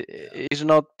 He's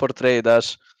not portrayed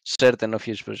as certain of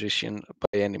his position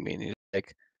by any means. He's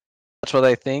like, that's what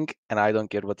I think, and I don't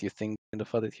care what you think. Kind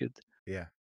of attitude. Yeah.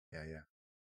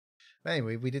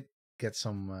 Anyway, we did get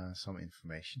some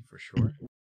information for sure,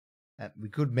 and we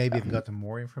could maybe have gotten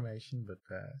more information, but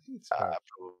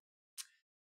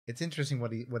it's interesting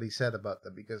what he said about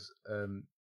that because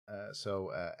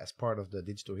as part of the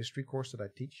digital history course that I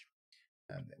teach,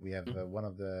 we have one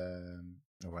of the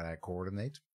what I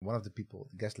coordinate. One of the people,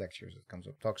 the guest lecturers that comes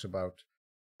up, talks about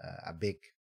a big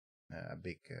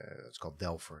it's called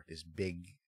Delver, this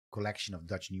big collection of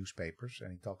Dutch newspapers,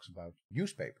 and he talks about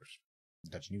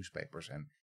Dutch newspapers,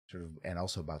 and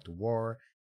also about the war.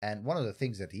 And one of the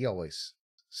things that he always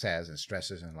says and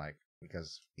stresses, and like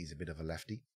because he's a bit of a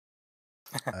lefty,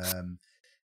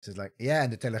 says like, yeah,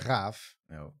 and the Telegraaf,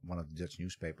 one of the Dutch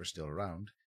newspapers still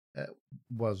around,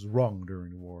 was wrong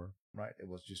during the war, right? It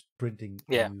was just printing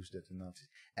news that the Nazis,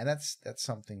 and that's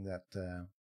something that,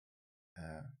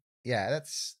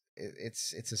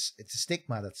 it's a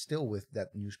stigma that's still with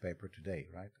that newspaper today,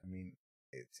 right? I mean,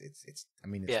 it's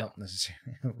not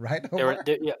necessarily right.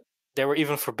 They were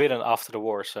even forbidden after the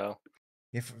war. So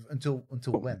until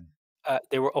when?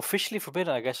 They were officially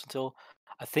forbidden, I guess, until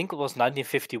I think it was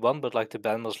 1951, but like the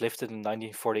ban was lifted in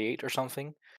 1948 or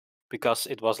something, because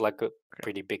it was like a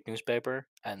pretty big newspaper,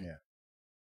 and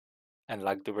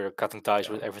like they were cutting ties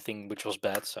with everything which was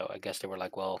bad. So I guess they were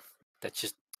like, well, let's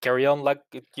just carry on like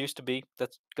it used to be.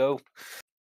 Let's go.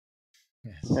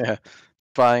 Yes. Yeah,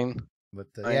 fine.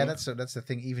 But that's the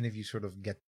thing. Even if you sort of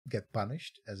get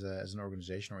punished as an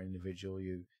organization or individual,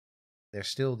 there's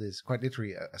still this quite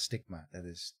literally a stigma that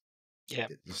is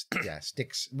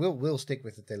sticks will stick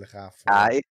with the Telegraaf for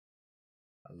a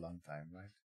long time, right?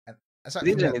 And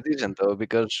it isn't though,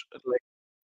 because like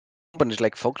companies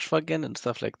like Volkswagen and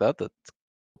stuff like that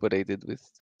operated with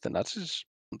the Nazis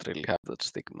don't really have that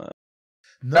stigma.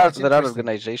 No, there are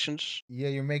organizations. Yeah,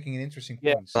 you're making an interesting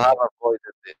point. So have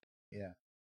avoided it.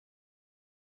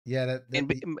 Yeah,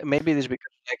 maybe it is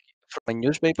because like from a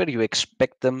newspaper you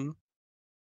expect them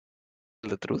to tell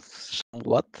the truth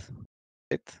somewhat,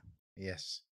 right?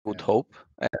 Yes. Would hope,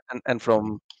 and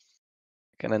from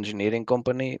like an engineering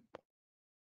company,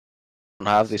 don't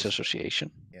have this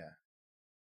association.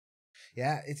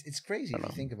 Yeah, it's crazy if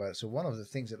you think about it. So one of the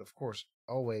things that, of course,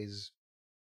 always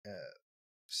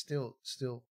still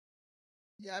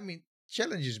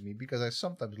challenges me, because I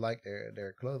sometimes like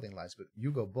their clothing lines, but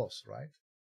Hugo Boss, right?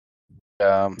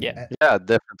 Yeah,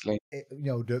 definitely.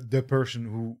 The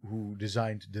person who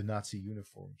designed the Nazi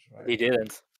uniforms, right? He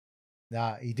didn't.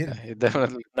 Nah, he didn't. He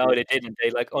definitely. No, they didn't.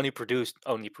 They like only produced.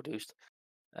 But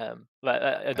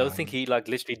I don't think he like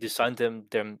literally designed them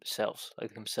themselves,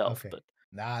 like himself. Okay. But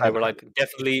Nah, they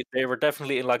were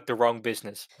definitely in like the wrong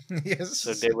business. Yes.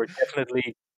 So they were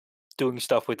definitely doing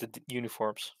stuff with the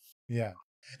uniforms. Yeah.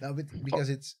 No, but because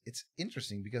it's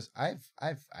interesting, because I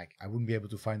wouldn't be able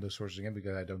to find those sources again,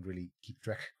 because I don't really keep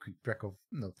track of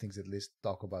things that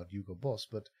talk about Hugo Boss,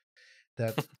 but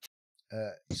that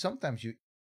sometimes you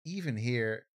even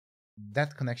hear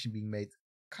that connection being made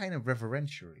kind of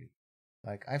reverentially.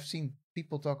 Like I've seen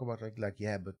people talk about like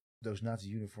yeah, but those Nazi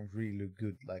uniforms really look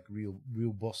good, like real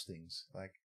boss things.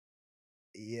 Like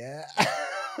yeah.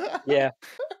 Yeah.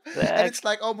 And it's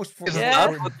like almost for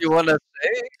what you want to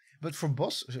say. But for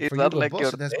Boss, for It's Hugo not like Boss, your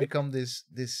it has thing. become this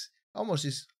almost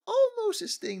this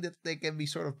thing that they can be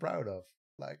sort of proud of,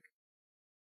 like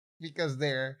because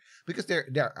they're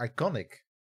iconic.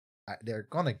 They're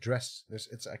iconic dress.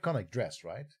 It's iconic dress,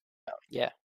 right?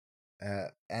 Yeah.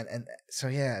 And so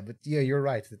yeah, but yeah, you're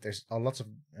right that there's lots of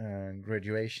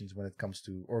graduations when it comes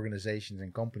to organizations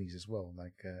and companies as well,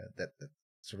 like that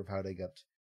sort of how they got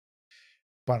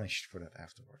punished for that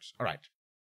afterwards. All right.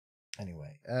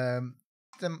 Anyway, 10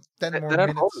 more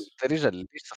minutes. There is a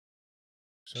list of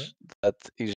that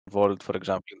is involved. For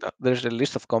example, there's a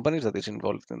list of companies that is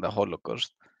involved in the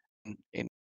Holocaust in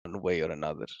one way or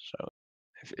another. So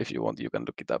if you want, you can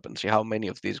look it up and see how many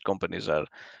of these companies are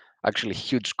actually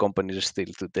huge companies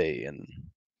still today, and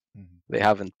they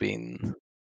haven't been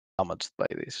damaged by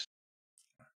this.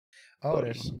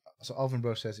 So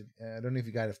Alvinbro says, I don't know if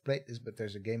you guys have played this, but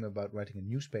there's a game about writing a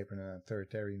newspaper in an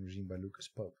authoritarian regime by Lucas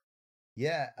Pope.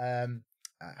 Yeah, I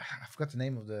forgot the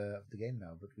name of the game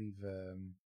now, but we've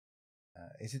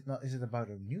is it about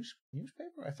a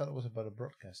newspaper? I thought it was about a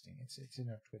broadcasting. It's in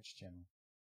our Twitch channel.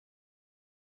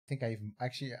 I think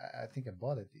I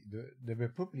bought it. The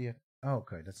Republic Oh,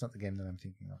 okay, that's not the game that I'm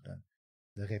thinking of then.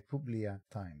 The Republia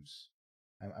Times.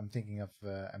 I'm thinking of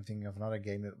another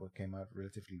game that came out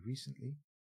relatively recently.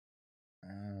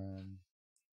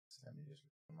 Let me just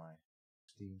look at my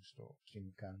Steam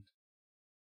account.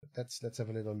 But let's have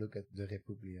a little look at the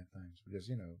Republia Times, because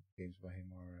games by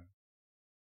him are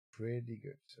pretty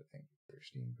good. So thank you for your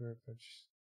Steam purpose.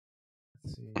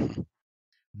 Let's see.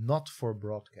 Not for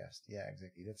broadcast. Yeah,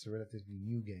 exactly. That's a relatively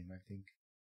new game, I think,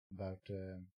 about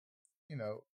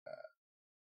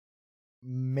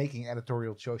making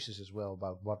editorial choices as well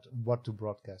about what to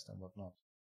broadcast and what not.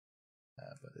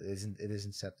 But it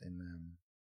isn't set in.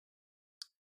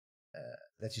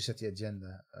 Lets you set the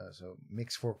agenda. So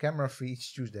mix 4 camera feeds,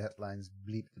 choose the headlines,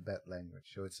 bleep the bad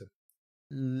language. So it's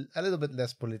a little bit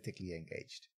less politically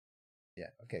engaged. Yeah.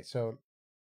 Okay. So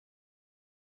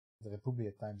the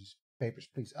Republic Times is Papers,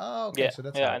 Please. Oh, okay. Yeah, So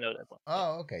that's I know that one.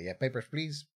 Oh, okay. Yeah, Papers,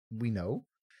 Please. We know.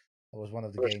 That was one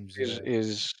of the games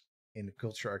is in the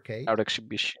Culture Arcade. Our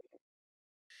exhibition.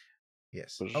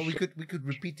 Yes. Oh, we could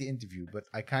repeat the interview, but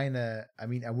I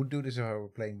would do this if I were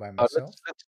playing by myself.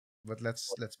 But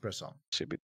let's press on.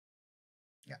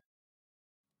 Yeah.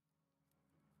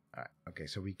 All right. Okay.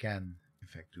 So we can in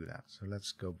fact do that. So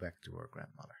let's go back to our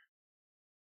grandmother.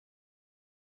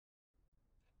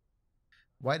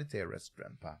 Why did they arrest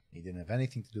Grandpa? He didn't have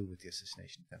anything to do with the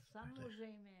assassination attempt.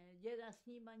 Samozřejmě, děda s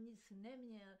nima nic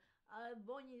neměl, ale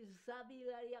oni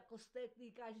zabíjeli jako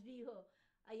steklí každýho.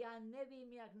 A já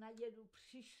nevím, jak na dědu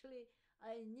přišli,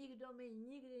 ale nikdo mi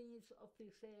nikdy nic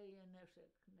oficiálně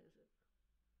neřekl.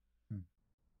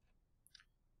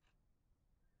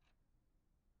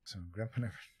 So Grandpa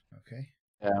never. Okay.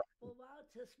 Yeah. Po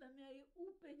válce jsme měli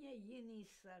úplně jiný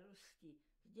starosti.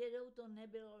 S dědou to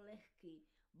nebylo lehký.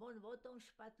 On o tom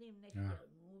špatným nechtěl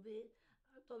mluvit,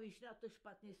 a to víš, na to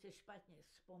špatný se špatně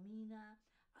vzpomíná,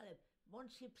 ale on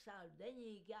si psal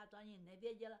deník, já to ani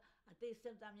nevěděla, a teď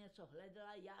jsem tam něco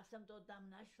hledala, já jsem to tam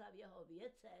našla v jeho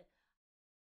věcech.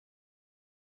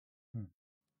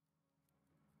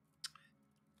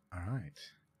 All right.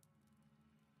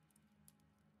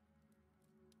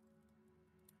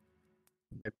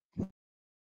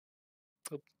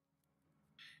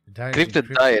 Encrypted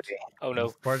diary. Oh no.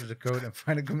 Part of the code and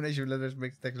find a combination of letters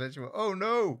makes the text legible. Oh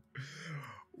no!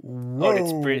 Whoa.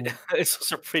 Oh, it's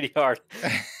also pretty hard.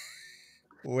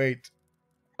 Wait.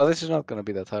 Well, this is not going to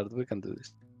be that hard. We can do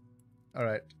this. All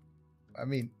right. I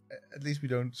mean, at least we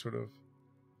don't sort of.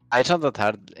 It's not that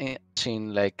hard.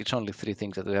 Seeing like it's only 3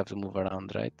 things that we have to move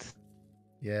around, right?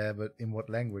 Yeah, but in what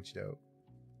language though?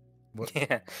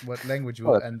 Yeah. What language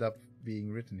will end up being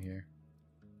written here?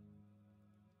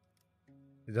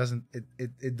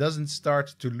 It doesn't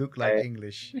start to look like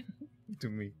English to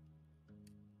me.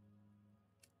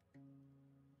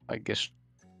 I guess.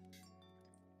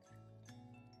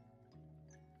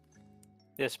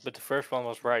 Yes, but the first one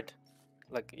was right.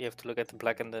 Like you have to look at the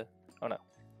black and the. Oh no.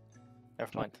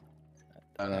 Never mind.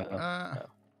 No.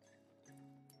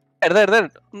 There,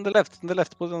 on the left,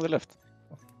 put it on the left.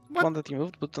 What? One that you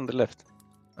moved, put it on the left.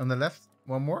 On the left,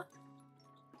 one more.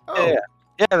 Oh,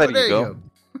 yeah, there you go.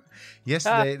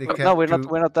 Yesterday, the cat. No, we're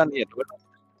not done yet.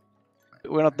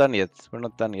 We're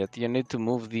not done yet. You need to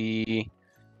move the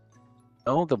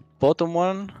bottom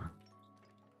one.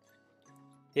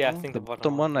 Yeah, I think the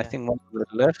bottom one. I think one to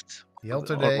the left. The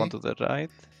altar day. Or one to the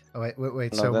right. Oh,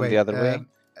 wait. No, so then wait. The other way.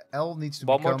 L needs to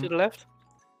one become. More to the left.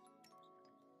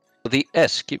 The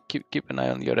S. Keep an eye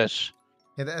on your S.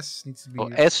 Yeah, the S needs to be. Oh,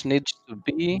 S needs to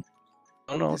be.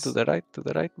 Oh no, This... to the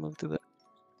right. Move to the.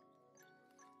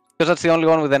 Because that's the only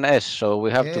one with an S, so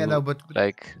we have to. Yeah, no, but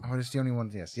like. Oh, that's the only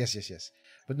one. Yes.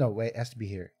 But no, wait, it has to be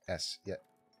here. S. Yeah.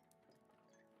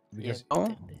 Because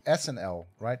S and L,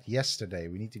 right? Yesterday.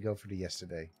 We need to go for the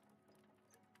yesterday.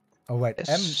 Oh wait,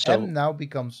 M now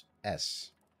becomes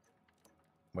S.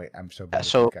 Wait, I'm so bad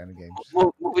at that kind of games.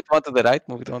 Move it one to the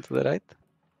right.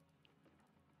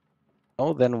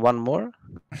 Oh, then one more.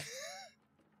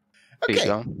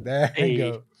 Okay, there you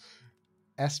go.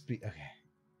 SP. Okay.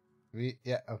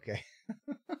 Okay.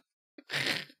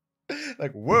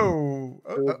 Like, whoa.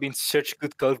 We've been such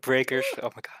good code breakers.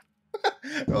 Oh my god.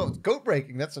 Well, code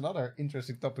breaking, that's another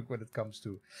interesting topic when it comes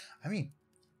to. I mean,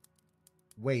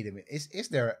 wait a minute. Is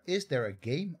there a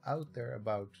game out there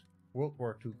about World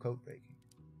War II code breaking?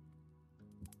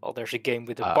 Well, there's a game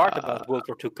with a part about World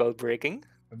War II code breaking.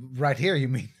 Right here, you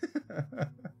mean?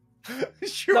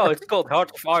 Sure. No, it's called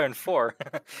Heart of Iron 4.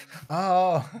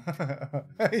 Oh,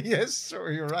 yes,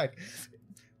 sure, you're right.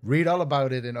 Read all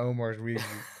about it in Omar's review.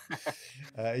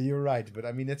 You're right, but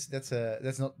I mean that's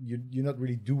not you're not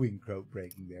really doing code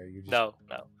breaking there. You're just No.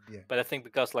 Yeah. But I think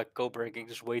because like code breaking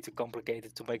is way too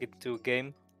complicated to make it into a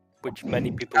game, which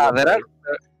many people will there play.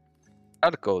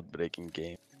 are code breaking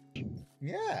games.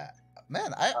 Yeah,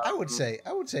 man, I would say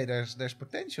there's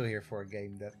potential here for a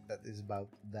game that is about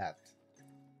that.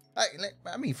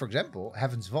 I mean, for example,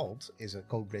 Heaven's Vault is a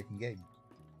code breaking game.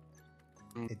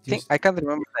 I can't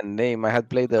remember the name. I had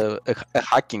played a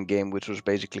hacking game, which was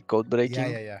basically code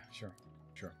breaking. Yeah, sure.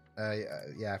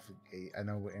 Yeah, I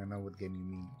know what game you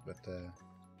mean, but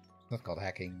not called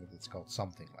hacking, but it's called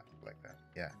something like that.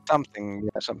 Yeah, something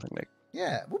like.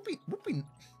 Yeah, would be.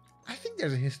 I think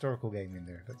there's a historical game in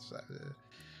there. That's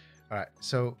all right.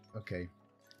 So okay,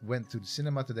 went to the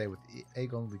cinema today with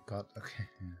Aegon. We got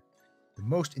the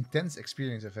most intense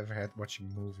experience I've ever had watching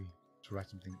a movie. To write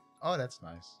something. Oh, that's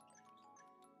nice.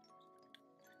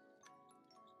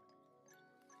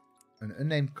 An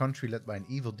unnamed country led by an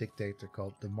evil dictator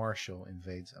called the Marshal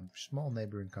invades a small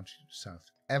neighboring country to the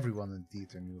south. Everyone in the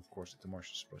theater knew, of course, that the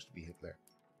Marshal is supposed to be Hitler.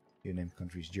 The unnamed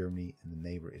country is Germany, and the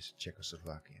neighbor is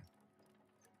Czechoslovakia.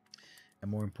 And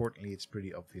more importantly, it's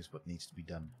pretty obvious what needs to be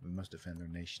done. We must defend our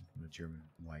nation from the German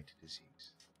white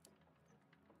disease.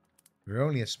 We're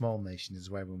only a small nation, this is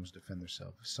why we must defend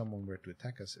ourselves. If someone were to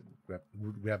attack us, it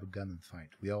would grab a gun and fight.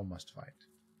 We all must fight.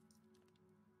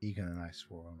 Egan and I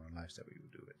swore on our lives that we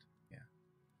would do it.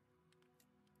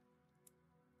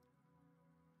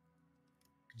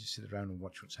 Just sit around and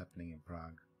watch what's happening in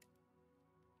Prague.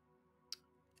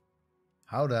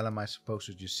 How the hell am I supposed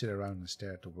to just sit around and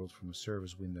stare at the world from a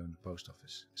service window in the post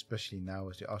office? Especially now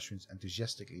as the Austrians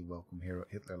enthusiastically welcome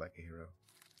Hitler like a hero.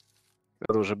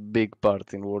 That was a big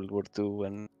part in World War II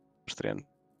when Austrian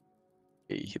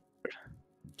Hitler.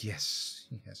 Yes.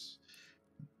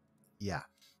 Yeah.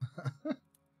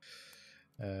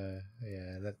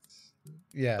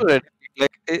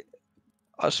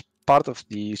 As part of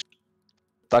the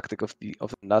tactic of the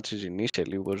Nazis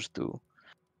initially was to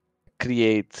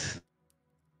create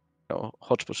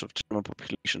hotspots of German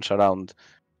populations around,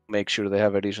 make sure they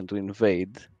have a reason to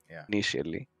invade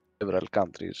initially several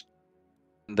countries.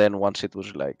 And then once it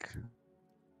was like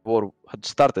war had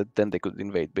started, then they could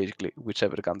invade basically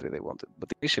whichever country they wanted.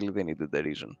 But initially they needed the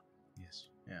reason. Yes,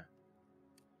 yeah.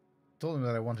 I told him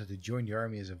that I wanted to join the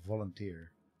army as a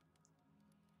volunteer.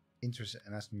 Interested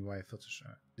and asked me why I felt so.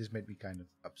 This made me kind of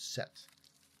upset.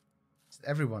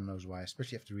 Everyone knows why,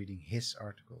 especially after reading his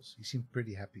articles. He seemed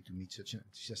pretty happy to meet such an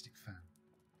enthusiastic fan.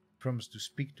 He promised to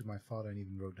speak to my father and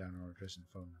even wrote down our address and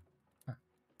phone number. Huh.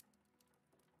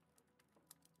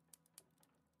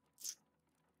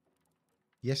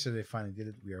 Yesterday finally did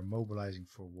it. We are mobilizing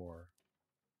for war.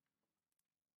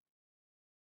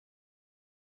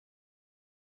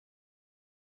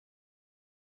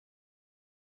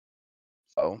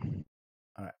 So,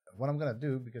 alright, what I'm gonna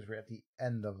do, because we're at the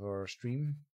end of our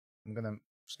stream, I'm gonna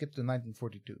skip to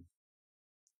 1942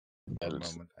 for a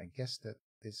moment. I guess that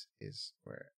this is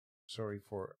where. Sorry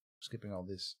for skipping all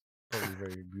this probably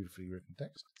very beautifully written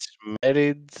text.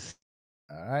 Married.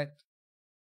 Alright.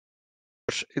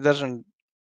 It doesn't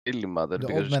really matter The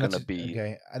because it's gonna be.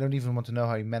 Okay, I don't even want to know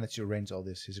how he managed to arrange all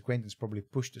this. His acquaintance probably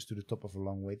pushed us to the top of a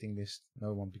long waiting list.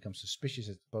 No one becomes suspicious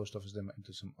at the post office, then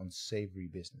into some unsavory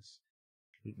business.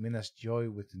 Ludmina's joy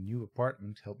with the new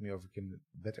apartment helped me overcome the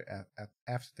bitter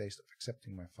aftertaste of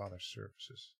accepting my father's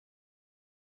services.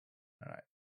 Alright.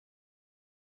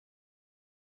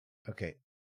 Okay.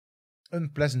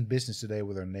 Unpleasant business today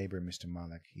with our neighbor, Mr.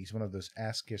 Malek. He's one of those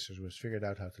ass-kissers who has figured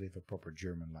out how to live a proper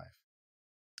German life.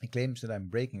 He claims that I'm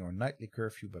breaking our nightly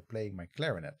curfew by playing my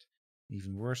clarinet.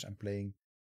 Even worse, I'm playing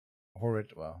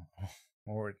horrid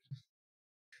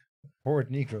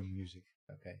Negro music.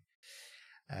 Okay.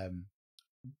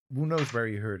 Who knows where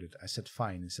you heard it? I said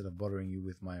fine. Instead of bothering you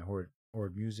with my horrid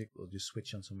music, we'll just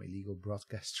switch on some illegal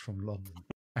broadcasts from London.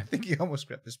 I think he almost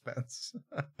grabbed his pants.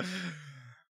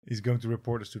 He's going to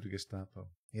report us to the Gestapo.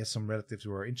 He has some relatives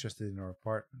who are interested in our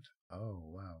apartment. Oh,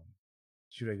 wow.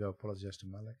 Should I go apologize to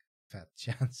Malek? Fat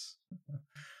chance.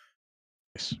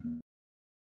 Yes.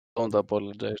 Don't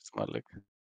apologize to Malek.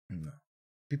 No.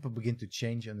 People begin to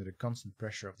change under the constant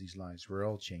pressure of these lies. We're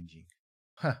all changing.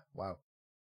 Huh, wow.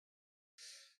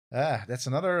 That's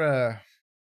another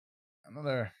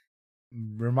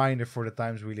reminder for the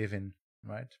times we live in,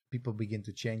 right? People begin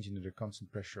to change under the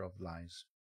constant pressure of lies.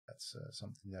 That's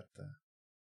something that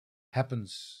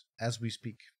happens as we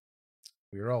speak.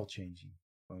 We are all changing.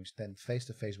 When we stand face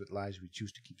to face with lies, we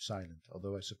choose to keep silent.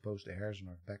 Although I suppose the hairs on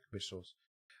our back bristle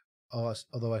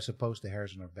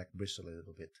a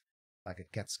little bit, like a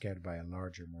cat scared by a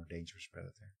larger, more dangerous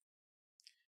predator.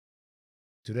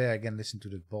 Today I again listened to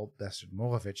the bald bastard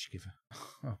Moravec give.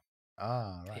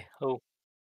 Right. Oh.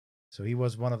 So he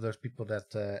was one of those people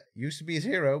that used to be his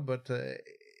hero, but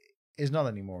is not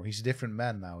anymore. He's a different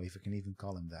man now, if I can even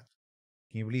call him that.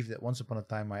 Can you believe that once upon a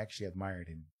time I actually admired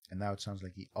him, and now it sounds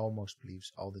like he almost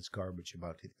believes all this garbage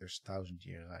about Hitler's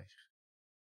 1,000-year Reich?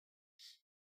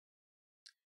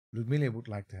 Ludmila would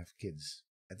like to have kids.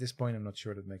 At this point, I'm not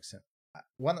sure that makes sense.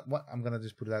 I'm gonna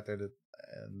just put it out there that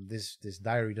this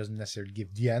diary doesn't necessarily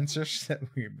give the answers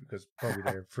because probably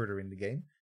they're further in the game.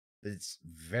 But it's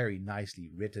very nicely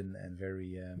written and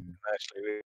very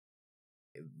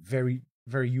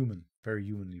very human, very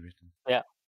humanly written. Yeah.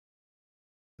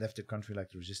 Left the country like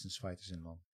the resistance fighters in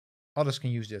Lon. Others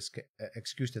can use the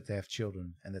excuse that they have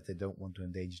children and that they don't want to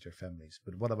endanger their families.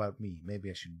 But what about me? Maybe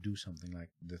I should do something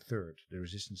like the third, the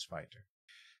resistance fighter.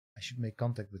 I should make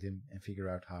contact with him and figure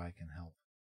out how I can help.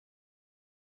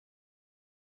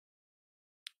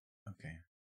 Okay.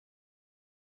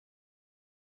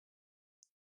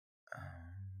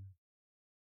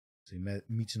 So he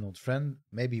meets an old friend.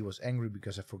 Maybe he was angry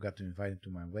because I forgot to invite him to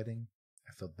my wedding.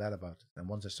 I felt bad about it, and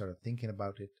once I started thinking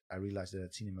about it, I realized that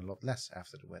I'd seen him a lot less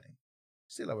after the wedding.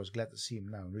 Still, I was glad to see him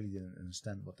now and really didn't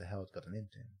understand what the hell had gotten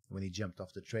into him. When he jumped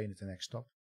off the train at the next stop,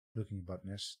 looking about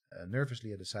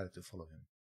nervously, I decided to follow him.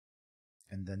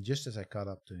 And then just as I caught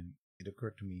up to him, it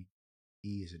occurred to me,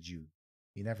 he is a Jew.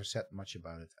 He never said much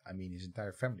about it. I mean, his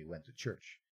entire family went to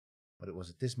church. But it was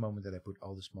at this moment that I put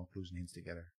all the small clues and hints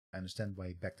together. I understand why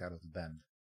he backed out of the band.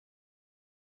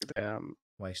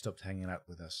 Why he stopped hanging out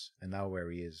with us, and now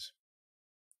where he is.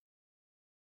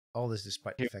 All this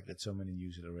despite the fact that so many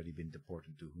Jews had already been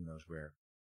deported to who knows where.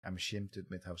 I'm ashamed to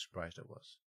admit how surprised I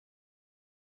was.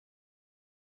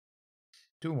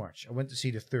 Too much. I went to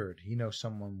see the third. He knows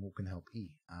someone who can help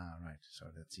E. Ah, right. So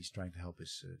that's he's trying to help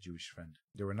his Jewish friend.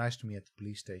 They were nice to me at the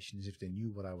police station as if they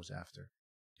knew what I was after.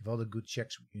 If all the good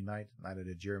Czechs would unite, neither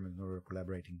the Germans nor the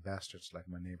collaborating bastards like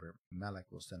my neighbor Malek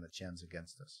will stand a chance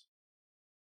against us.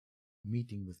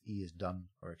 Meeting with E is done,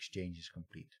 or exchange is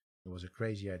complete. It was a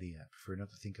crazy idea. I prefer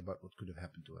not to think about what could have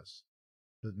happened to us.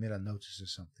 Ludmila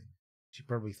notices something. She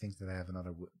probably thinks that I have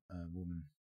another woman.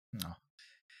 No.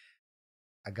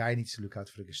 A guy needs to look out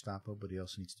for the Gestapo, but he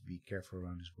also needs to be careful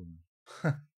around his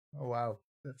woman. Oh wow,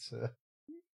 that's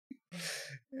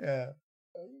yeah.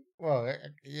 Well,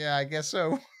 yeah, I guess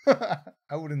so.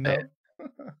 I wouldn't know.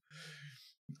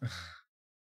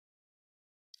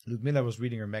 Ludmila was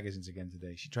reading her magazines again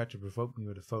today. She tried to provoke me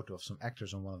with a photo of some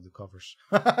actors on one of the covers.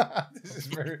 This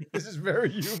is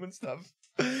very human stuff.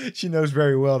 She knows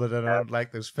very well that I don't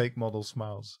like those fake model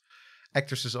smiles.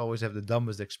 Actresses always have the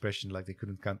dumbest expression, like they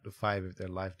couldn't count to 5 if their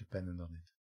life depended on it.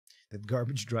 That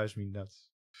garbage drives me nuts.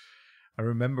 I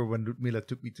remember when Ludmila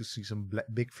took me to see some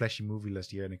big flashy movie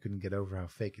last year and I couldn't get over how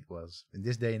fake it was. In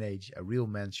this day and age, a real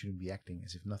man shouldn't be acting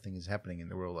as if nothing is happening in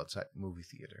the world outside the movie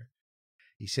theater.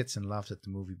 He sits and laughs at the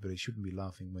movie, but he shouldn't be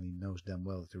laughing when he knows damn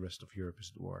well that the rest of Europe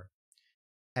is at war.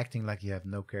 Acting like you have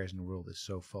no cares in the world is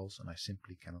so false, and I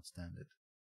simply cannot stand it.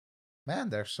 Man,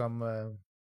 there's some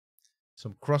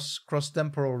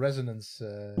cross-temporal resonance.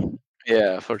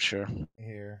 Yeah, for sure.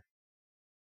 Here.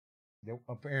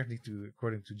 Apparently,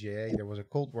 according to JA, there was a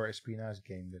Cold War espionage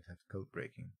game that had code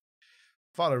breaking.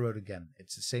 Father wrote again.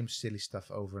 It's the same silly stuff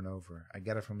over and over. I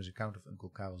gather from his account of Uncle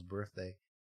Karel's birthday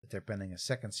that they're planning a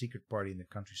second secret party in the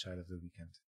countryside of the weekend.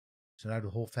 So now the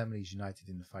whole family is united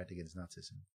in the fight against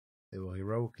Nazism. They will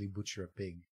heroically butcher a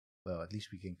pig. Well, at least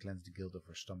we can cleanse the guilt of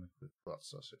our stomach with blood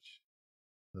sausage.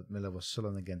 Ludmila was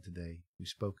sullen again today. We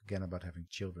spoke again about having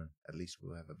children. At least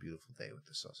we'll have a beautiful day with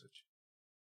the sausage.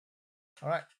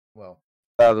 Alright, well.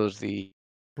 That was the...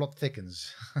 Plot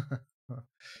thickens.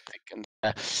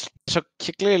 So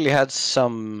he clearly had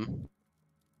some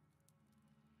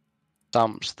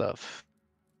stuff.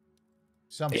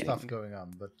 Some stuff going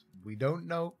on, but we don't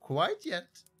know quite yet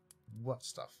what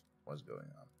stuff was going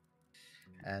on.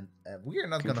 And we are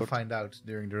not going to find out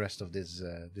during the rest of this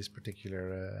this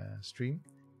particular stream.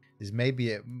 This may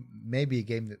be a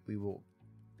game that we will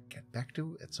get back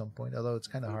to at some point, although it's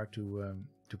kind of hard to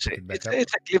pick it back up.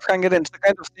 It's a cliffhanger, and it's the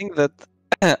kind of thing that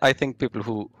I think people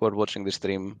who are watching the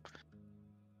stream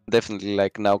definitely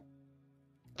like now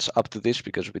it's up to this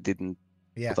because we didn't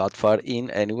go that far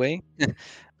in anyway.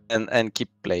 and keep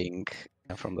playing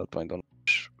from that point on.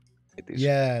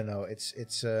 Yeah, no, it's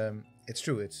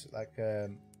true. It's like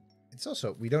it's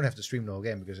also we don't have to stream the whole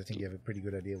game because I think you have a pretty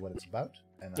good idea what it's about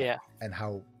and and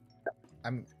how.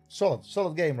 I'm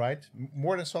solid game, right?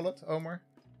 More than solid, Oomzer.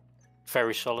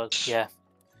 Very solid, yeah.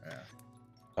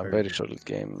 A very solid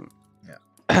game.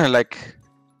 Yeah. Like,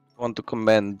 I want to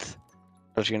commend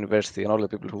Czech University and all the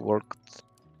people who worked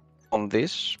on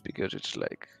this because it's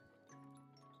like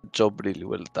job really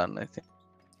well done, I think.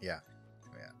 Yeah.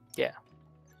 Yeah.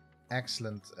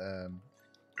 Excellent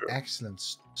excellent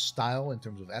style in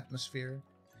terms of atmosphere.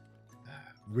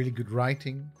 Really good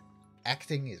writing.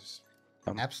 Acting is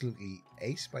absolutely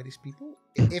ace by these people.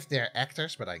 If they're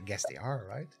actors, but I guess they are,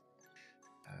 right?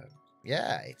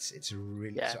 Yeah, it's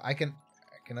really. Yeah. So I can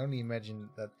only imagine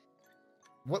that.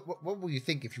 What would you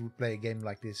think if you would play a game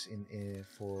like this in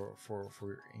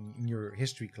your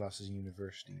history classes in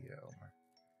university, Omar,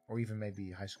 or even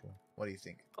maybe high school? What do you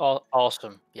think?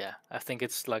 Awesome. Yeah, I think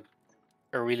it's like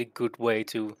a really good way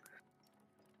to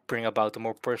bring about the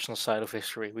more personal side of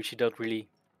history, which you don't really,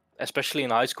 especially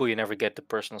in high school, you never get the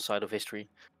personal side of history.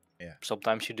 Yeah.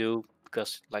 Sometimes you do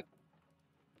because like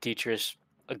teacher is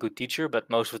a good teacher, but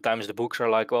most of the times the books are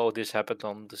like, oh, this happened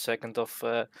on the 2nd of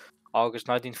August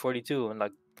 1942,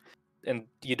 and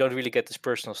you don't really get this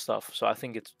personal stuff. So I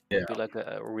think it would be like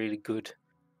a really good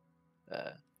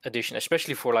addition,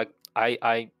 especially for like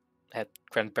I had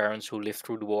grandparents who lived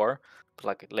through the war, but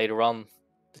like later on,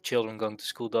 the children going to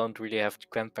school don't really have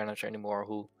grandparents anymore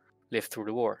who lived through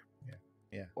the war.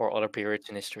 Yeah. Or other periods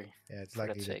in history. Yeah, it's for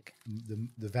likely that that sake.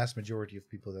 the vast majority of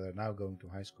people that are now going to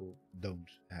high school don't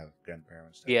have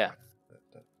grandparents Yeah.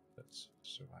 That's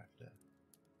survived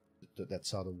that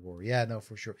saw the war. Yeah, no,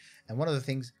 for sure. And one of the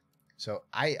things, so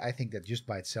I think that just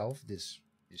by itself, this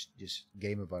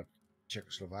game about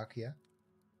Czechoslovakia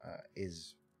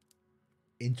is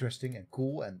interesting and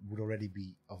cool and would already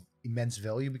be of immense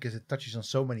value because it touches on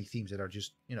so many themes that are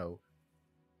just,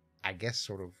 I guess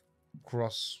sort of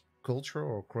cross-cultural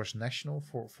or cross-national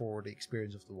for the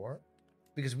experience of the war.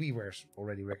 Because we were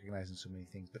already recognizing so many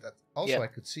things. But also I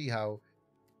could see how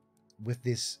with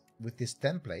this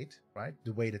template, right,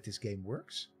 the way that this game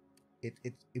works,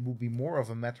 it would be more of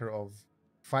a matter of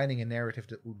finding a narrative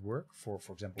that would work for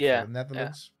example, for the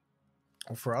Netherlands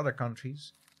or for other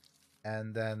countries,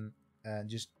 and then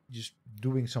just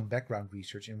doing some background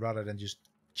research and rather than just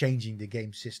changing the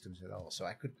game systems at all. So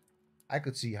I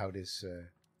could see how this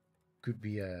could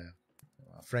be a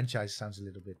franchise. Sounds a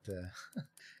little bit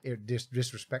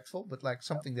disrespectful, but like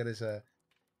something that is that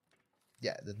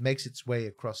makes its way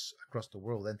across the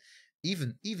world, and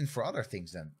even for other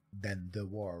things than the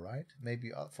war, right?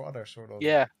 Maybe for other sort of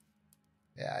I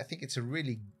think it's a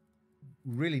really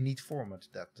neat format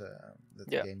that the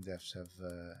game devs have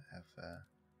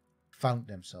found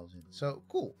themselves in. So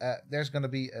cool. There's gonna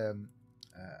be a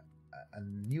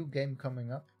new game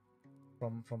coming up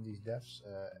from these devs.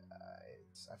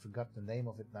 I forgot the name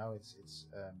of it now. It's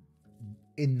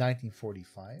in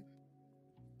 1945.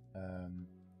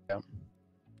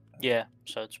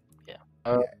 So it's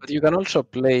but you can also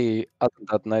play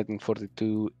Attentat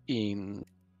 1942 in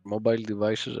mobile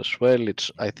devices as well.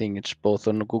 I think it's both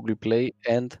on Google Play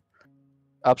and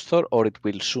App Store, or it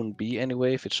will soon be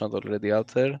anyway if it's not already out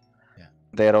there.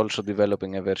 They are also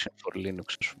developing a version for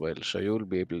Linux as well, so you will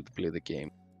be able to play the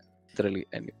game literally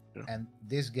anywhere. And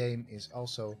this game is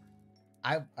also,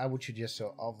 I would suggest,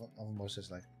 so almost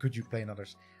as like, could you play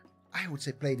others? I would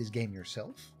say play this game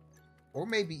yourself, or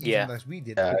maybe even as we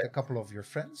did with a couple of your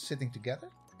friends sitting together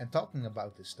and talking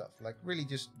about this stuff. Like really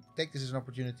just take this as an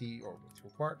opportunity, or with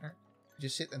your partner,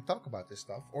 just sit and talk about this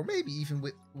stuff, or maybe even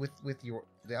with the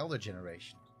elder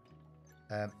generation.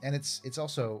 And it's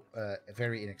also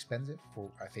very inexpensive for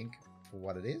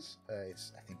what it is. I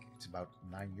think it's about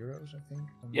 €9. I think.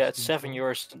 It's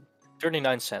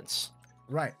 €7.39.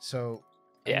 Right. So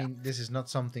I mean, this is not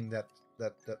something that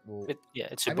will.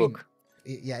 It's a book.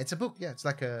 It's a book. Yeah, it's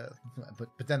like a.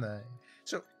 But then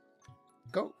so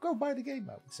go buy the game,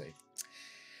 I would say.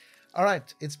 All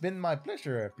right, it's been my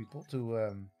pleasure, people,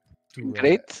 to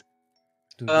great.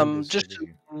 Just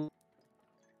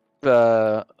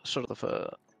sort of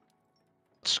a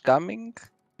scamming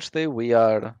Thursday, we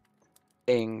are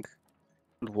playing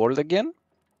World again.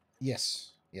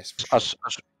 Yes, for sure.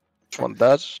 As one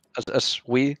does, as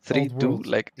we three do,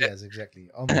 like yes,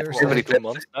 exactly. On Thursday, every 2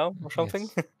 months now or something.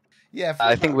 Yes.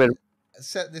 I think we're.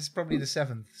 This is probably the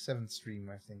seventh stream.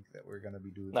 I think that we're gonna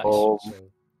be doing. Nice.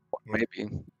 Maybe.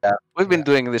 Yeah, we've been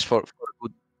doing this for a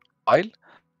good while.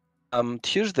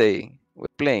 Tuesday we're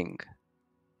playing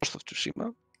Ghost of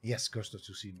Tsushima. Yes, Ghost of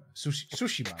Tsushima.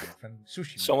 Tsushima, my friend.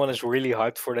 Tsushima. Someone is really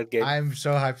hyped for that game. I'm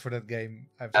so hyped for that game.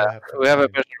 I'm so happy. We have a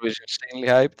person who is insanely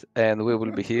hyped, and we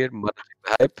will be here monitoring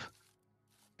the hype.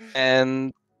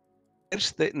 And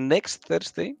next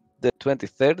Thursday, the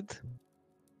 23rd,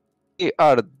 we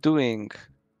are doing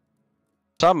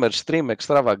Summer Stream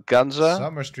Extravaganza.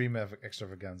 Summer Stream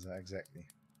Extravaganza, exactly.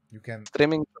 You can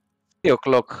streaming 3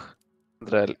 o'clock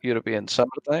Central European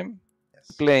summertime.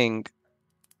 Yes. Playing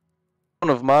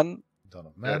Dawn of Man.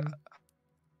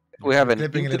 We have an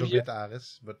clipping interview. a little bit,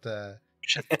 Aris, but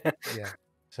yeah.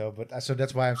 So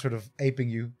that's why I'm sort of aping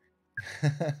you.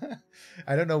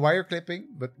 I don't know why you're clipping,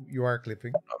 but you are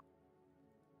clipping.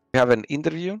 We have an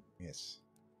interview. Yes.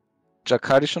 Jack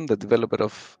Harrison, the developer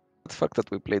of Attentat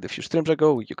that we played a few streams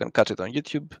ago. You can catch it on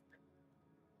YouTube.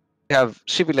 We have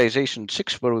Civilization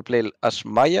 6, where we play as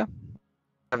Maya.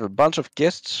 We have a bunch of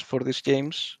guests for these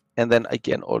games, and then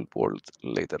again Old World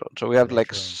later on. So we have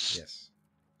like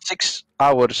 6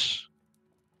 hours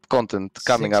of content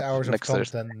coming 6 up hours next of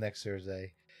Thursday. content next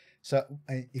Thursday. So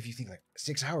if you think like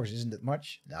 6 hours isn't that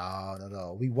much?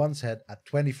 No. We once had a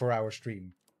 24-hour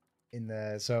stream in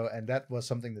and that was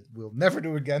something that we'll never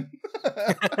do again.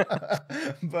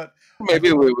 But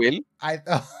maybe we will.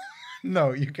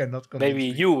 No, you cannot. Maybe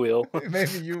you will.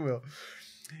 Maybe you will.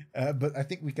 But I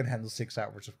think we can handle 6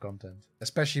 hours of content,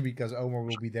 especially because Oomzer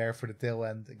will be there for the tail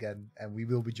end again, and we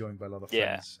will be joined by a lot of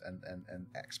friends and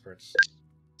experts.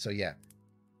 So yeah,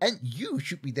 and you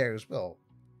should be there as well.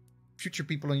 Future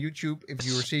people on YouTube, if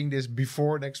you are seeing this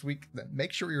before next week, then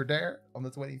make sure you're there on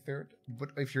the 23rd. But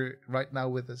if you're right now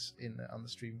with us on the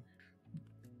stream,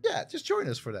 yeah, just join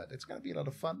us for that. It's gonna be a lot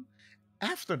of fun.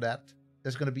 After that,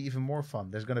 there's gonna be even more fun.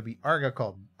 There's gonna be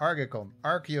Argacon,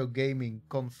 Archeo Gaming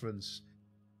Conference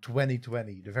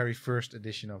 2020, the very first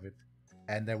edition of it,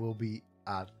 and there will be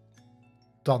a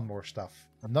ton more stuff.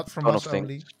 Not from us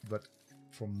only, but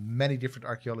from many different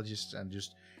archaeologists and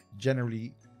just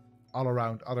generally all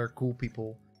around other cool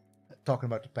people talking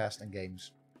about the past and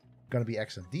games. Gonna be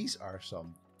excellent. These are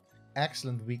some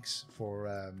excellent weeks for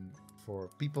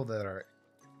people that are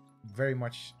very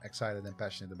much excited and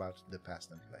passionate about the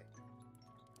past and play.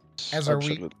 As are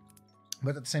we.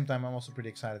 But at the same time, I'm also pretty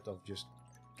excited of just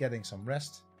getting some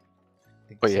rest. I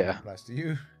think the same applies to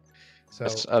you. So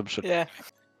yes, absolutely. Yeah.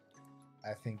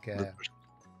 I think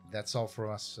that's all for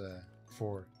us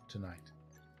for tonight.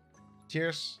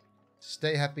 Cheers.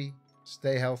 Stay happy,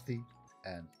 stay healthy,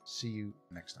 and see you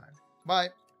next time. Bye.